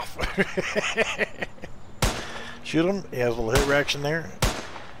fuck off? Shoot him. He has a little hit reaction there.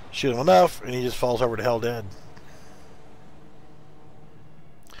 Shoot him enough, and he just falls over to hell dead.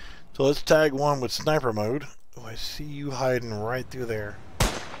 So let's tag one with sniper mode. Oh, I see you hiding right through there.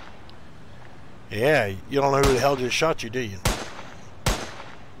 Yeah, you don't know who the hell just shot you, do you?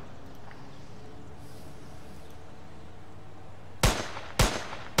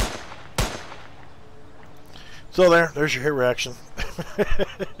 So there's your hit reaction.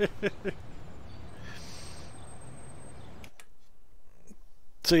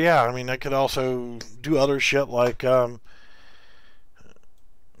 So yeah, I mean, I could also do other shit like at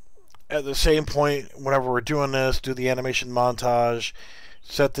the same point, whenever we're doing this, do the animation montage,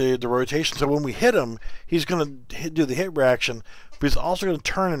 set the rotation. So when we hit him, he's going to do the hit reaction, but he's also going to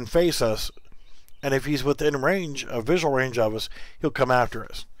turn and face us. And if he's within range, a visual range of us, he'll come after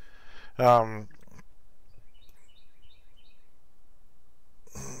us.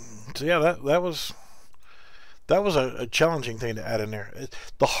 So yeah, that was a challenging thing to add in there.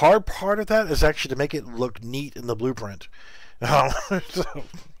 The hard part of that is actually to make it look neat in the blueprint. So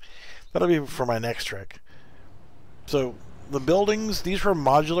that'll be for my next trick. So the buildings, these were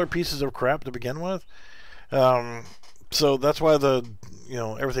modular pieces of crap to begin with. So that's why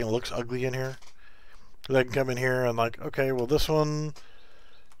everything looks ugly in here. I can come in here and like, okay, well this one,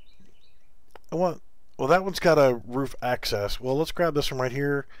 well that one's got a roof access. Well, let's grab this one right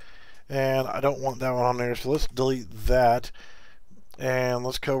here. And I don't want that one on there, so let's delete that. And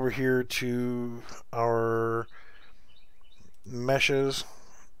let's go over here to our meshes.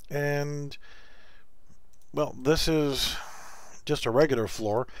 And, well, this is just a regular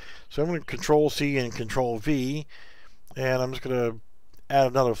floor. So I'm going to Control C and Control V. And I'm just going to add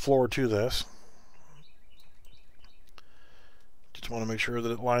another floor to this. Just want to make sure that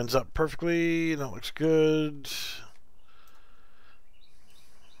it lines up perfectly and it looks good.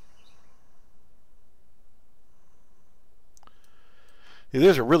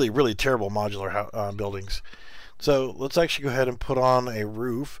 These are really, really terrible modular buildings. So let's actually go ahead and put on a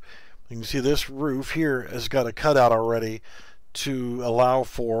roof. You can see this roof here has got a cutout already to allow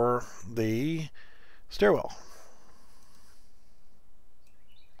for the stairwell.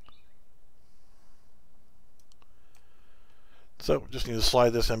 So just need to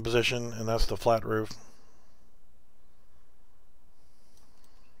slide this in position, and that's the flat roof.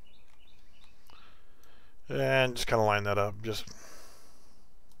 And just kind of line that up.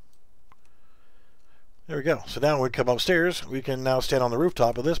 There we go. So now when we come upstairs, we can now stand on the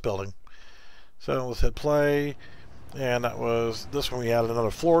rooftop of this building. So let's hit play. And that was this one. We added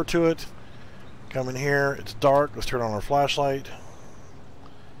another floor to it. Come in here. It's dark. Let's turn on our flashlight.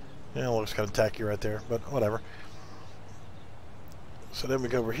 Yeah, it looks kind of tacky right there, but whatever. So then we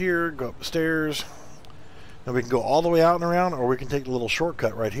go over here, go up the stairs. Now we can go all the way out and around, or we can take the little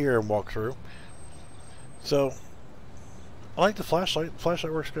shortcut right here and walk through. So I like the flashlight. The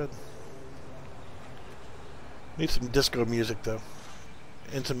flashlight works good. Need some disco music though,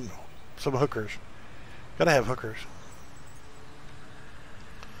 and some hookers. Gotta have hookers.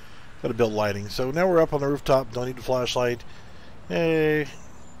 Gotta build lighting. So now we're up on the rooftop. Don't need a flashlight. Hey.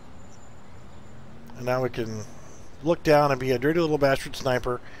 And now we can look down and be a dirty little bastard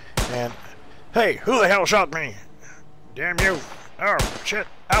sniper. And hey, who the hell shot me? Damn you! Oh shit!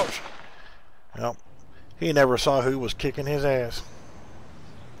 Ouch! Well, he never saw who was kicking his ass.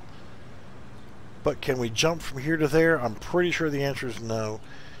 But can we jump from here to there? I'm pretty sure the answer is no.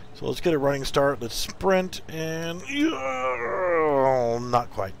 So let's get a running start. Let's sprint and...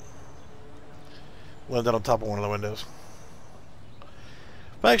 not quite. Landed on top of one of the windows.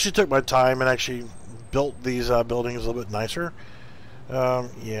 I actually took my time and actually built these buildings a little bit nicer.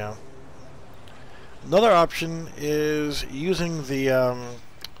 Yeah. Another option is using the... oh,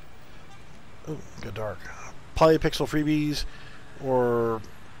 got dark. Polypixel freebies or...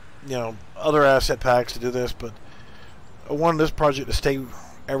 you know, other asset packs to do this, but I wanted this project to stay,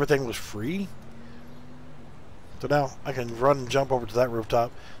 everything was free. So now I can run and jump over to that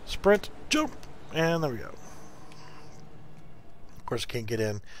rooftop, sprint, jump, and there we go. Of course I can't get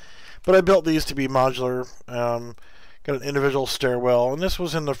in, but I built these to be modular. Got an individual stairwell, and this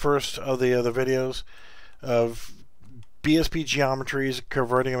was in the first of the videos of BSP geometries,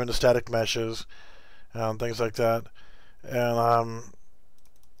 converting them into static meshes, things like that. And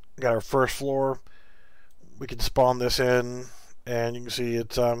got our first floor. We can spawn this in, and you can see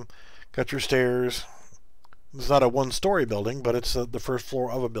it's got your stairs. It's not a one-story building, but it's the first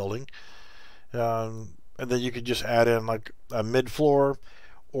floor of a building. And then you could just add in like a mid-floor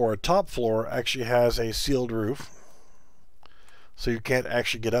or a top floor actually has a sealed roof, so you can't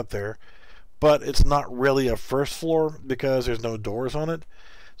actually get up there. But it's not really a first floor because there's no doors on it.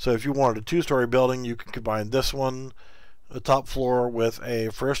 So if you wanted a two-story building, you could combine this one, a top floor, with a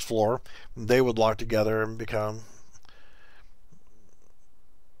first floor. They would lock together and become...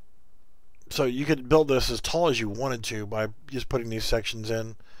 So you could build this as tall as you wanted to by just putting these sections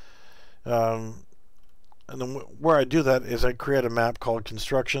in. And then where I do that is I create a map called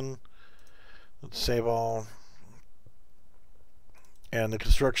construction. Let's save all. And the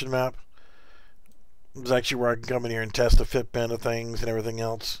construction map is actually where I can come in here and test the fitment of things and everything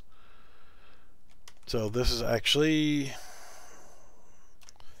else. So this is actually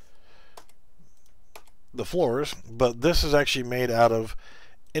the floors, but this is actually made out of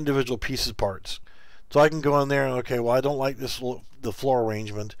individual pieces parts. So I can go in there and, okay, well, I don't like this, the floor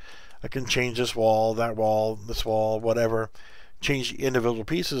arrangement. I can change this wall, this wall, whatever. Change the individual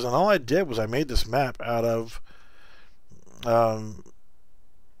pieces, and all I did was I made this map out of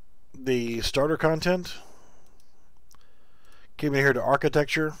the starter content. Came in here to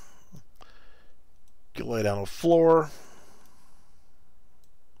architecture. You can lay down a floor.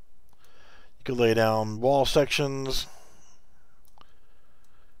 You can lay down wall sections,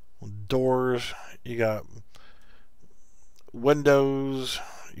 doors. You got windows.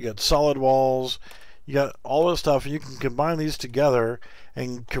 You got solid walls. You got all this stuff, and you can combine these together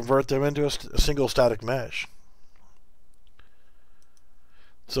and convert them into a single static mesh.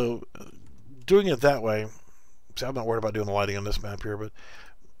 So doing it that way, see, I'm not worried about doing the lighting on this map here, but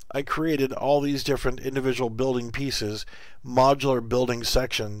I created all these different individual building pieces, modular building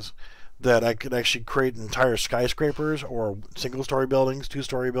sections, that I could actually create entire skyscrapers or single-story buildings,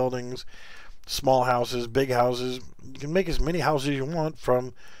 two-story buildings, small houses, big houses. You can make as many houses as you want,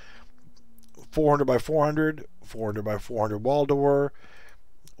 from 400 by 400, 400 by 400 wall door,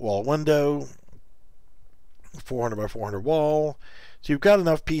 wall window, 400 by 400 wall. So you've got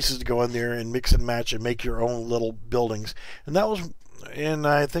enough pieces to go in there and mix and match and make your own little buildings. And that was in,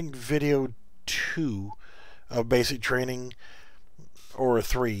 I think, video 2 of basic training, or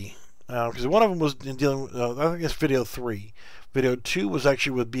 3. Because one of them was in dealing with, I think it's video 3. Video 2 was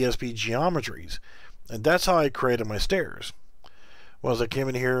actually with BSP geometries. And that's how I created my stairs. Was I came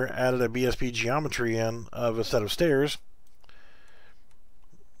in here, added a BSP geometry in of a set of stairs.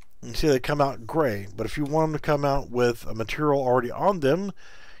 You see they come out gray, but if you want them to come out with a material already on them,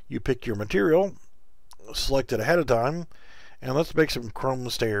 you pick your material, select it ahead of time, and let's make some chrome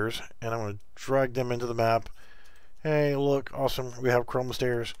stairs. And I'm going to drag them into the map. Hey, look, awesome, we have chrome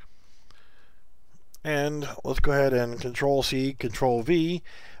stairs. And let's go ahead and Control-C, Control-V,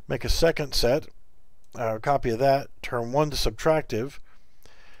 make a second set, copy of that, turn 1 to subtractive,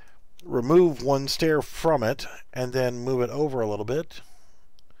 remove one stair from it, and then move it over a little bit.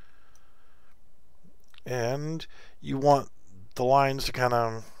 And you want the lines to kind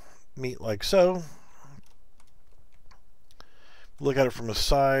of meet like so. Look at it from the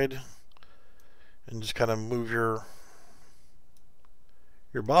side and just kind of move your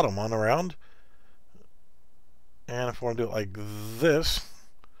bottom one around. And if I want to do it like this,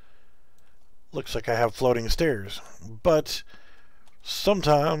 looks like I have floating stairs. But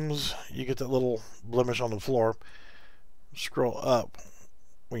sometimes you get that little blemish on the floor. Scroll up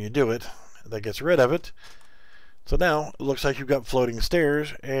when you do it. That gets rid of it. So now it looks like you've got floating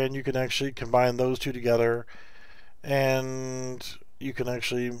stairs, and you can actually combine those two together, and you can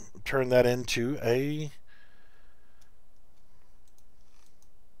actually turn that into a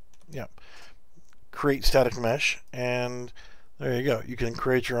create static mesh, and there you go. You can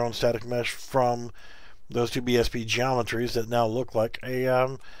create your own static mesh from those two BSP geometries that now look like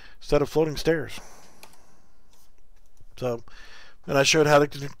a set of floating stairs. So, and I showed how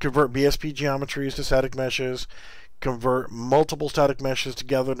to convert BSP geometries to static meshes, convert multiple static meshes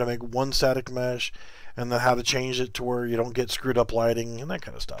together to make one static mesh, and then how to change it to where you don't get screwed up lighting and that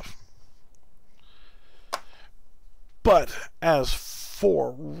kind of stuff. But as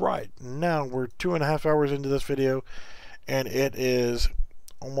for right now, we're 2.5 hours into this video, and it is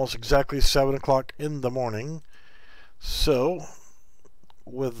almost exactly 7 o'clock in the morning. So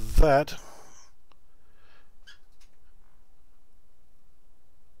with that,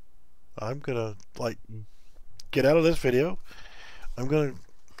 I'm gonna get out of this video. I'm gonna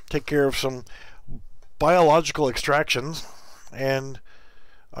take care of some biological extractions, and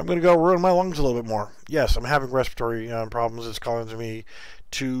I'm gonna go ruin my lungs a little bit more. Yes, I'm having respiratory problems. It's causing me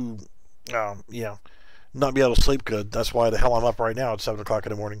to not be able to sleep good. That's why the hell I'm up right now at 7 o'clock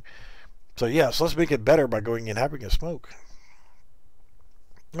in the morning. So yes, let's make it better by going and having a smoke.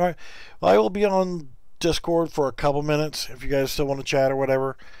 Alright, well, I will be on Discord for a couple minutes if you guys still want to chat or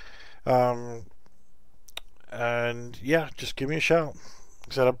whatever. And yeah, just give me a shout. Like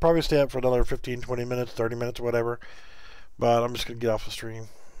I said, I'll probably stay up for another 15, 20 minutes, 30 minutes or whatever, but I'm just going to get off the stream.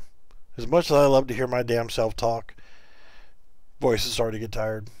 As much as I love to hear my damn self talk, voice is starting to get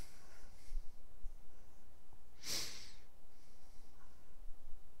tired.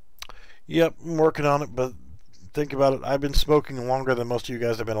 Yep, I'm working on it, but think about it. I've been smoking longer than most of you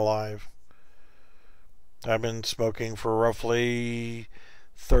guys have been alive. I've been smoking for roughly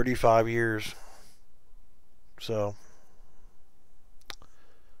 35 years. So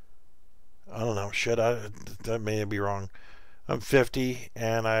I don't know. That may be wrong. I'm 50,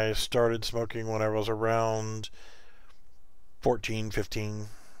 and I started smoking when I was around 14, 15.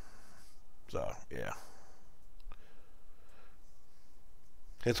 So yeah,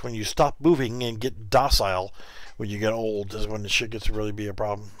 it's when you stop moving and get docile when you get old is when the shit gets to really be a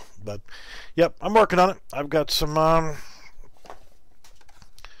problem. But yep, I'm working on it. I've got some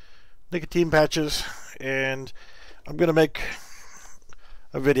nicotine patches, and I'm gonna make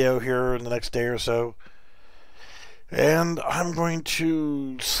a video here in the next day or so, and I'm going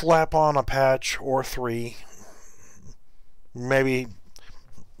to slap on a patch or 3, maybe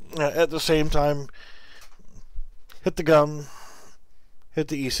at the same time. Hit the gum, hit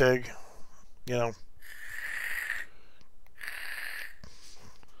the e-cig, you know.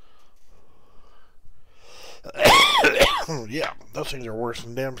 Yeah, those things are worse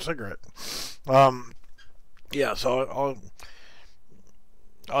than a damn cigarette. Yeah, so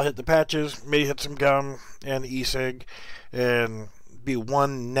I'll hit the patches, maybe hit some gum and the e-cig, and be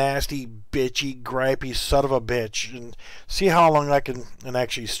one nasty, bitchy, gripey son of a bitch, and see how long I can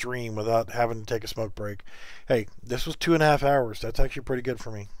actually stream without having to take a smoke break. Hey, this was 2.5 hours. That's actually pretty good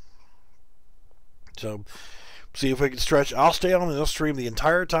for me. So see if we can stretch. I'll stay on and I'll stream the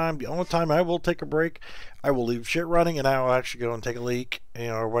entire time. The only time I will take a break, I will leave shit running, and I will actually go and take a leak,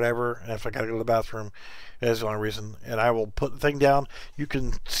 or whatever. And if I gotta go to the bathroom, that's the only reason. And I will put the thing down. You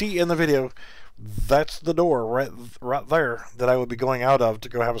can see in the video, that's the door right there that I will be going out of to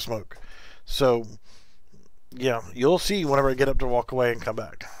go have a smoke. So yeah, you'll see whenever I get up to walk away and come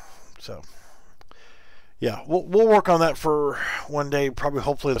back. So yeah, we'll work on that for one day, probably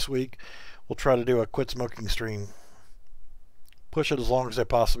hopefully this week. We'll try to do a quit smoking stream. Push it as long as I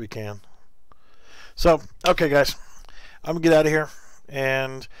possibly can. So, okay guys, I'm going to get out of here,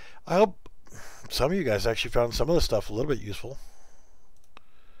 and I hope some of you guys actually found some of this stuff a little bit useful.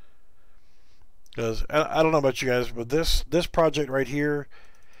 Because, I don't know about you guys, but this project right here,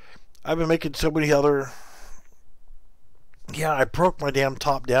 I've been making so many other... Yeah, I broke my damn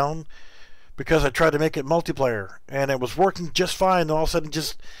top down because I tried to make it multiplayer, and it was working just fine, and all of a sudden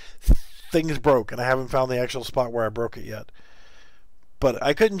just... things broke, and I haven't found the actual spot where I broke it yet. But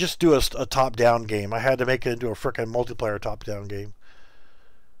I couldn't just do a top-down game. I had to make it into a frickin' multiplayer top-down game.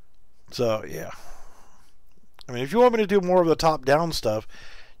 So, yeah. I mean, if you want me to do more of the top-down stuff,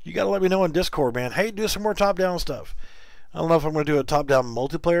 you gotta let me know on Discord, man. Hey, do some more top-down stuff. I don't know if I'm going to do a top-down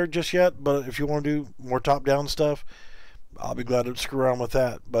multiplayer just yet, but if you want to do more top-down stuff, I'll be glad to screw around with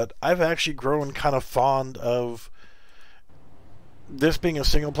that. But I've actually grown kind of fond of this being a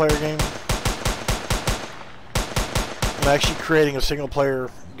single player game, and actually creating a single player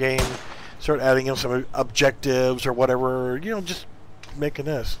game, start adding in some objectives or whatever, you know, just making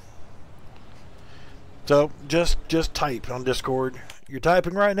this. So just type on Discord. You're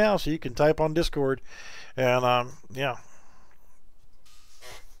typing right now, so you can type on Discord, and yeah,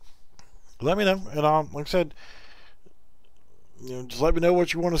 let me know. And like I said, you know, just let me know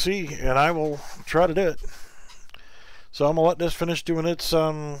what you want to see, and I will try to do it. So I'm gonna let this finish doing its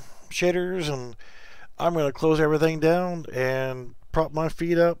shaders, and I'm gonna close everything down and prop my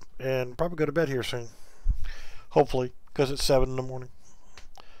feet up and probably go to bed here soon. Hopefully, because it's 7 in the morning.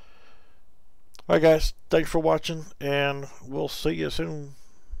 Alright guys, thanks for watching, and we'll see you soon.